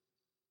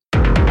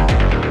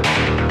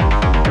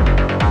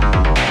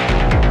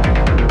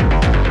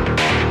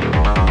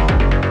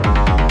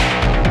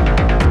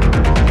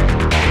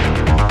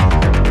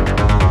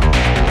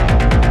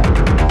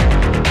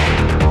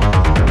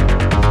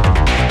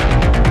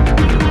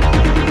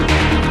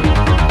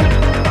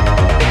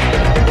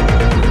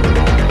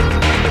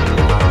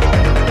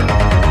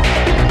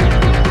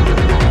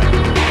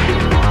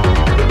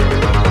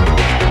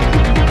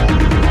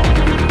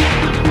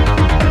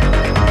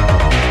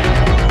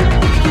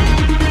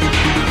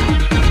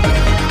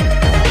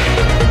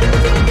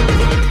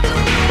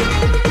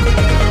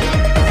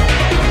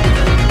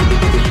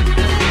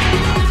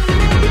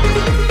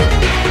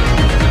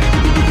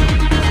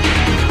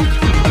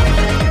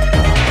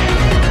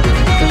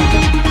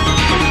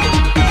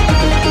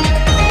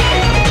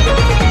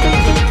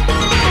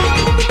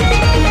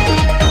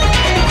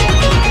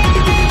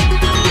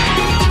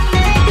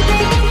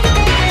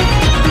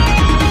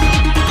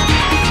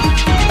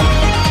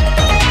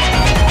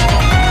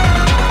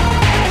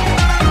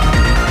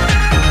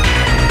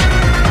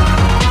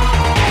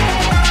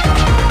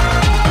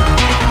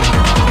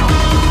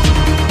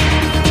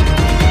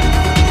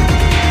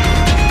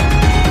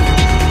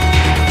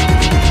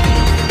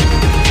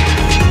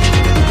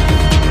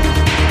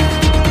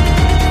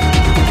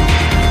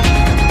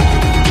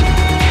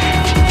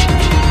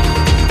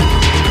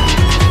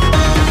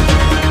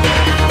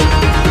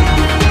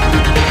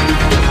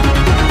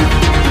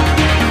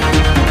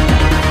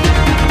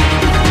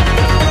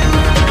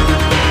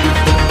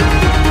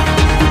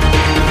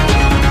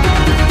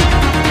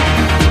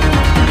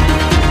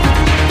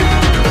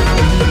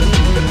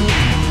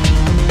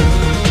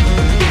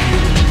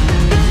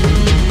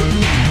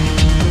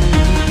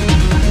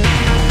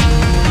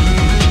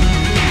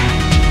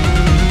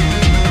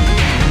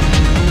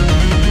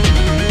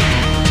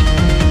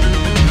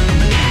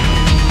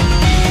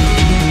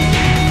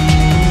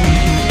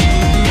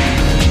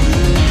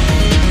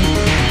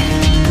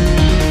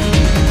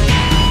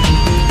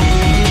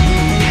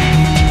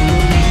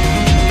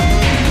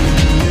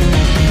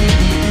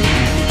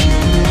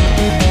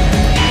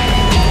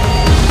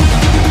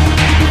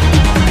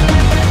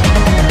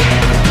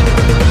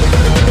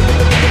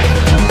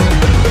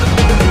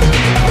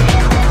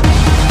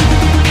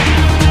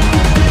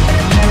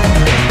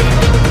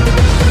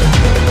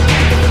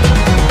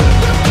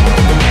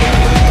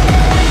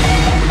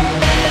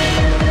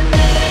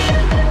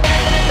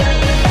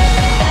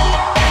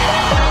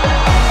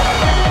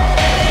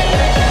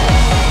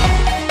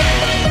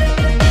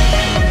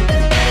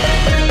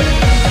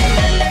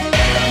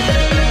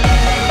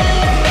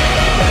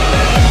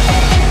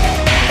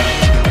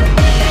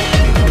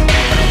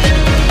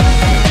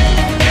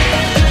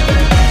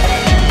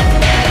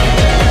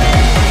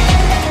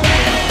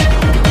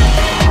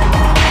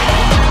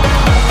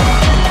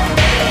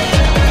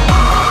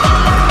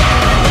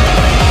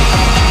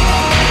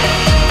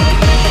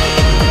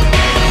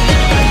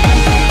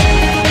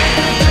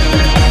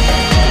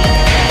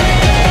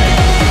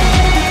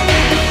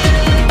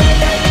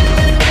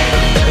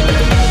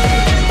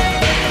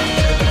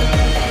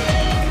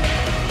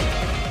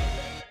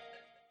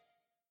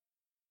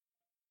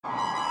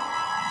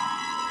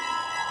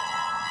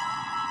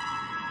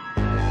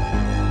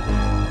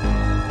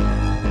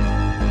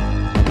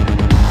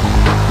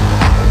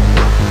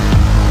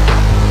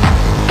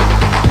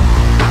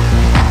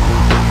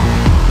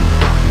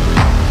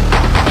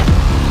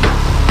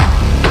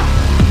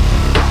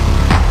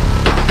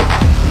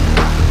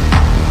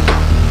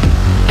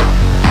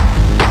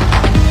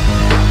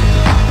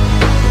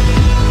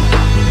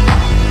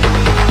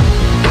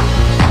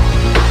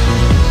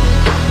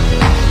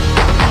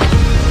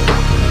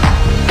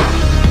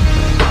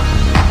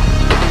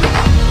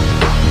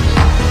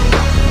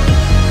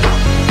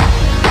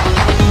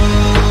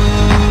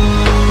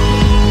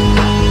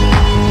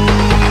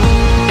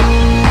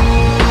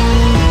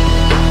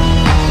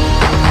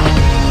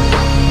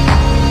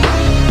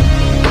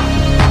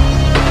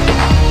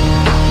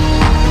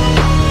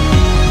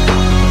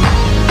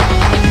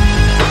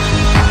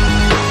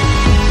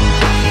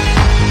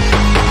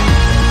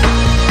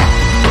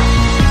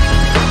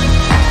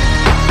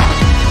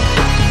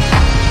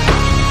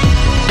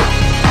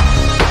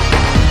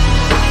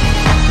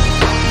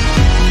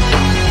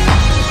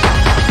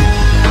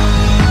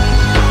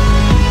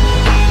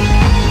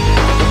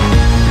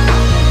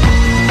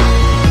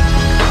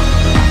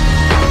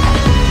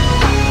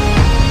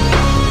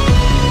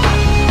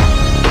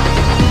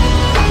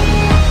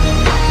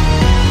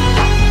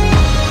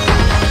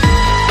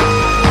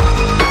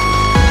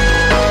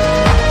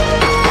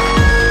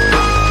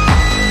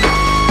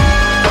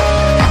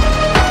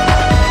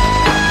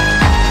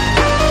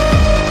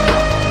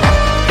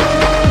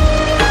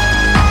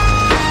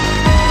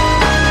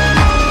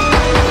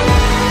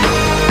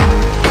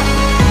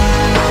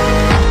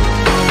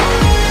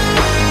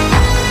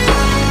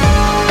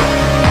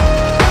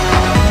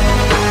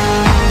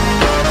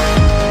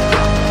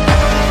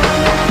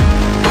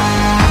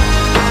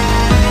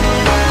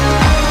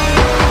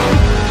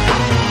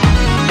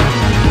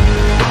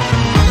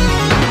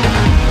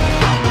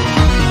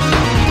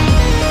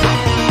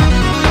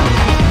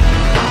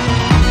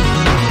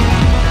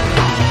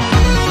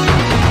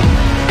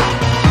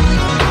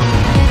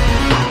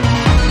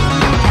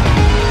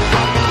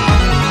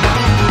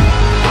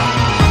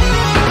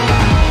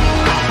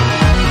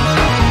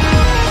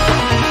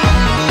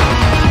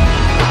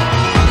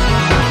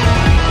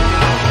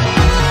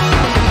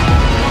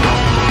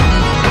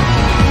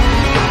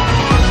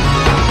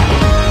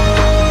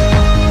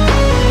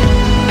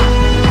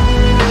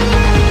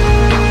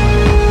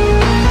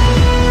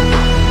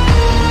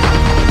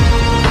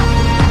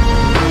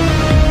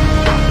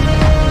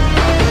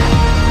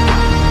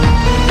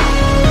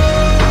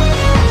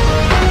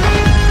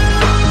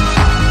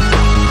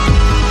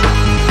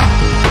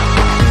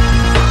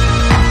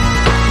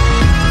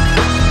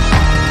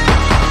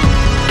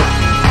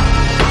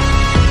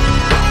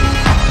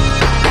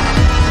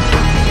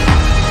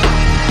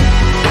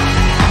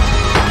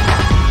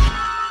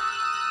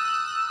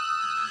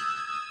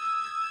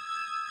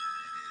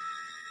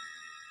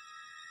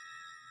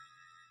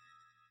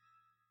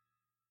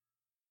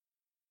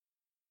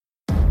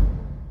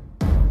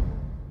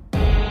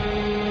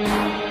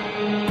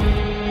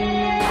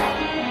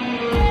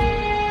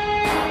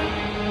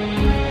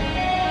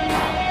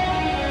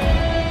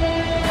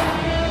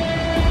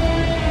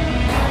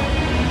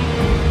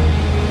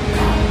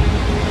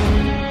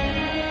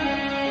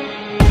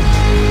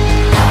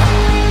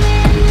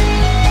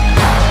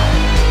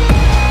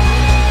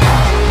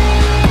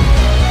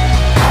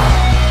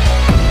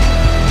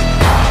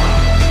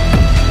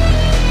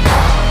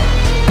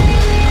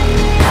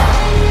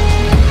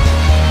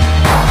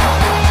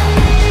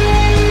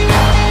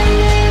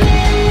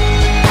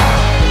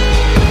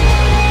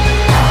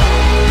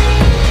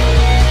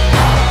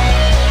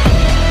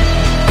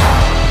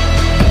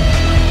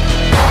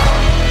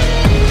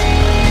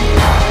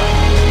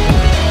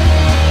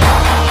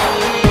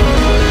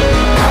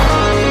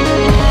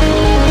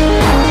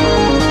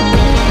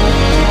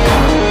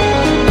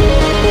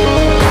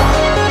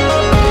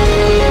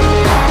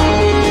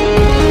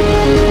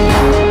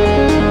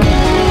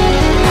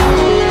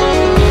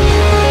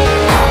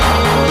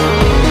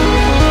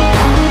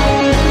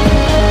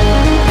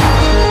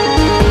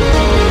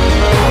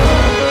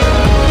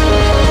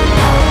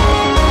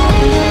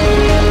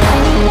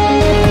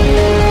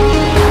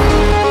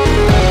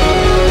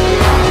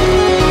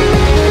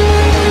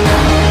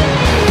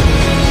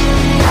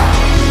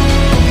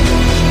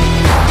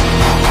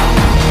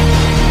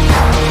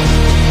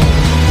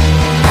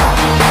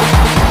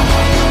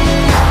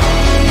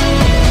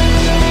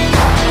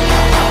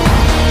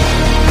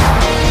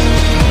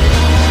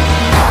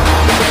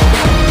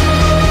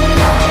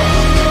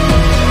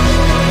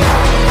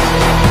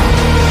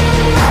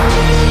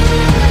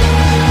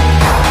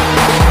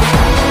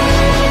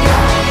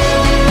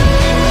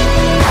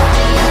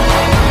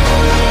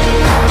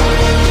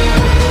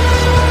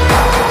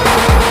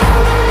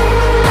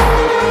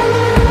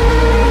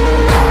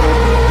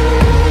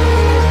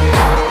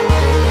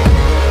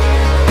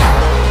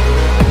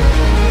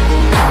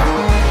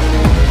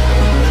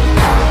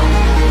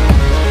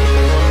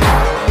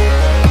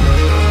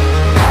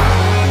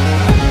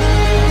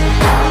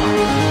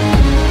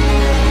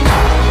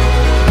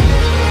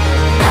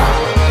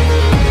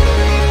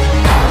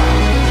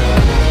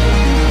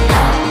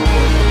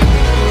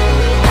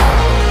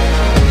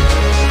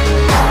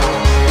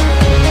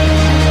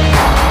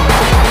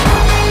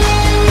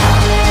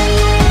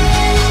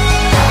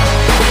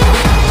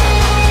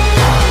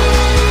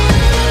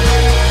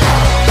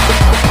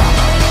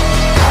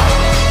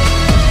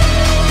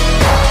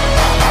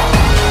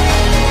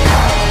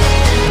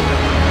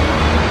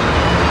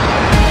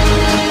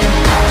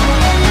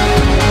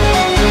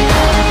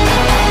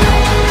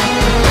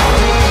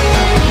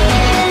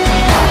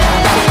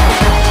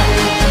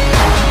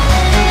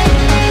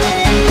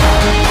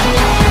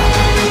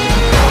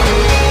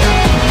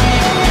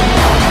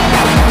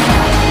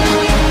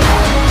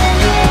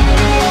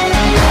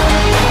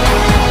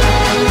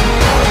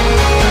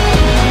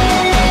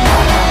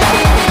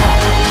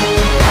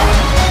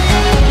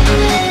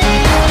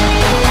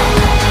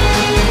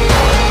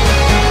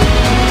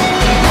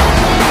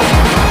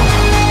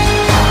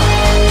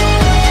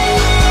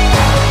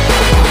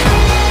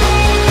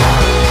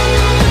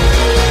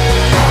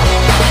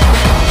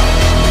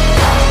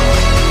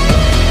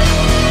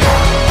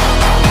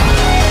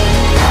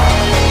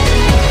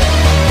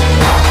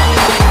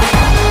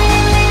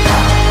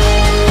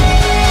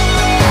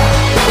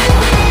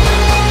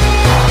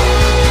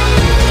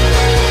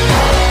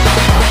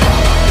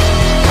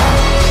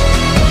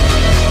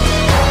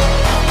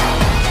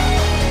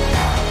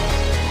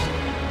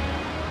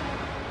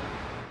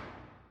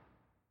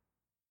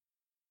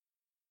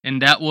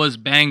 And that was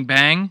Bang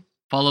Bang,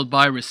 followed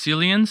by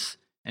Resilience,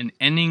 and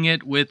ending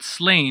it with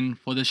Slain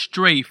for the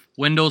Strafe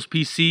Windows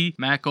PC,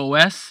 Mac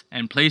OS,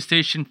 and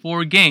PlayStation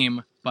 4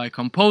 game by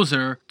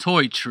composer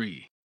Toy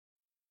Tree.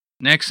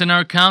 Next in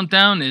our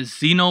countdown is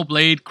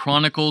Xenoblade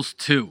Chronicles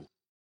 2,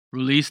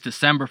 released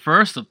December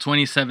 1st of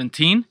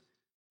 2017,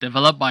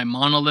 developed by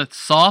Monolith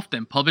Soft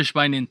and published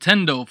by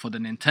Nintendo for the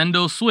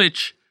Nintendo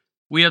Switch.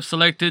 We have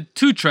selected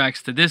 2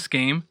 tracks to this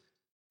game,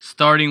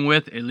 starting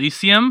with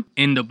Elysium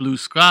in the Blue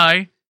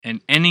Sky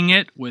and ending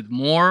it with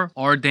More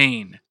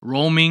Ardain,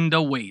 Roaming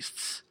the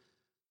Wastes.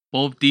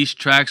 Both these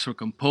tracks were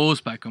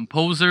composed by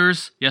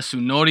composers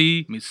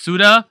Yasunori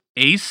Mitsuda,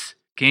 Ace,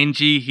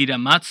 Kenji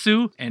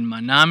Hiramatsu, and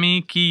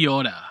Manami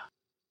Kiyota.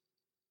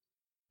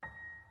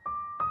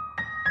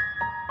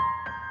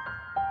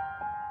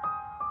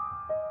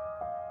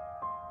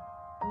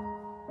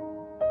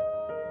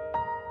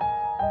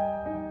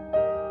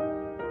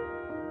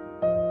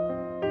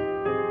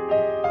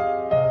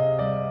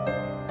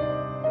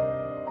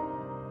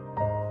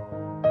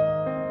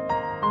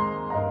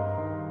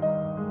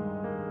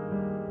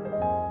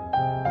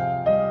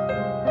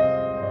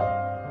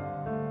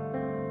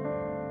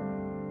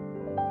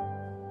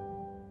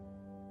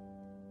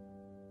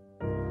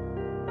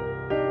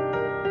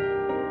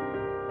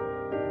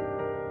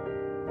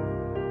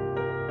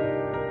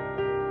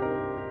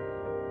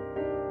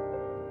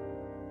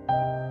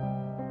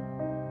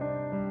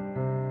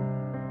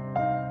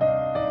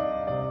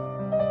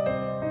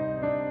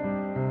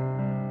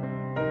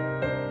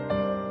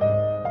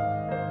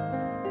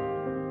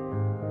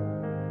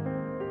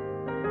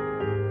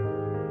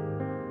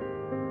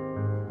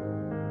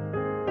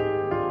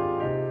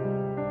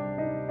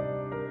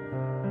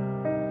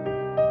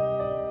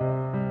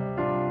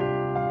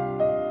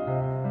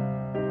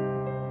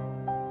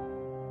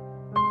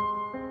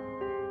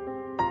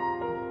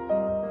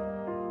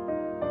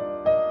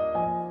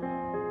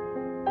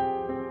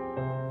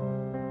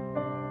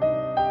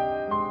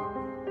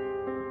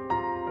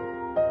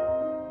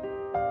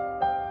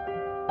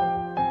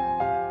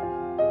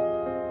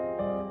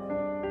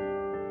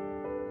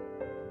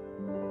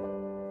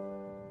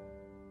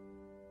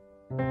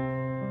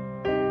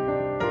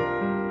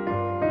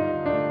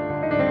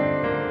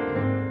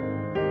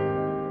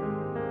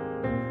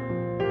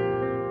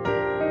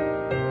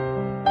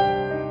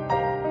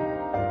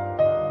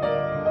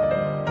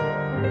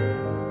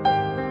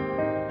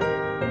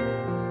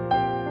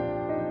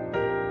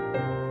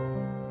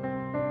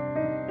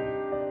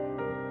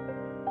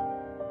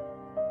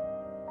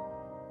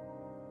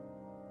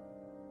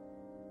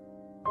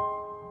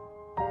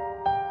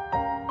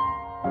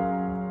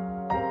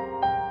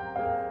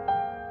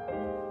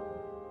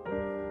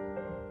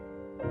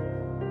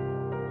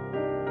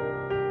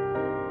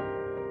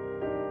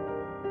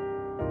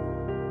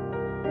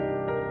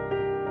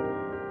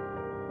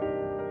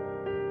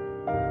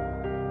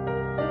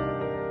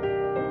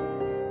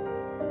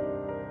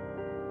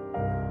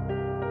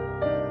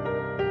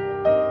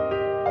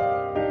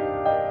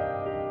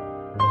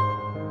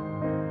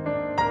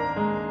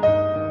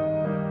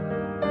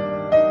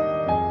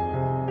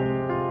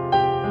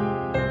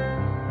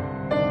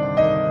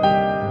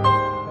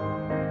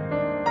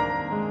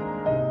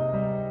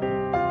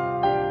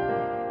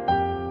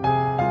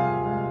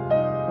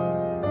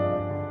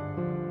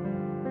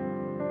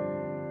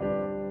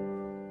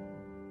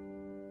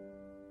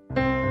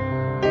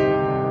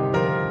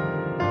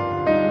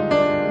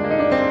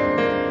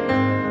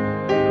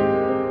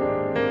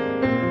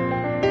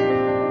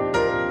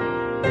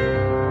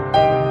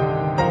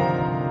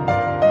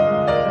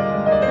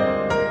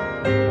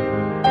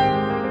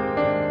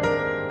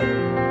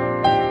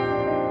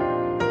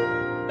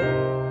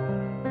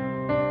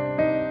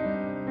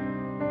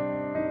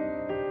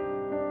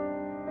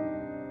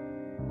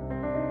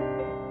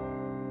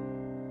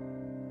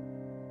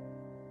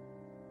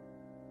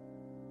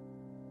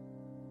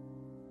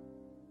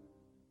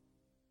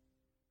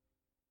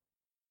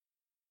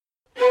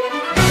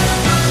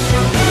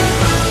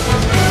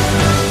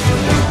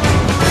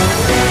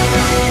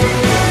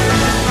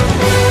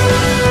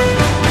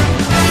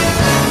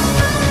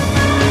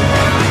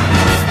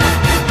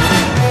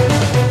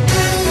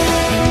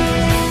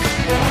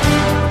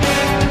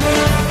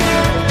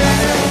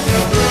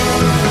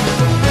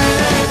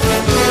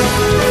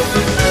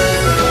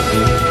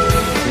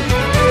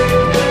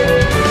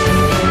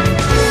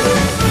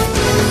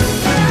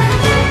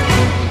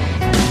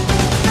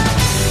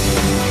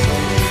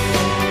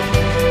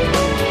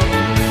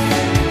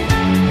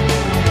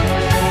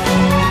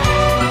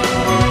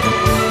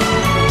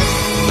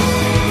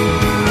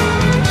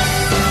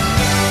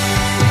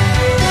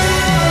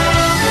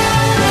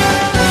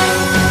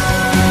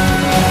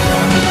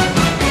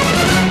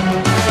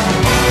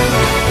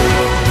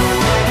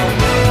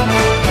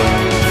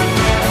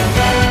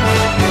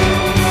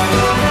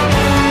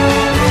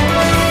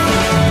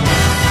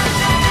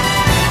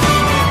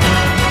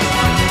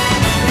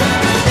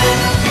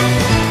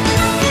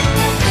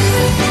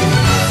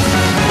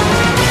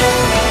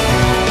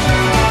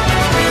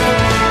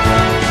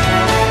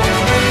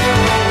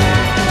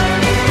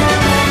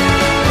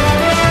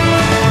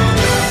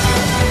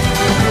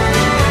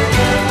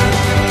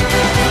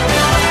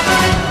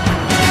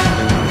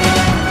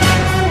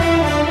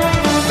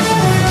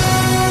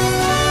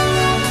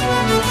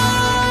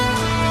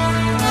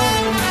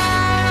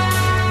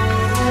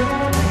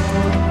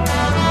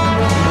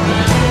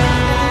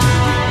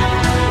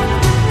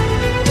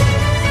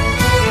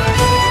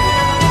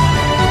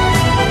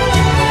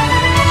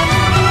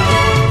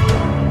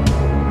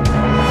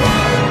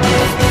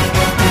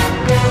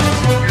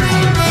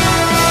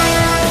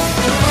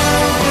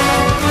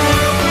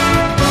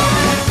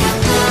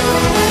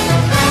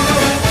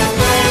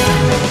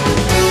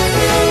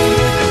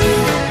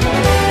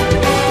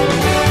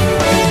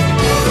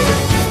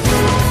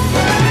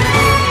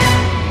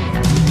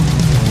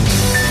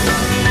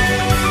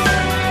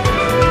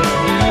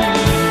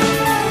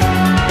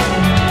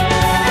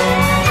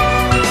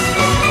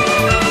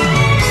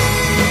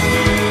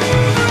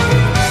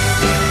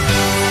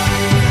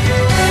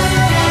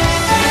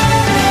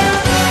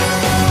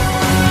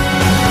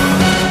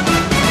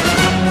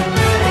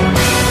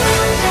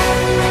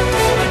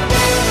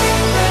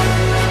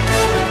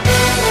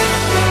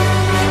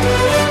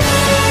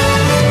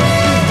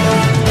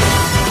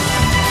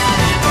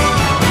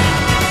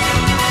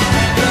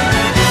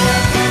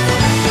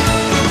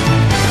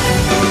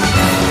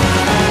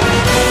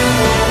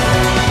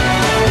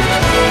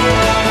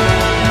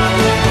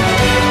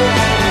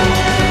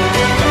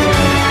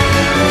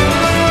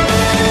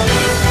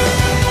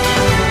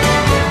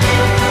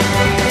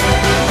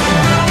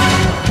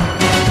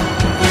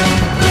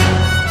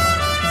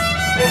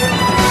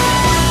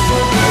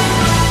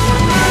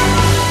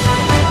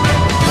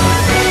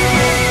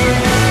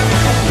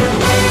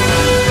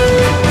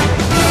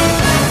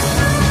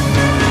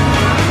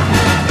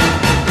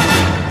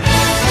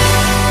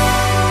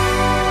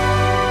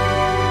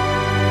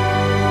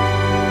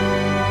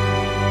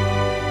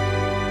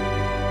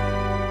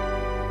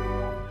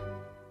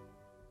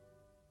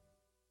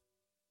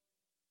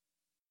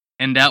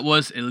 and that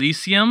was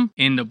Elysium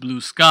in the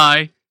Blue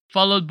Sky,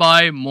 followed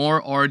by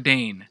More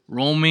Ardain,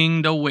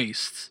 Roaming the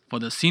Wastes, for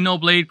the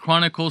Xenoblade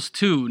Chronicles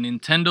 2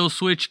 Nintendo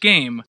Switch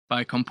game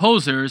by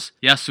composers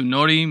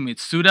Yasunori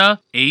Mitsuda,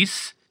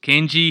 Ace,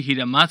 Kenji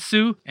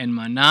Hidematsu, and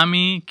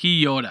Manami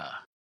Kiyota.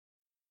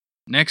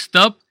 Next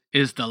up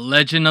is The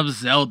Legend of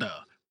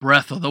Zelda: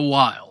 Breath of the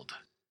Wild.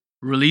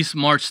 Released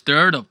March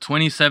 3rd of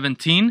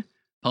 2017,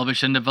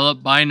 published and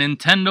developed by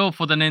Nintendo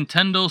for the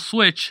Nintendo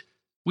Switch,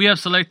 we have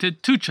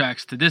selected 2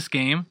 tracks to this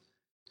game,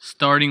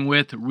 starting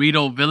with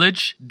Rito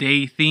Village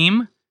Day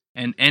Theme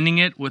and ending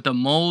it with the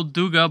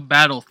Molduga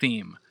Battle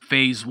Theme,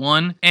 Phase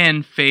 1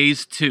 and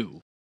Phase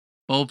 2.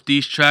 Both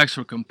these tracks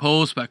were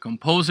composed by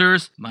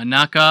composers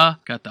Manaka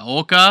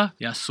Kataoka,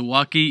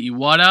 Yasuaki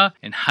Iwata,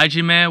 and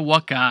Hajime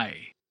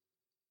Wakai.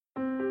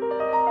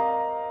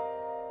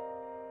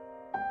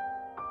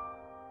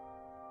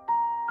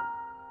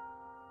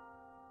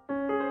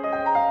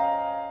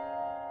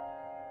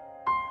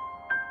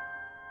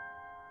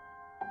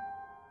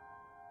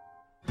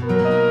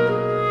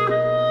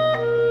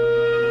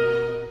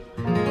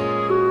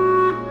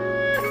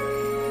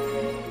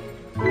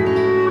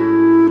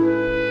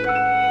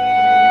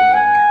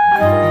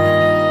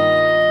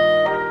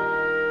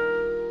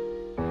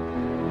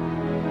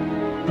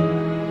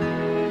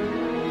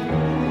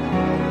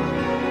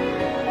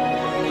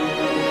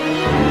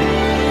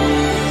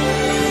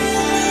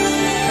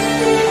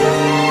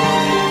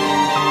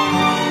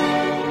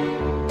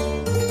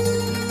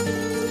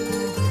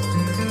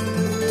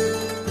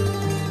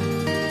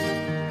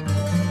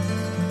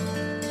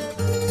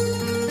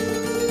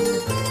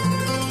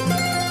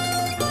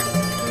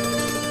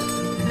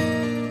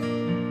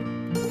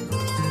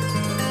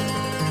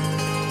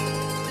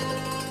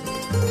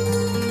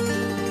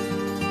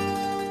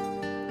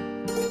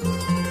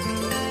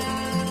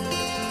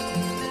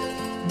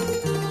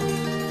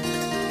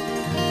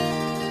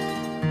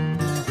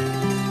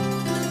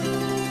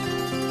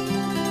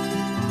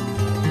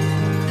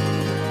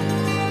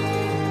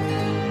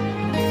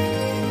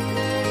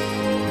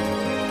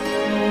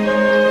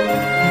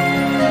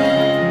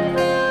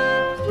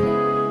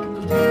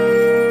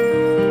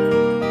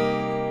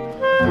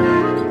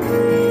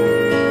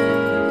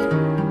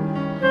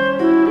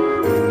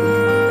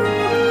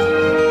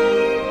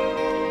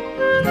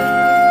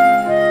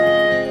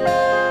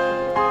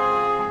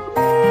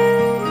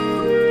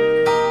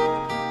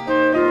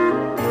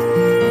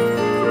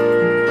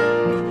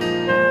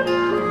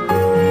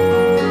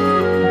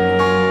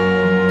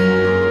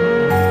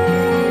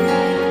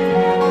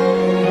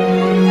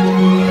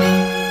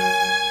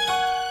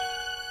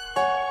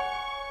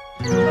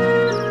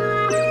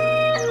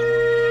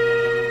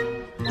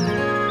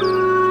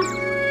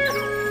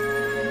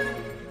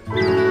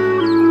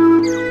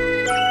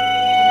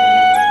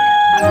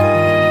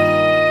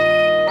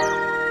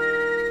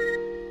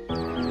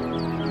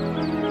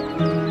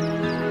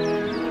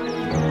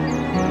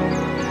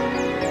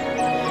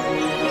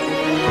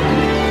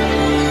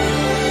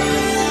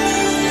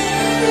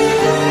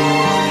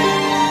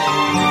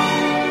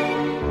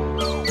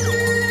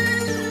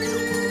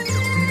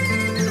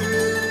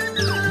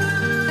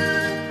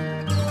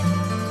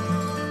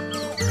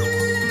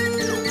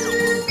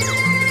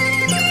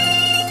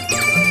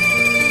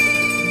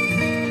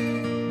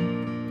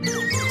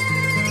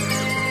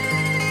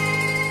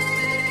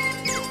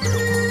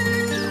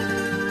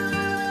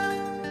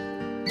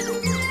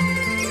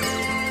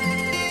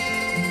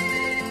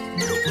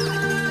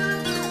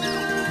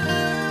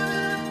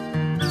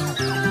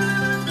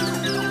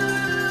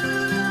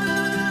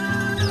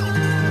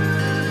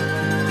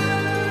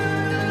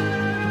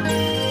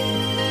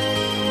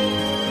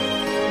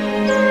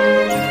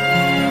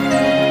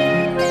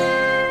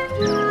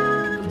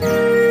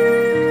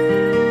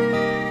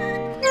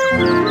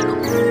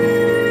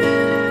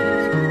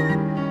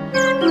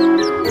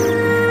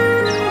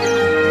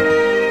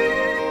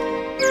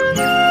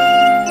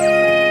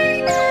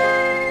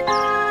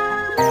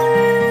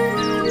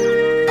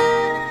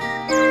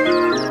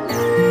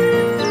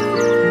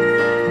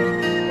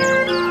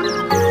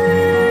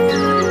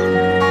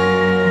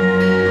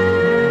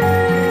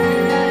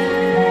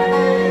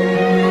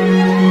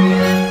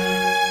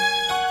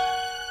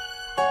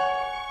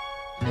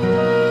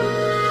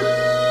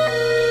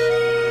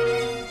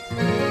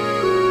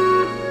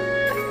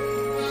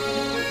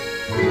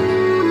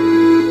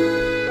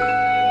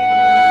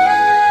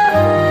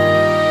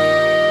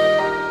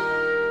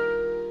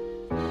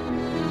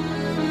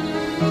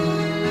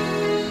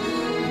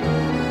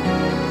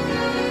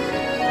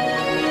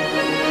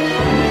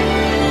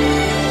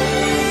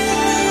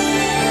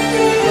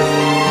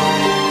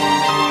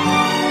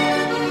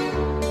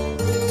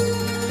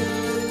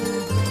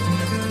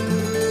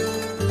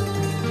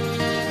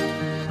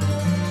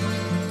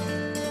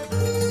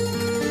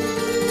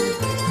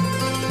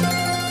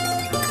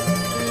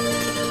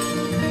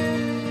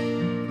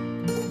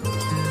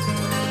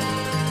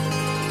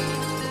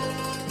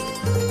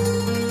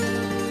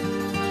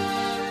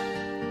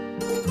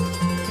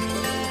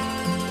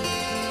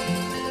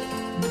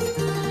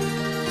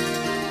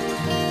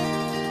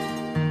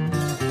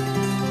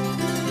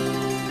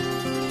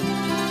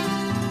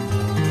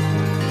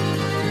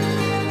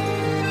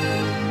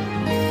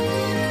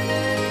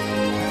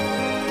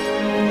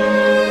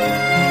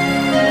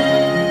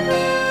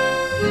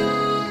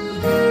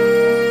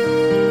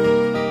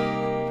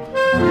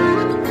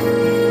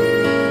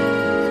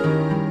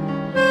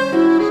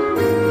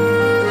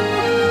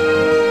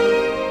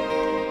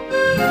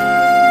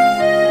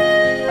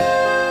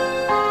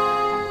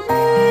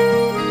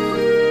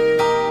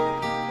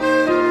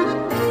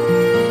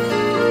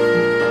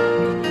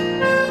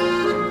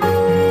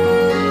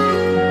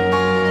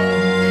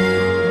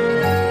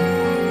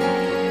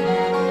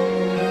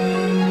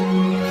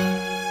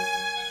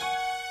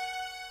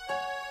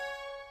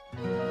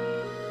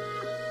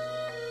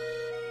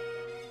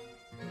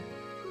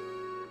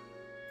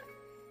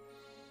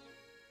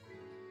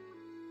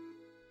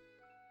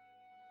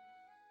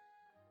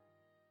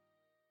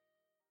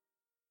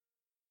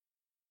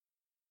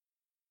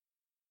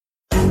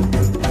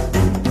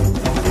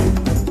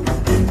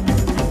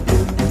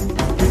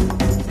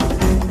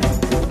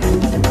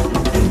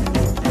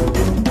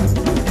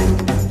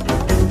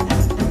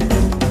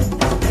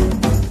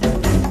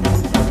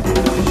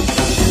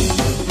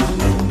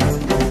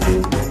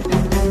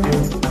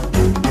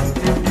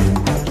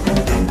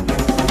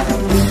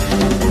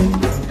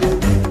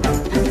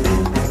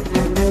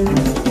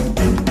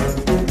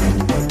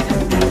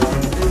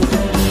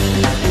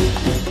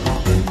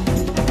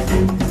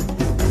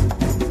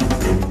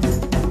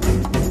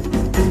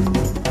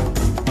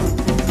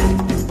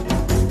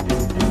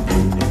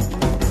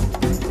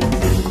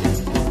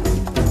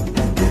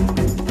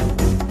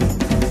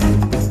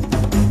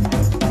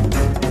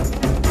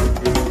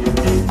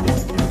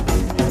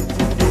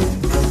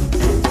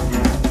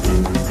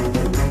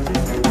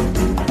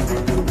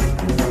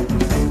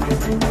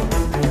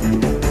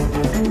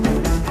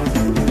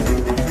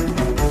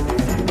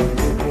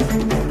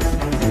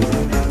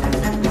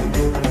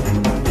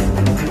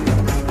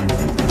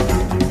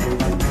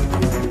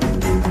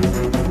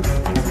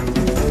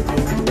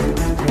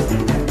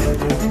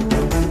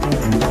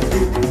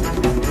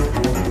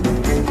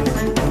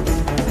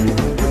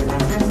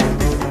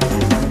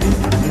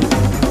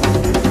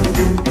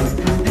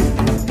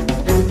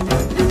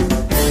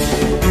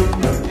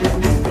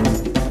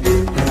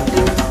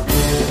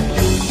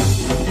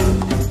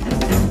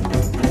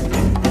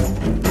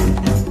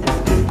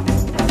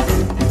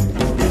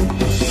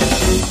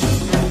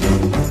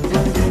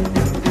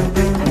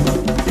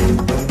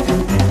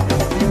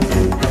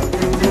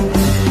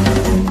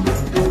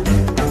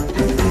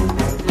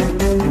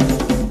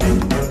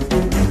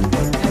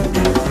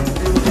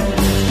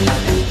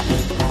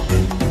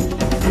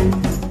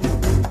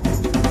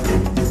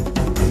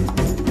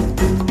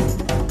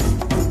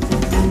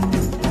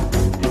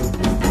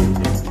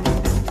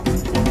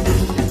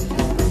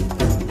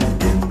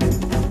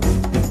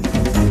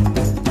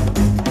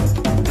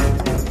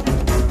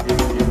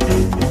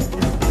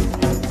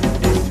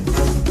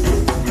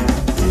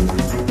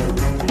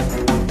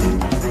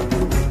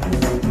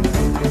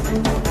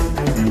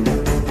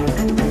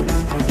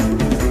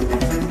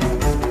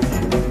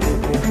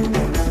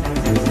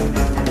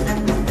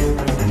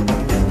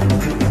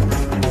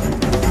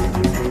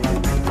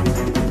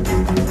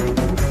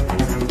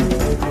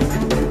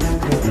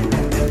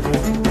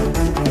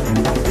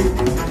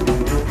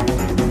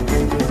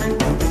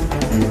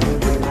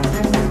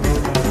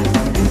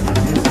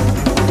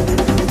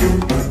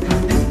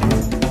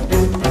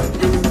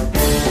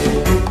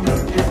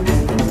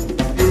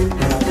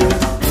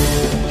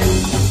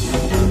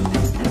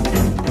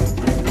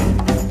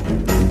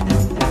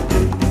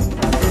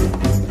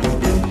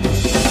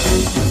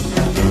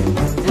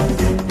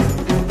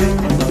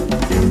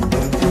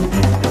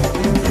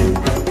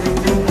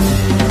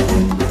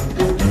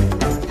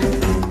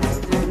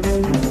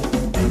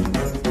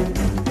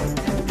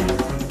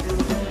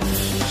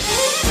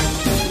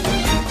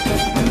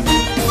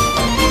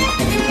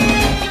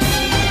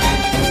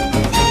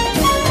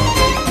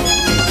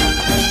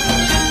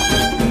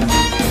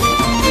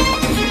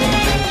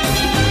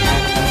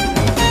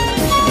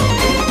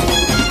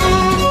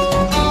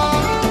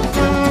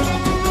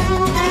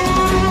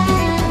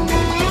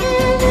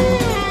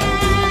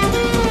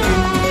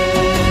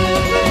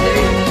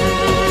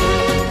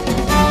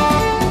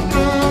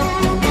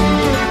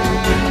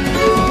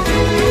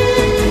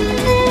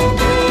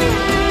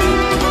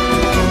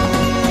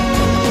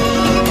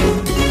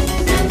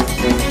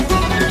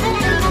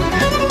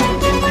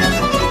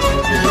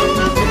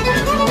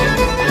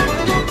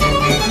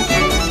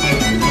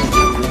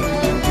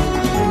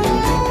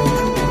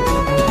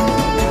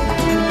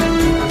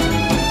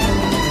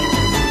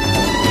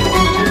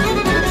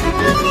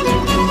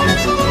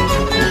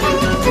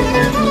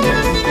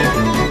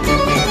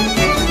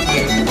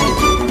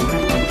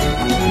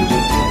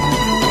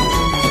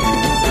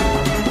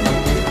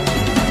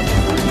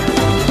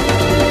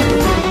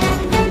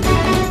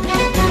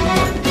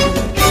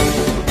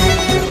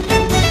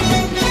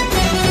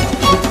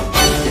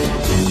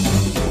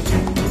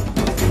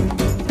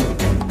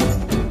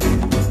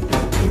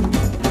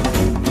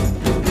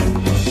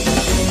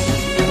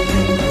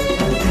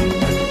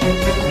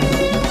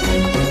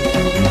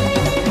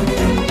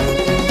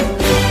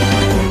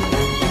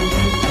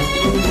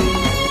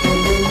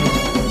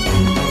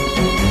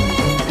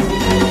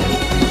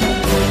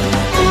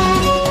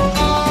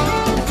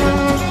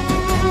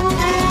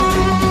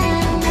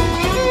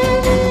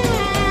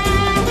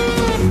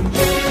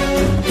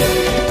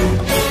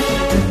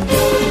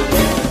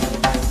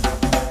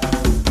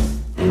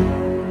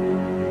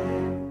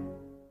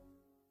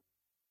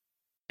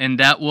 and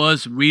that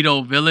was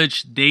Rito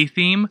Village Day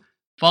theme,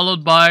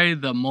 followed by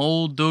the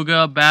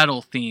Molduga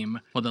Battle theme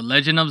for The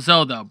Legend of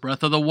Zelda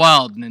Breath of the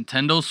Wild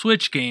Nintendo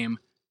Switch game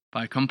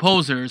by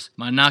composers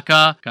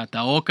Manaka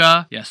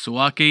Kataoka,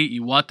 Yasuaki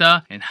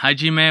Iwata, and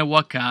Hajime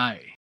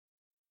Wakai.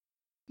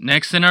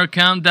 Next in our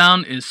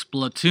countdown is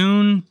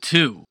Splatoon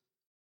 2.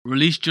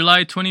 Released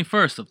July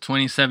 21st of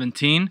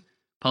 2017,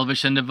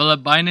 published and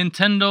developed by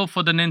Nintendo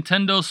for the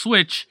Nintendo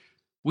Switch,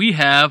 we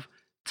have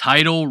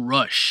Title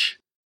Rush.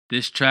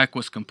 This track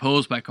was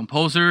composed by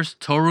composers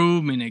Toru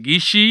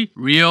Minegishi,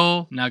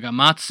 Ryo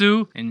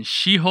Nagamatsu, and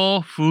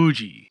Shiho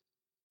Fuji.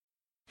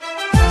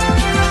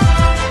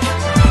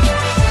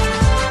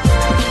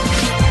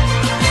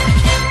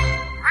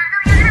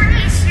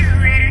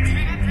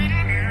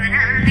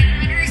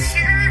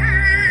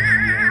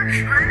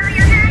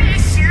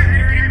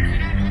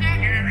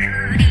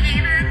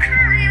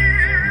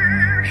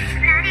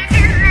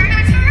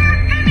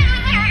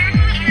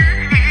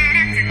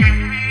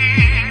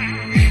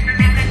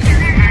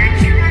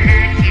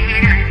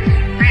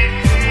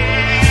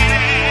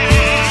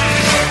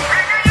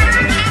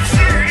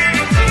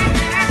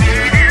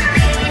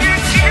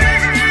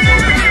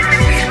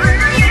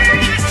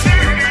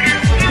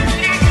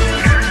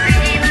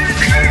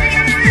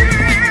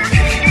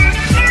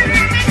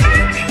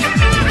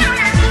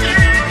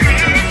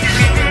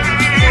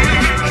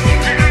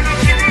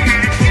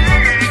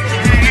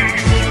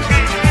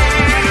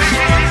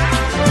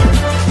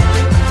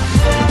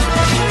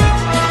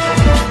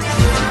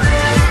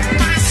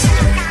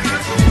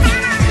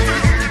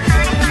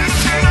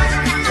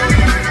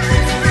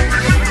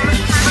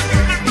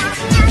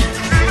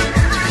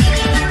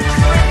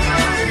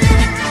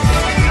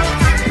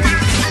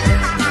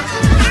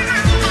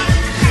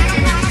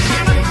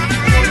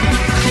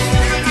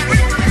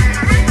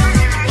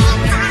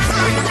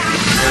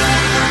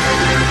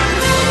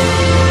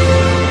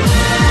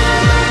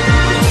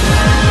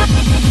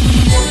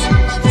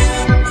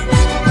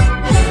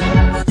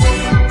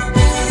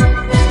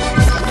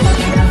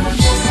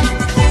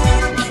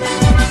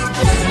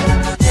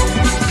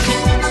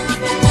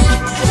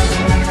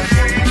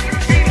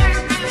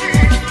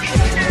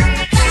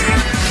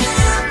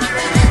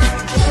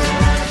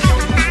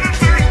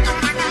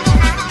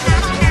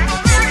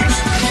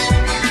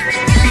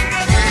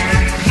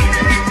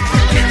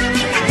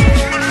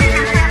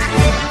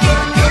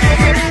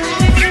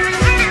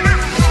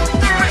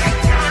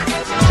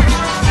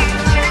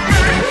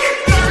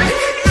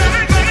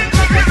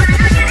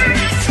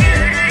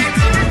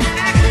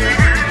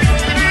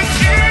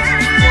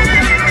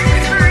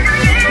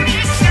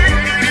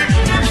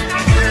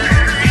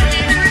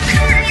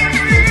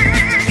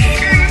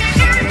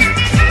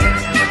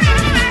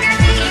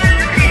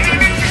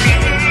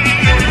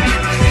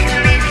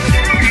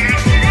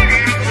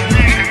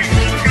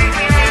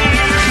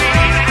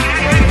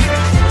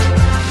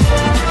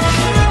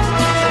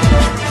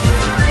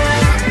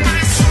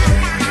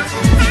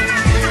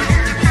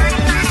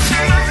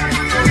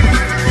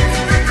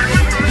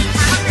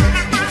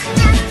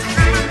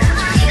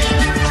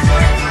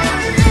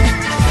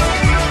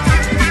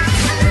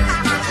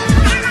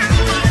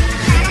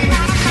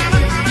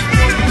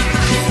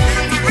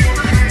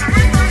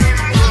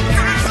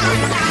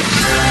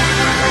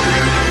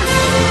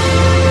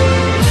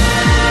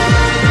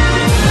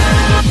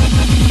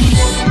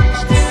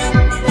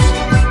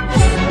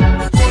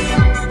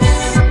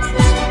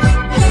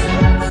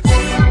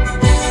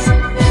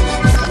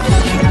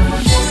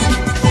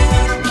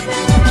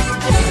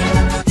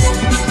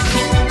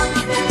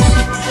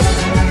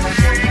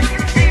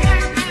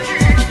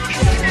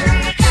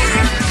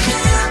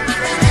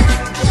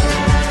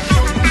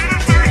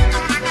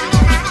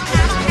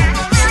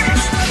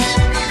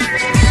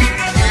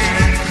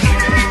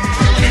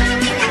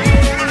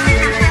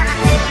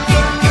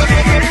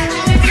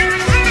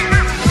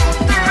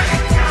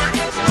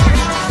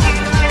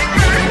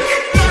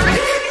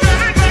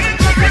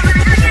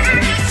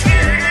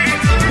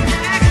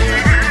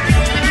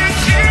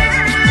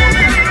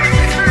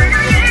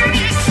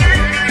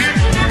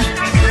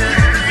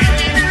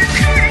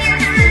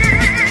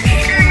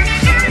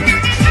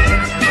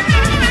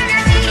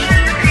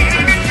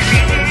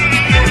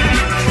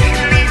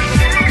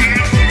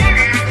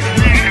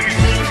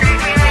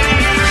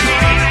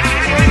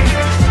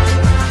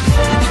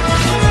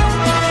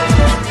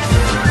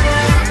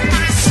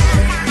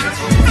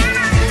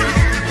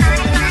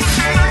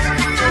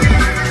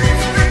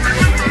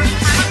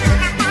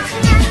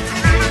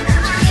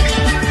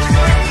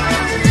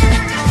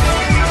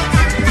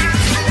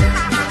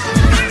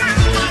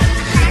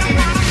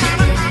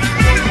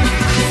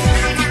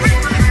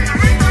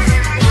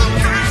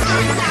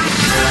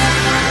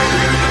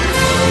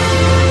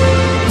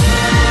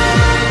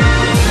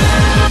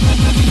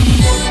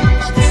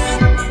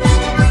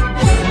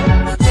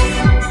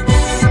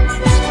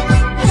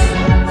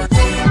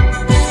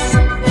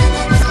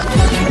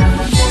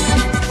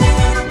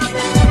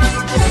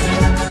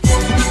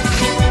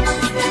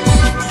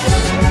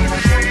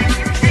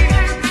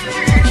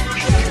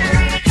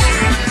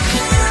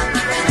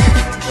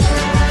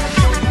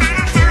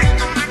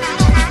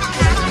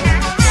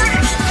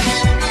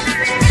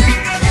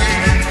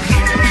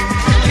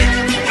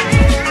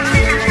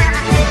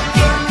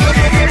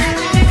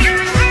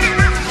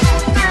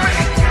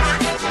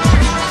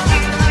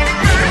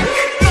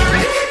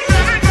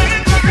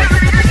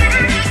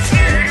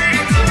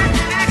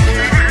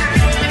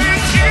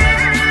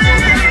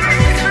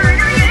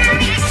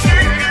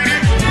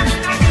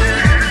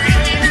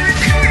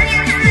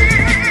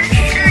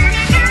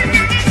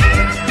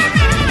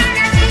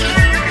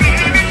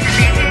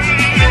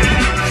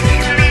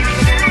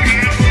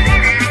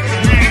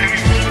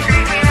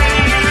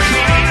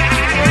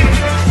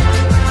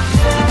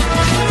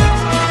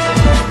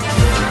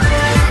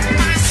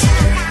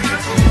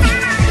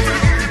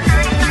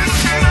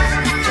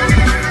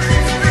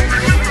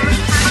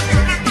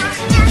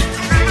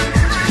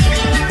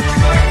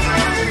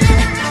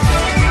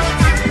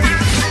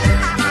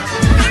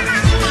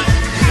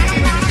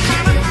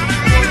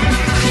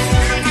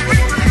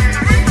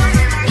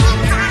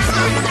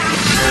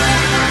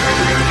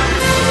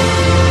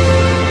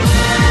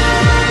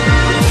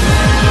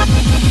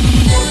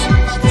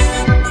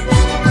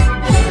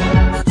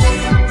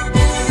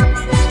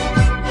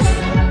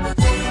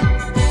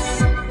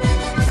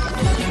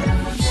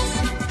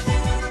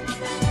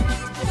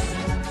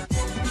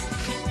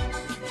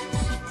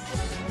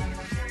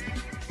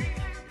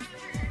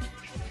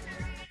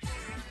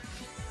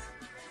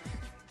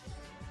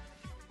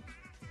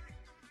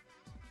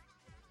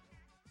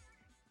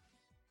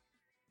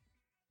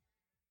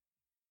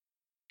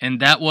 And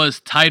that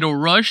was Title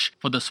Rush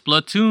for the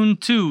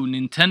Splatoon 2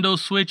 Nintendo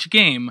Switch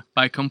game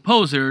by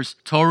composers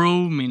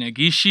Toru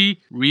Minagishi,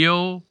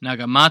 Ryo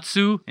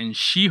Nagamatsu, and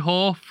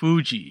Shiho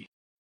Fuji.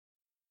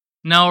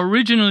 Now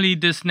originally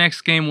this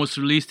next game was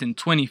released in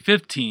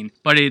 2015,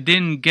 but it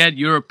didn't get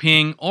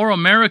European or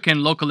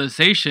American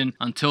localization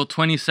until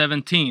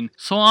 2017,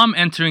 so I'm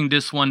entering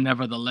this one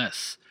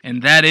nevertheless.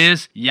 And that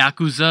is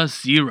Yakuza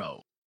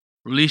 0.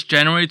 Released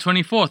January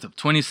 24th of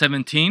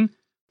 2017,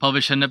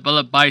 published and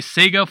developed by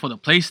Sega for the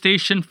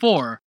PlayStation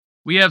 4,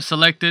 we have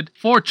selected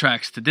 4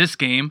 tracks to this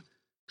game,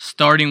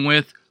 starting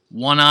with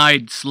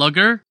One-Eyed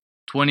Slugger,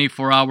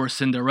 24-Hour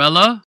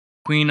Cinderella,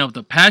 Queen of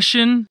the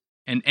Passion,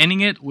 and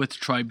ending it with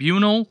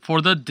Tribunal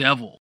for the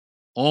Devil.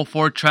 All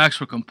 4 tracks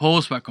were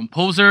composed by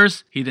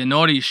composers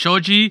Hidenori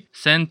Shoji,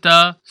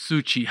 Senta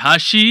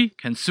Tsuchihashi,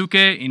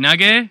 Kensuke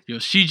Inage,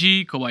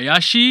 Yoshiji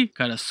Kobayashi,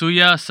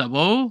 Karasuya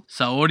Sabo,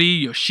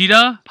 Saori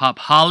Yoshida,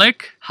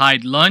 Popholic,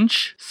 Hyde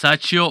Lunch,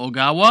 Sachio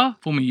Ogawa,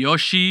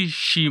 Fumiyoshi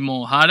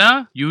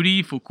Shimohara,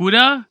 Yuri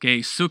Fukuda,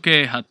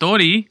 Keisuke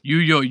Hattori,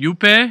 Yuyo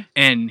Yupe,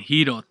 and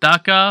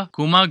Hirotaka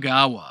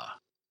Kumagawa.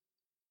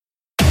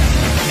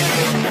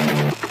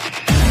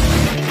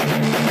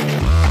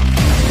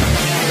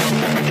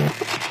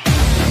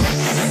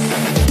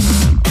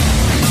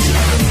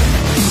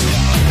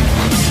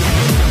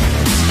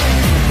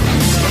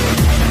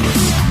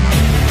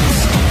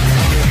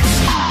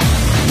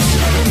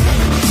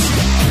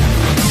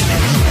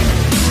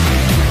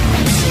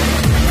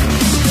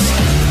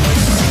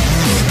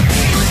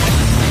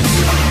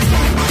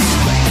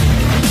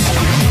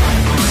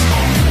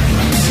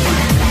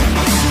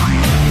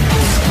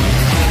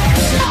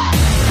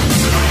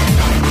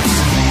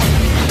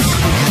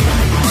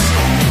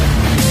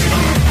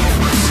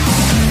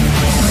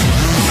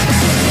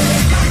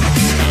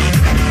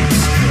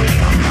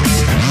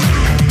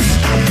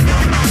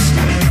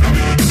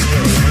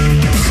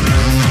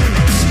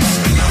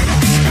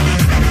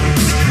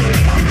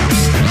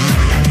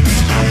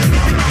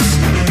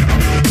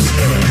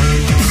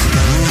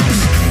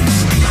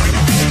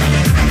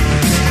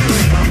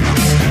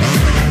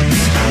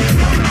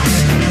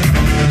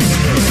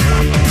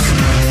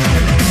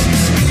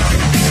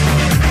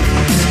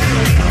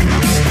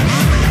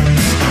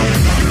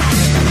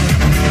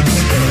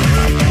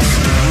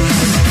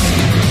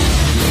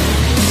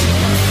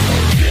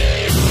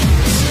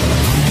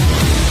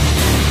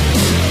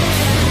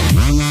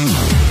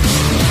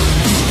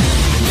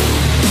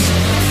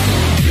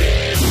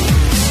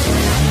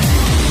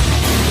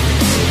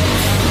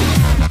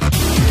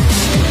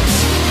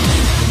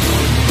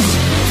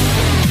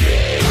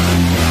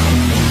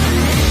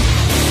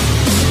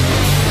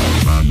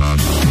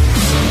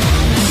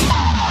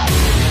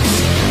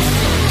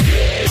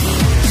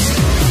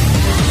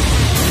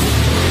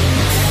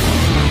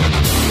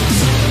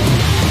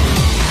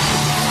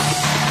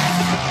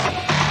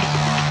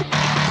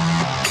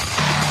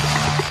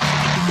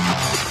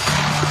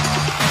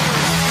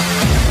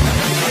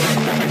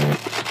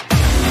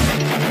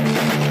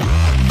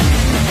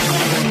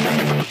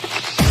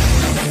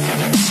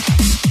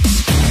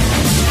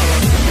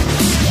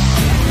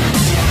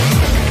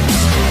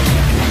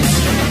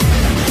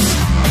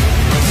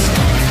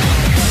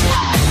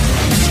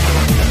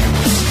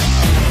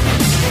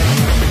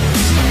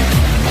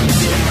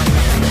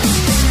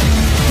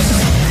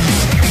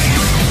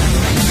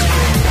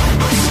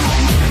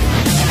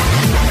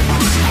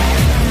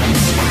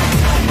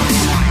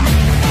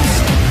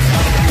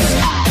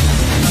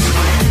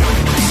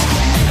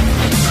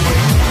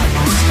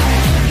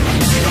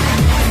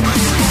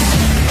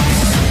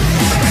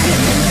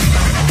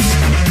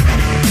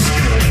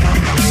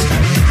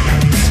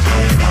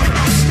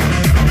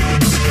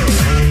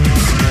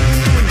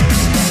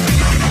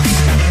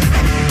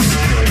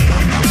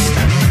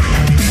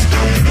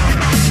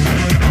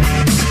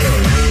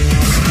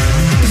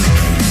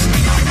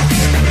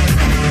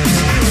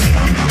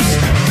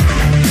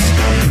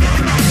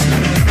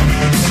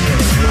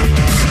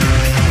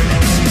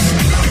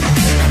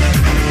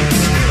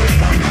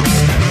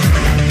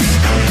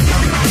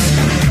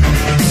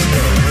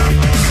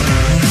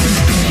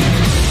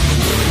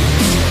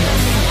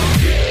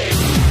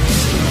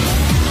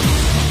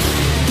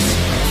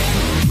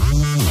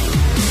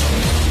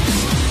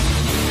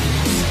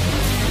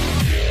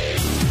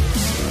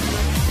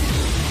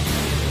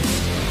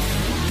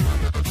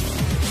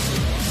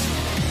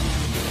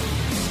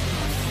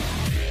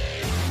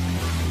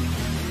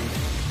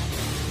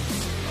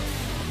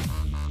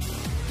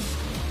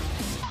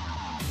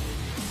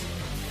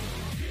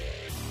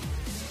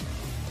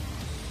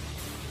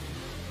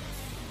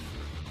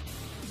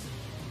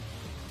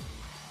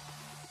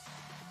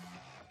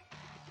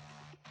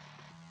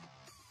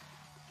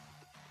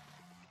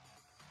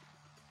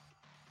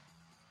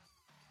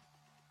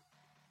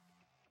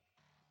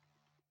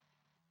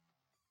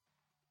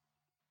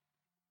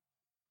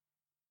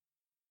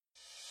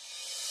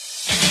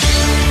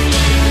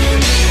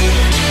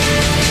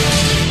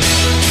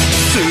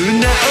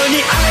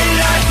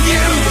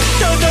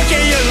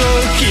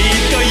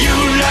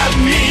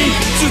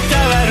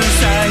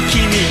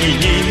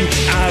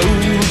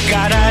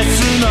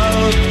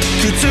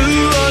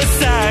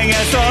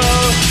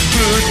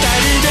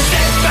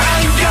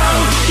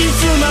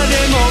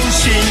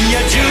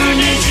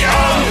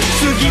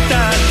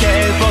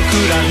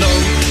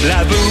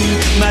 ラブ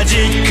マジッ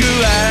ク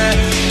は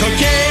時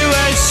計は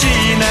し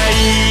ない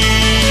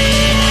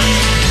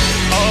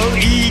おい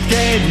で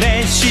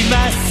召しま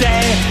せ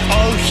お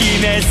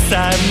姫様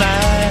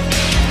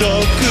毒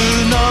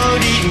の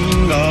リ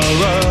ンゴを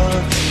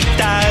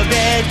食べ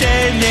て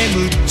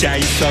眠っちゃ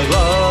いそう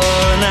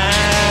な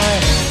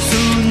素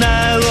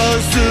直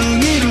す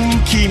ぎる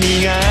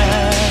君が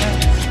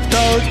と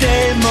て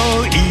も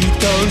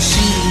愛しい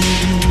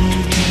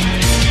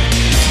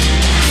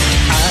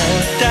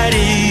当たり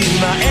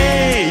前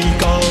以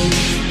降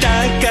宝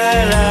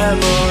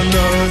物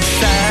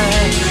さ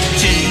地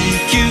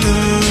球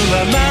は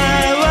回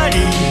り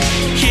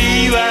日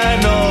は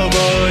昇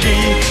り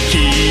君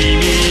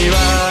は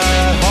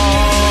微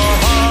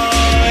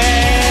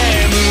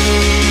笑む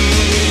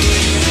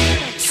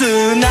素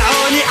直に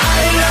I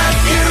love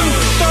you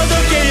届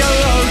けよ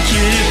うきっ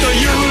と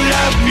You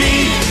love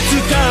me 伝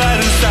わる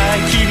さ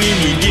君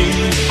に似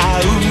合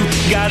う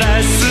ガラ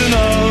スの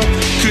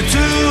靴を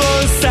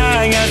探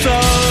そう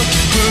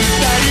二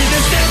人で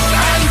Step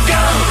and Go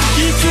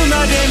いつま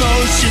でも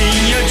深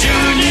夜12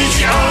時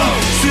を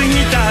過ぎ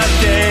たっ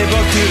て僕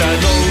ら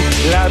の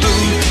ラブ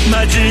マ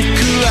ジック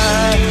は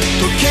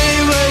時計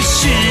はし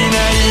な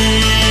い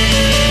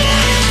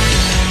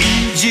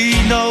意地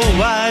の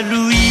悪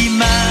い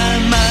ま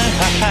ま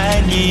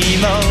母に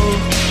も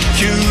急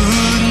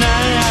な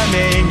雨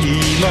に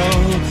も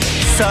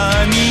寂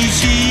し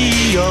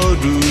い夜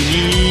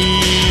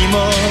にも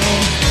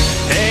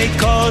へ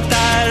こた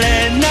れ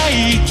ない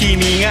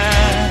君が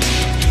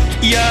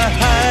や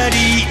はり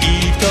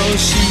愛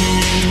しい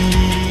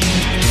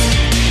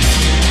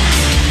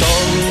遠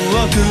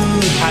く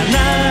離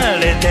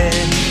れて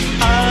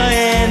会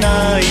えな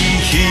い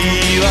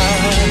日は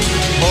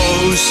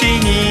星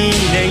に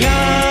願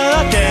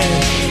って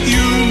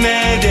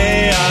夢で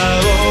会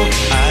おう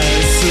明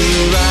日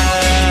は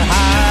晴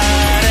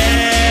れ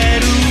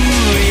る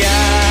や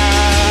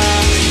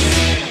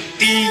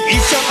一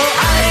生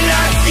I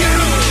love you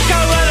変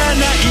わら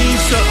ない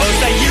そう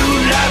さ You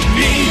love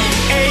me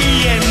永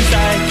遠さ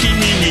君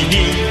に似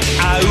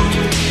合う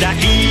ダ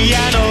イヤ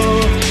の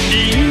リ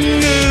ン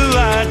グ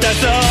渡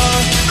そう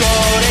こ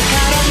れか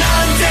ら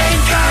何千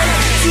回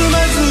つま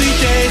ずい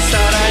てさ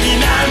らに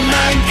何万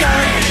回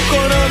転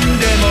ん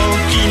でも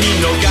君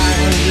のガ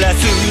ラス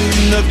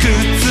の靴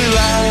は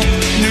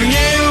脱げ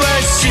は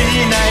し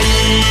ない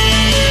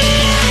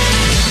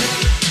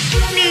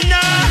みんな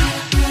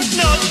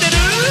乗ってる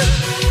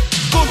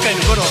今回の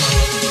頃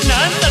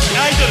なんだって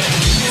アイドル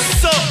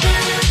そう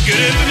グル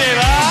ープ名は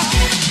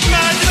ま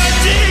ずま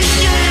ち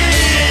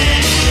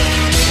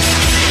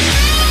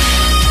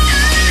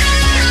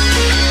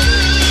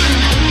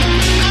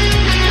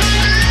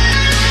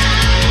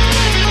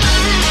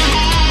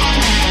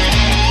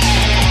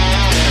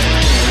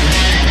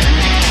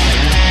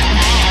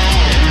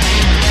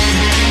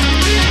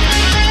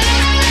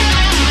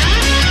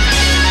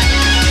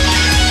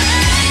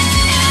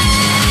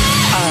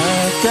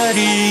当たり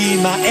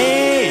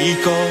前以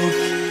降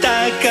宝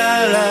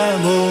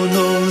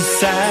物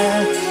さ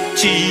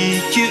地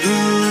球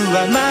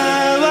は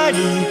回り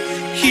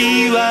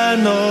日は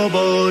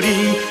昇り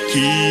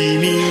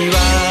君は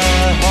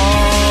微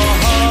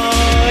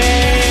笑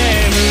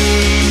む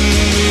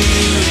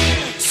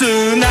素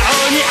直に I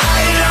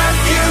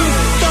love you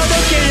届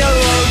けよう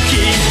き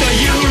っと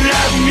You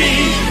love me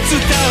伝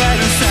わる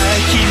さ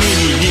君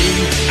に似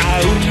合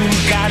う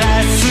ガラ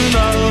スの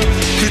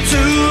靴を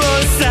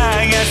探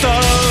そう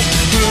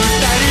二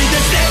人で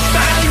Step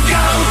and Go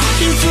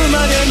いつま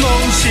でも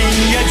深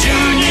夜12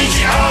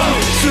時を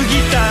過ぎ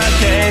たっ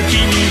て君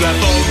は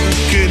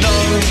僕の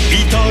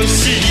愛し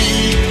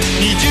い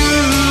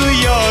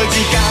24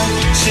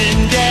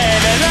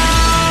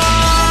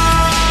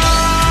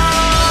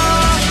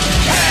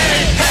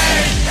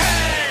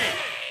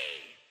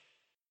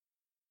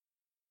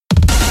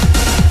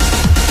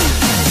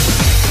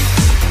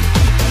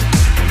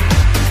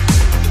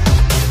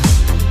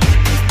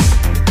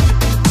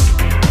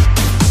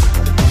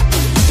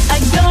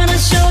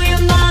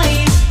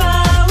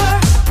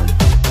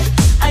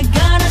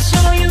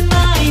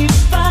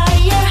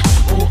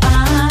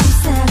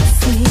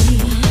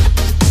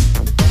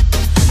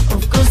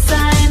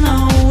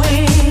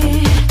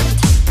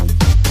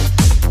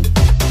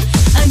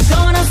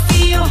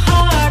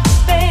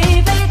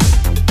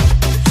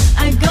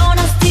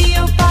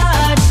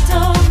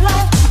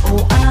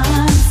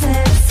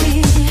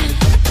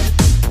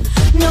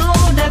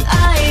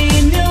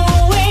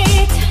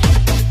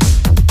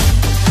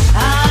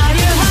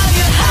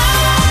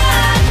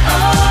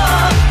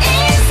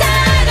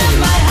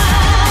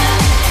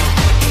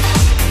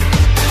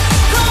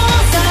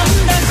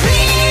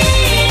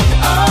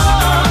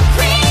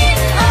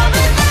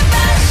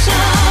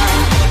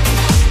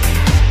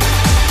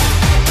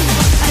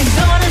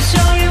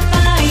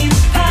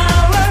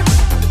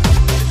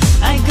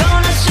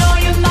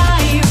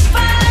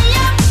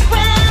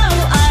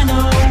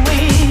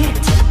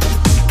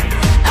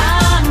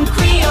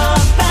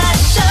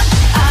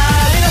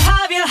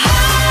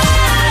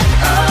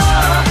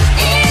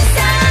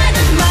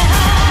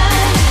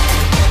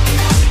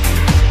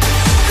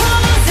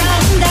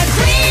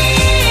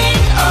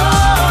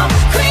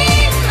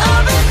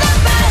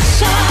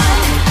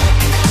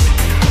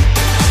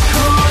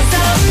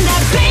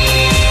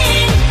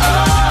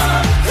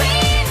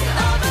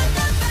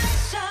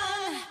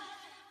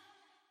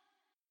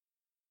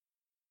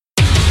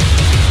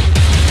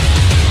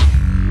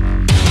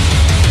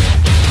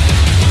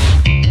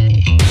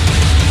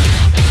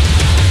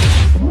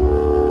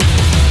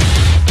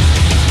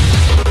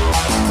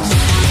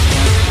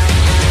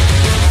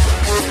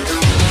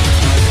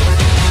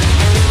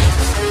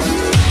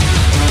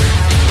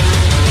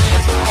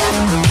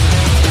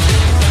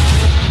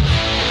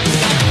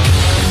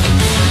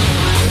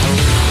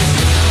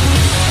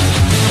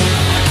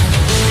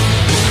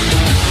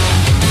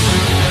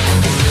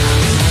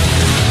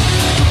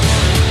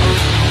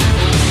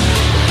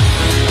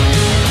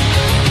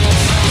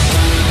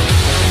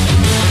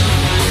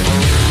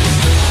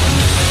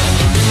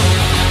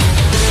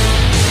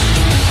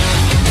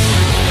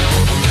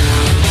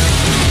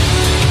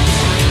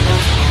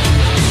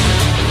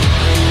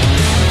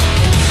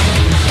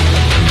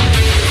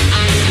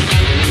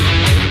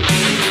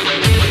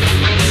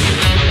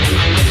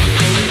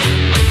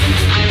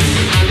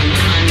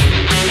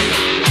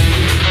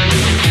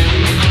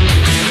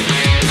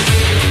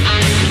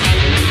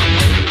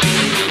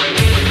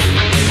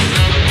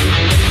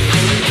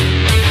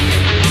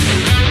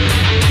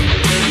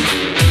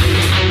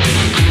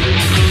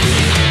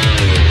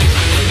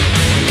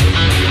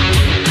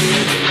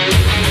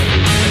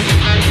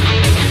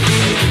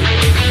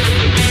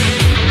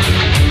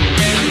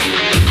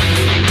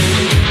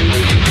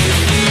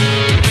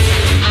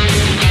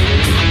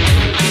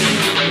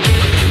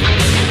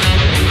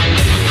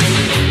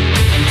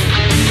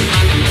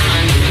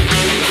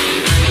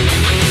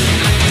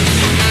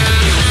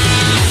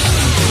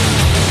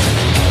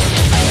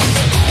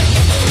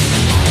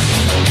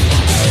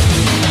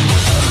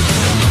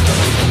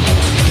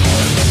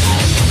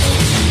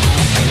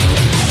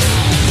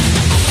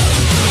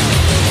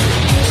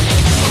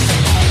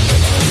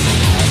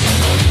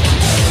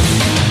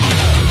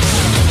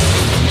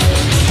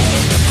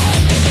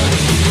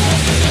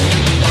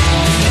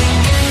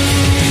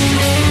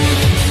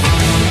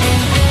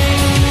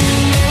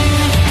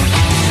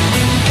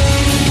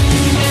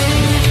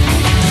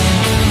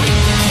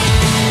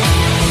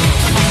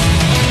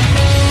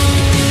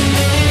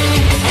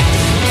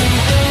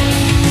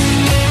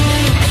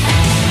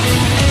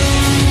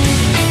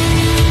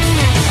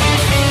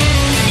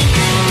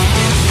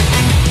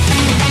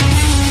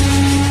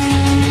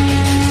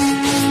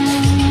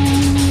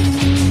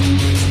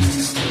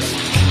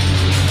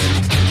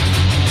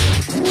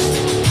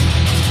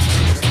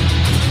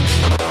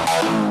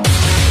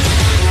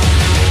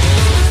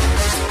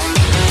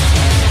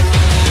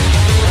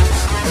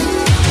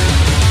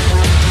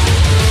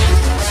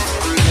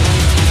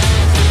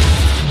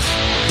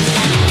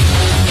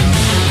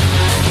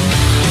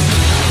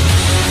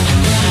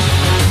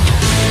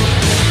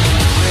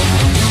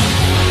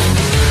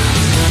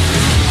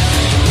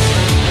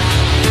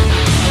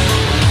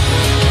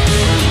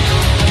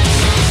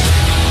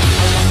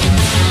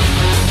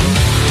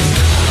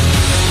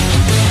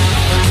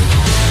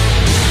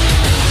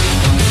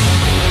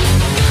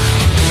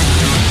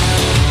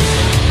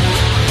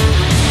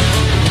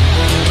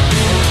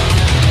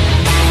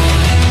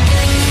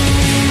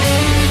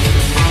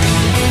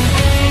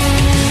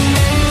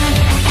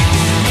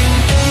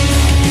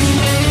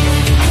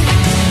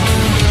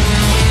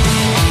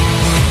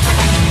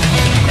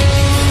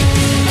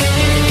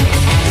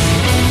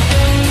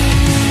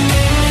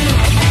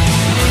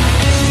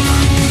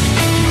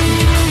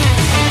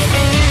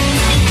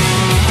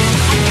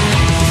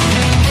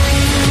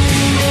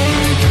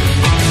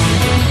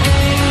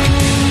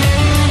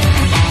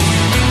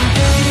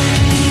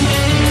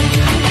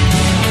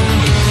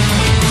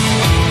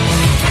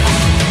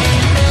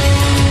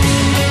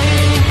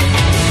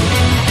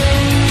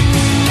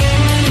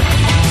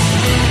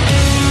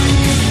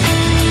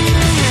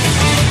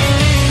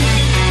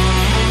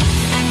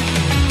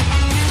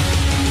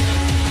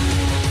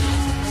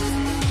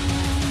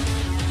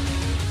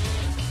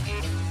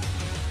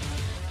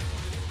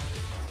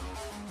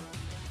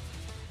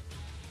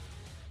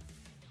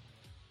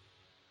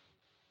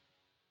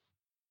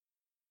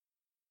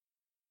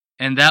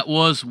 And that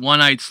was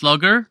One-Eyed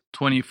Slugger,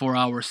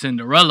 24-Hour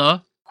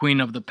Cinderella,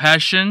 Queen of the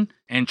Passion,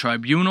 and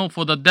Tribunal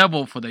for the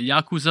Devil for the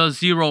Yakuza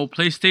 0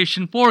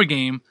 PlayStation 4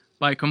 game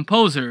by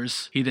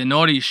composers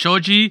Hidenori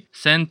Shoji,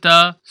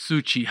 Senta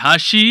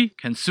Tsuchihashi,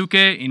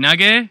 Kensuke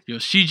Inage,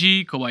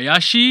 Yoshiji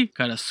Kobayashi,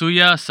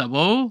 Karasuya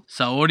Sabo,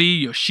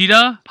 Saori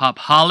Yoshida,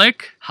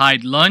 Popholic,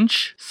 Hyde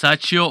Lunch,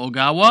 Sachio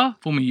Ogawa,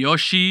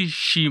 Fumiyoshi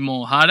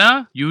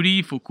Shimohara,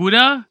 Yuri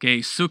Fukuda,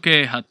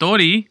 Keisuke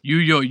Hattori,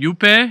 Yuyo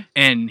Yupe,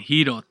 and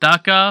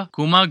Hirotaka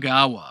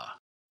Kumagawa.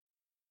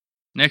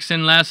 Next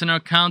and last in our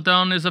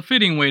countdown is a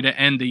fitting way to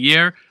end the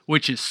year,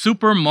 which is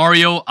Super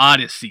Mario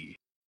Odyssey.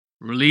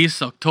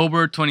 Released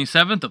October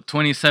 27th of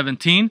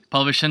 2017,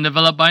 published and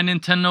developed by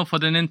Nintendo for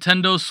the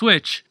Nintendo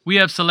Switch, we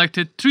have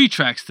selected 3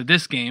 tracks to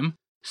this game,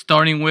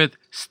 starting with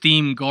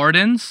Steam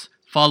Gardens,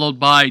 followed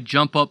by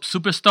Jump Up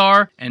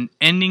Superstar, and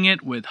ending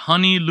it with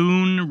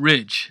Honeyloon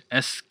Ridge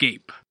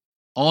Escape.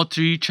 All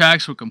 3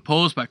 tracks were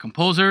composed by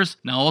composers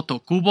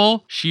Naoto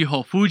Kubo,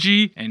 Shiho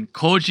Fuji, and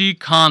Koji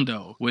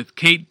Kondo, with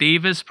Kate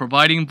Davis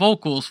providing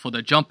vocals for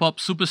the Jump Up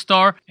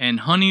Superstar and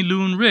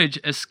Honeyloon Ridge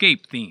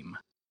Escape theme.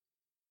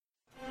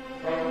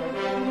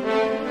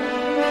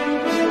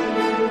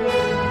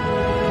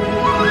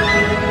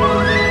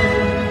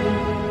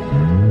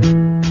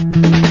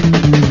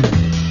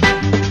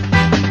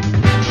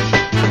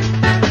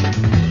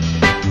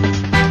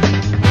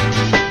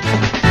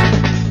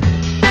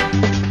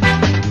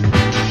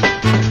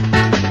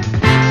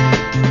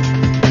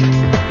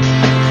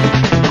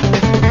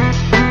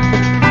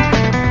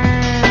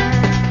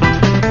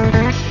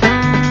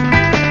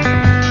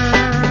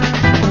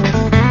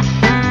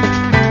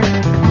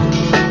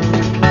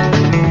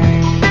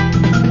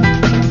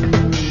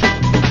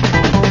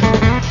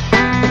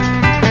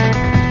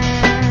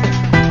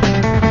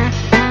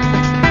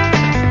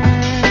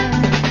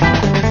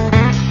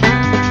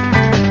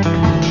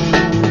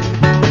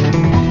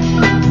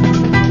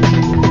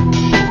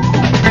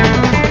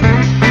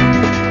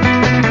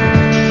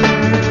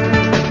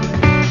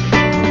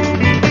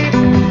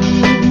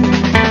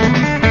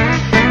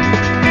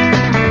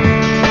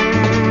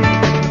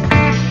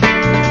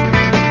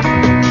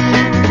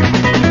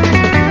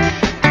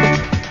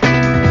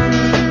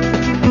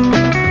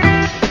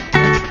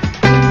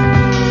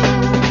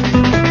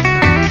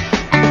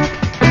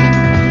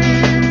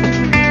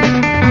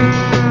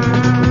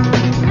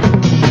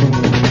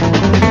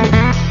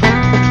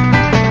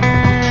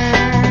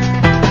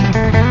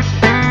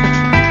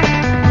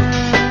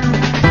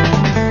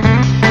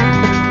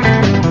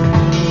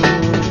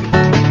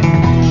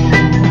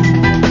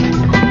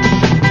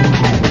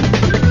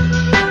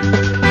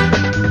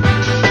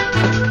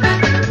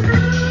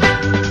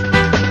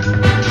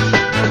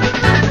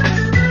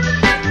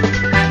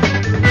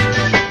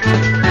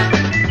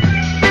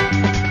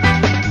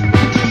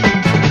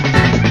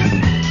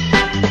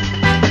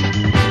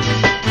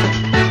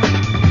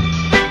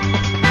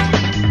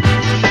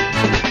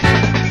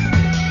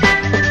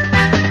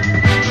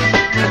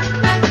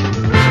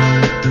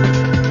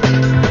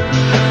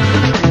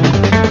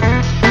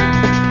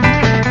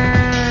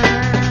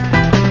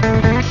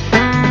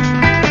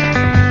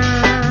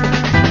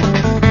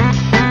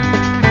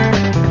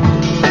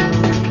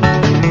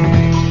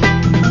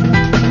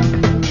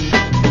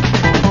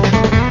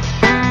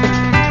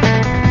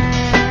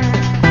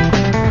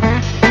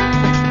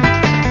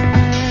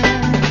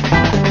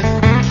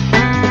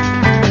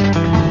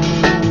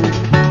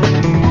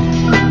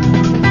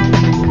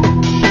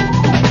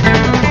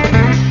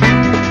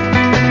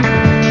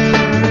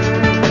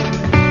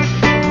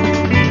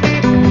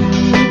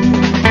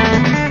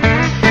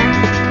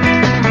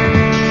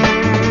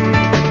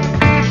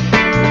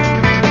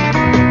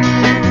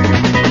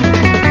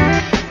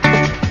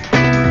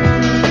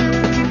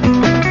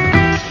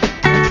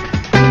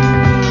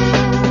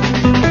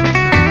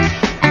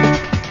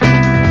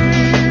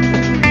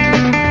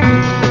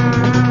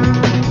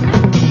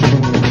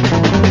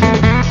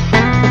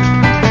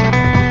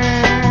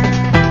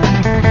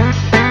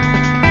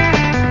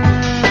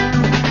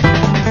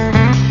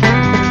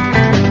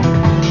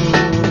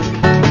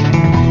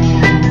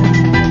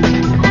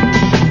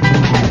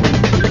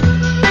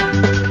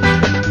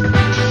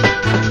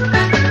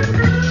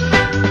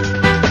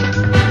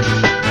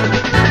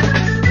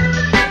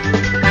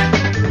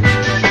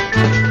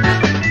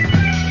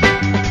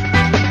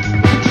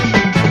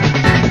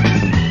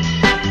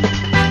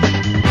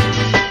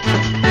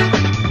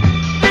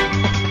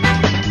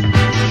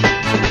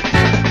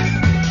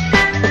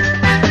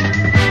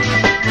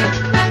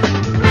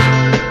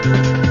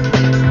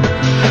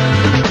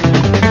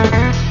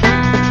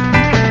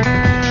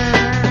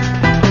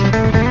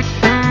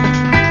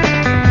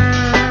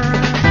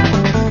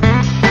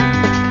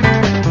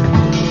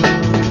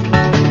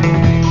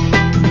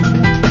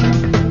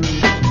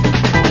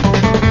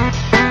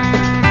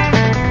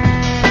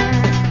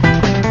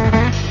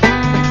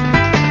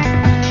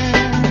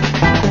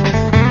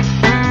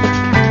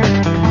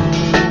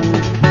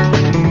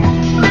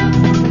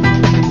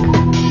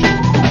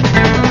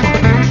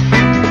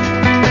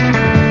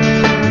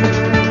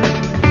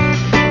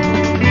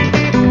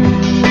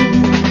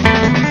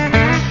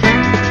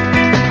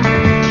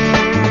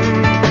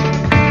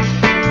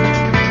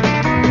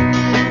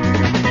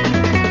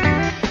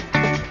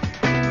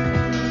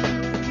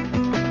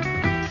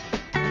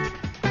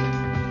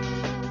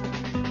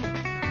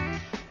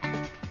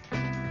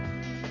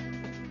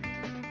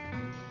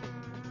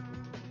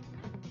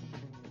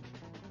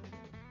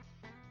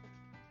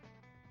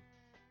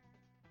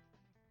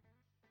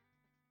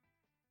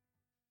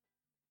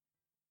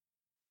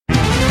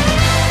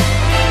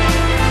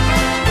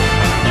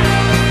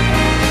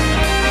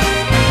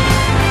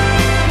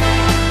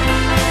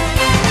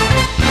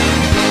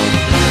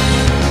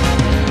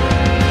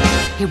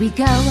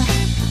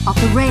 off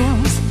the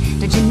rails.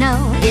 Don't you know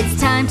it's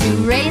time to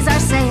raise our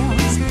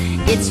sails?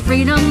 It's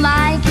freedom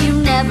like you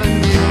never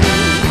knew.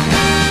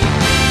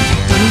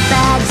 Don't need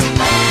bags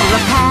or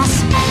a pass.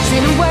 Say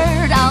the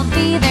word, I'll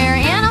be there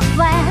in a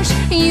flash.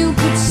 You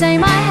could say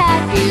my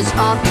hat is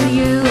off to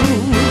you.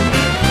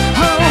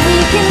 Oh, we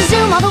can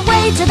zoom all the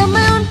way to the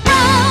moon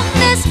from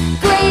this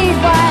great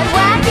wide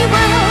wacky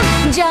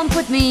world. Jump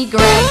with me,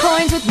 grab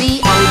coins with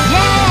me, oh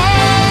yeah.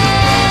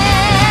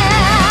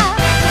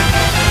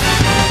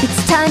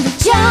 It's time to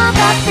jump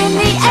up in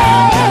the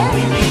air.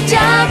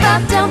 Jump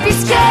up, don't be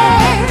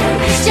scared.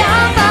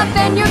 Jump up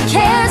and your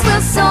cares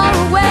will soar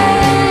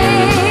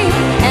away.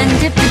 And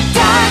if the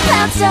dark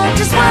clouds start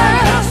to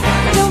swirl,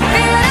 don't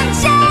feel them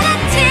shed a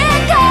tear,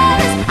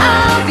 'cause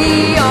I'll be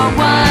your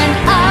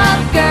one-up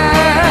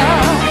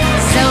girl.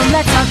 So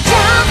let's all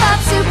jump up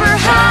super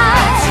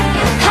high,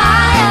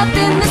 high up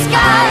in the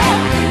sky.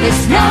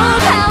 There's no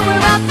power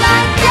up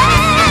like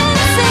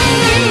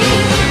dancing.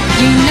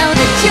 You know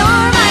that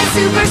you're my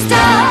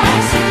superstar.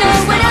 No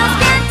one else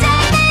can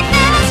take me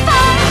this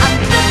far. I'm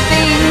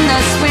flipping the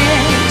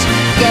switch.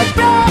 Get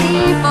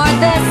ready for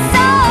this.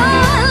 So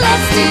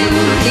let's do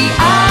the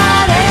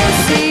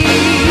Odyssey.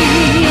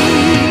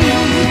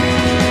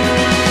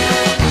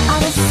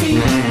 Odyssey,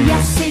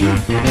 yes, see.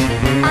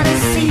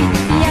 Odyssey,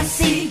 yes,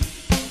 see.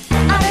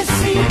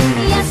 Odyssey,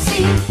 yes,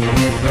 see.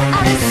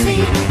 Odyssey,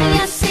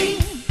 yes, see.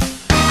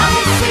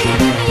 Odyssey,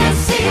 yes,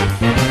 see.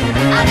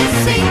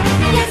 Odyssey,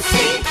 yes,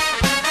 see.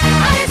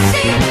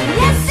 Odyssey,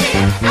 yes, see.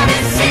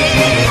 Odyssey,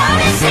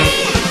 Odyssey.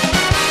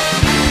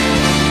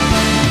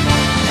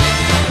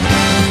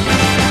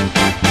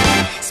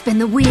 Spin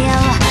the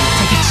wheel,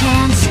 take a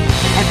chance.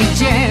 Every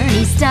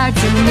journey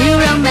starts a new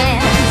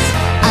romance.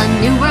 A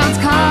new world's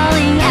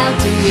calling out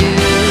to you.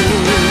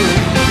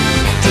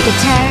 Take a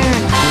turn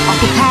off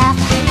the path.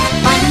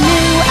 Find a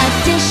new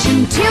addition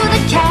to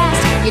the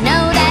cast. You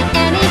know that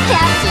any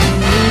captain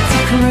needs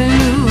a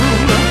crew.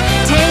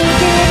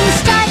 Take it in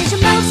stride as you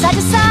move side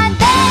to side.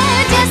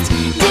 They're just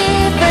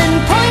different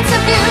points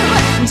of view.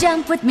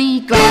 Jump with me,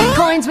 grab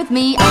coins with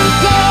me, oh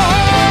yeah.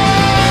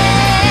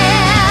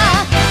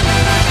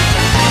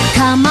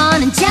 Come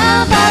on and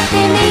jump up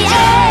in the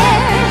air.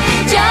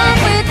 Jump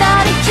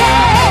without a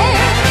care.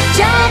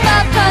 Jump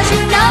up 'cause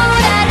you know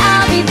that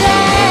I'll be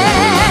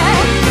there.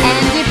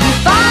 And if you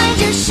find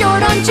you're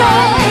short on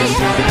joy,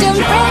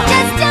 don't fret,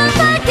 just don't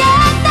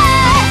forget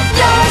that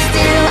you're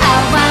still a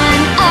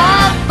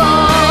one-up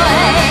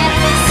boy.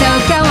 So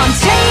go on,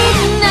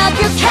 straighten up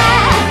your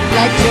cap.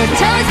 Let your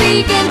toes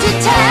begin to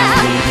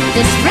tap.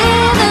 This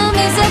rhythm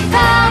is a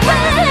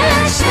power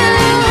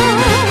shoe.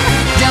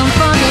 Don't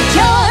forget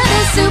you're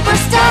the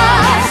superstar.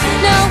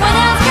 No one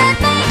else can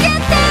make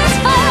it this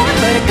far.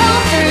 Better go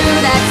through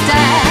that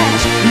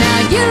stash. Now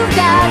you've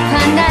got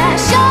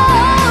panache.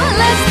 Oh,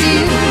 let's do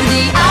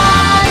the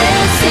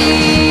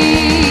Odyssey.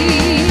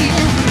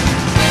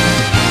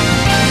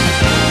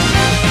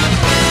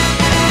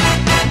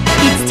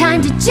 It's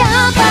time to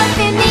jump up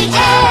in the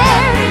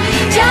air.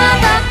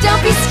 Jump up,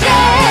 don't be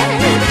scared.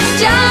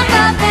 Jump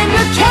up and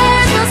your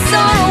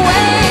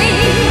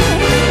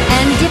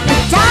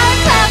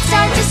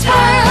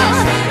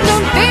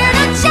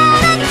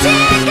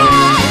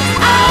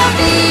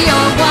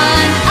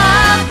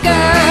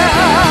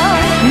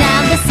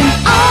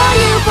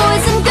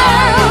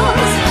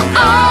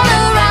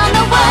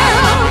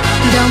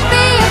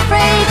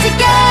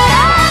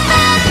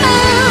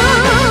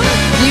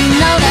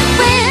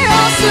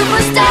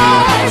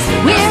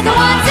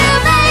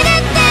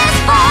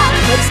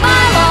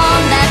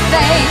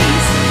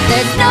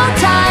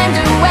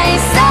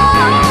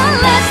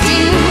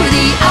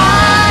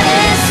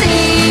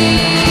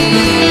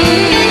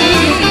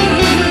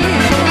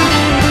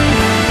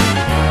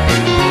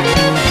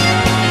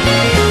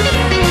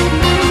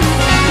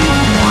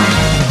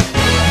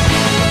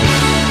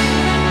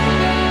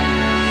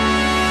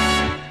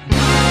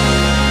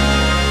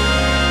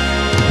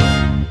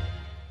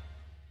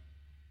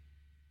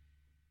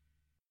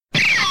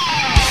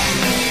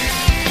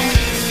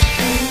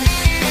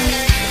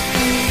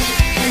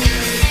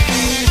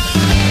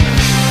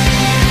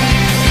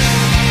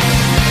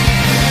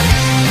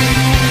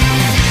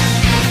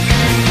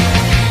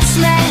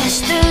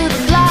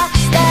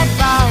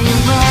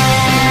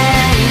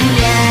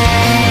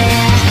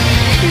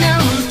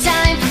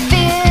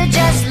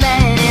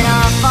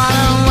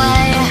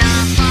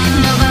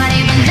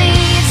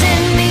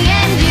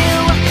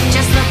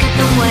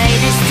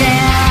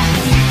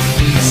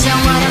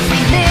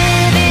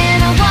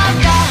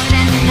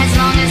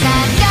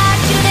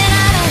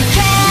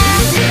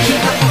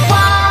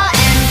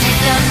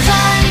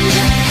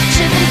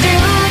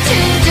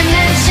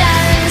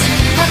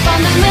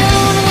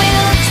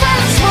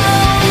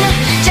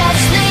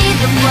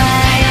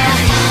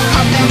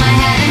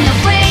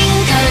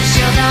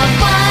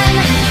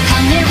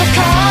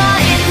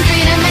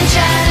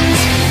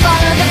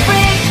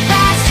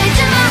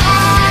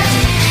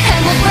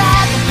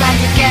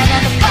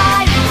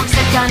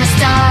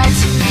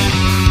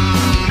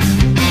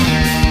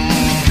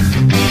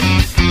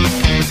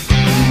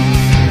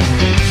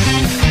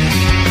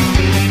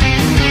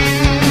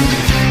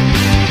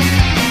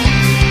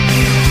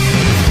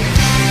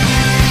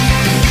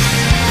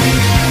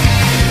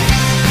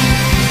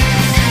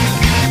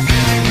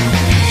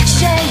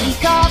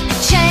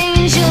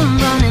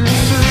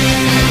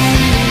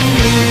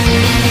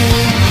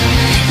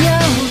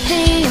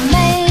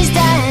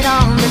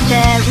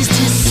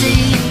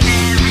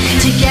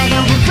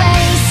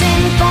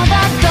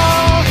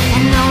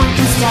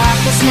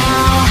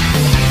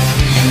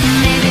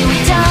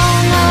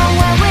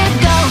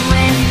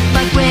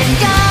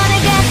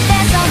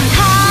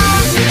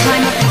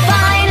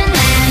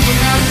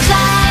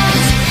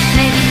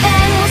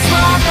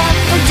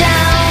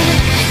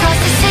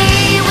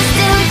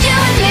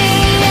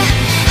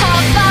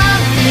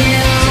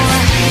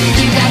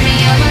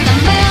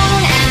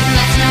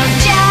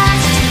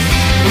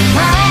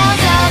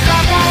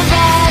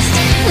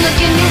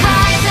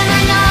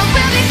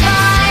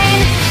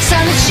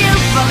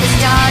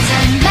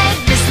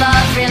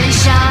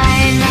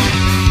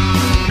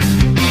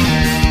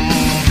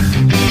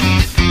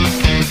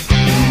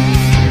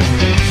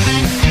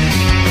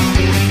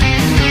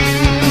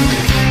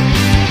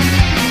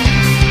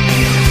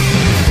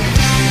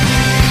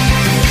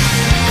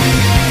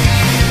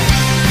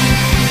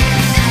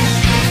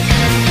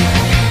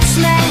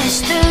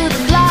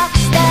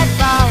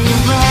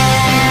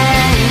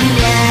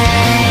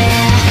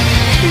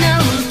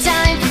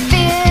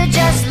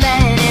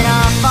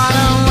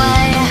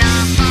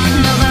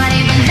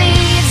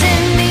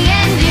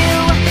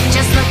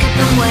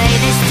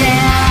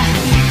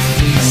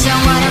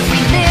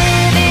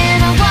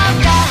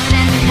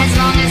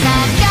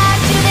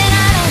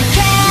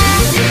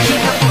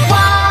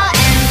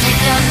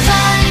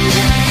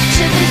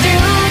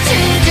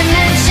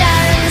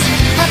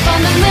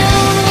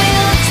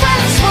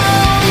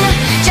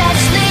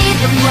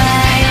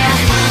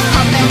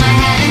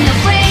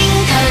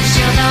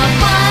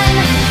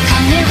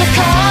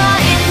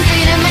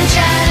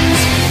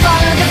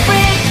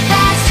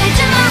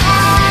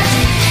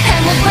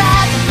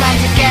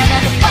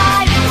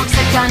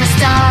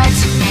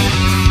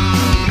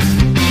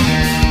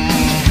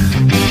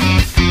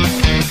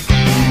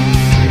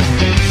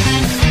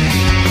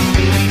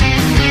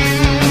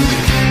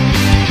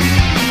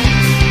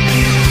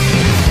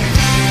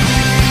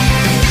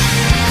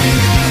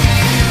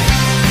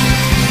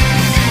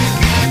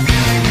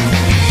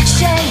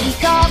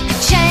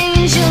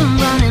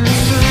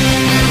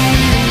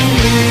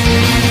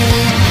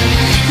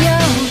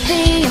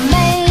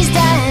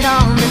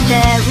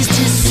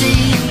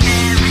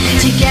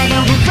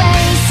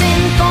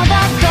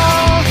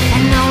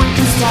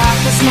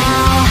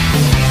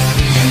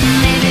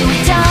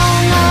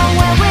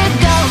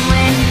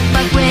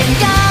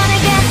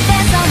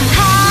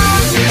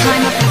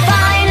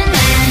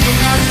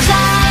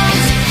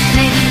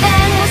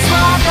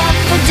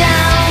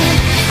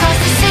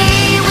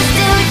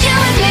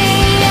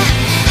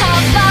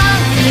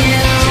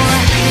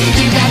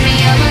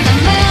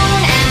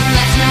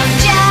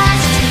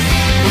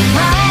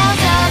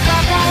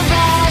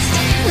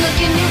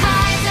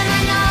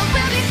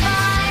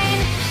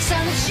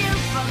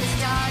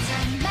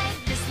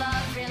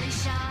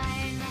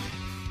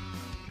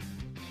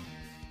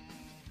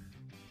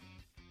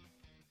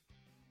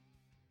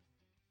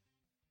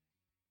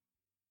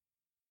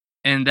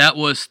And that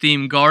was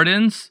Steam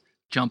Gardens,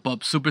 Jump Up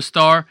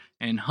Superstar,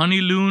 and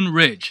Honeyloon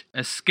Ridge,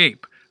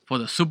 Escape, for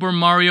the Super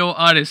Mario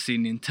Odyssey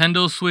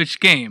Nintendo Switch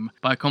game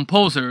by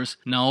composers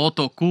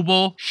Naoto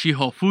Kubo,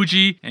 Shiho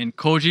Fuji, and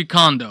Koji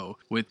Kondo,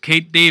 with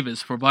Kate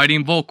Davis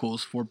providing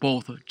vocals for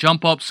both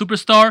Jump Up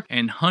Superstar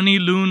and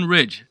Honeyloon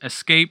Ridge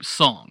Escape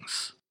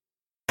songs.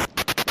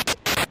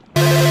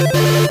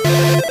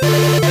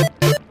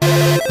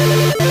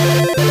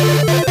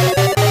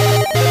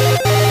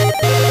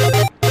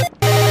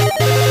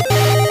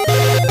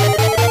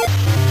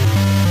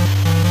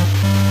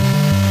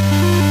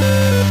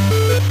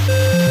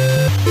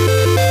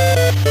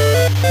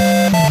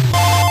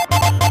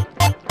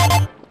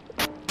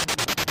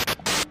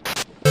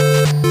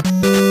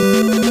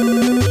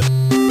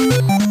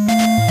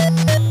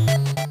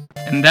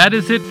 And that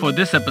is it for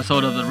this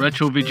episode of the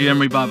Retro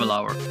VGM Revival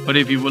Hour. But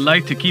if you would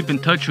like to keep in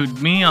touch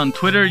with me on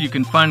Twitter, you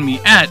can find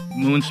me at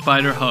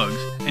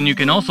MoonSpiderHugs. And you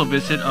can also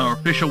visit our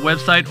official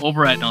website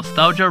over at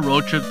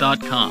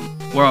NostalgiaRoadTrip.com,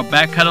 where our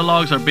back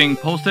catalogs are being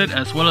posted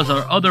as well as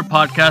our other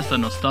podcasts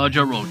on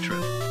Nostalgia Road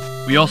Trip.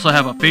 We also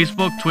have a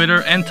Facebook,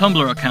 Twitter, and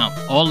Tumblr account.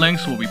 All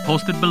links will be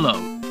posted below.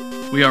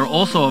 We are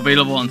also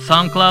available on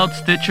SoundCloud,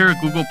 Stitcher,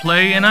 Google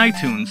Play, and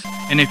iTunes.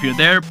 And if you're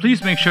there,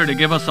 please make sure to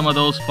give us some of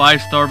those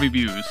 5-star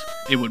reviews.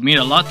 It would mean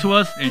a lot to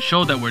us and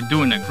show that we're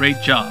doing a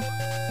great job.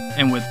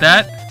 And with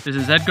that, this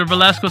is Edgar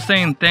Velasco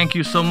saying thank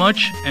you so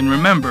much, and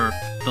remember,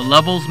 the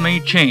levels may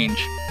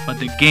change, but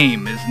the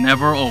game is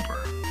never over.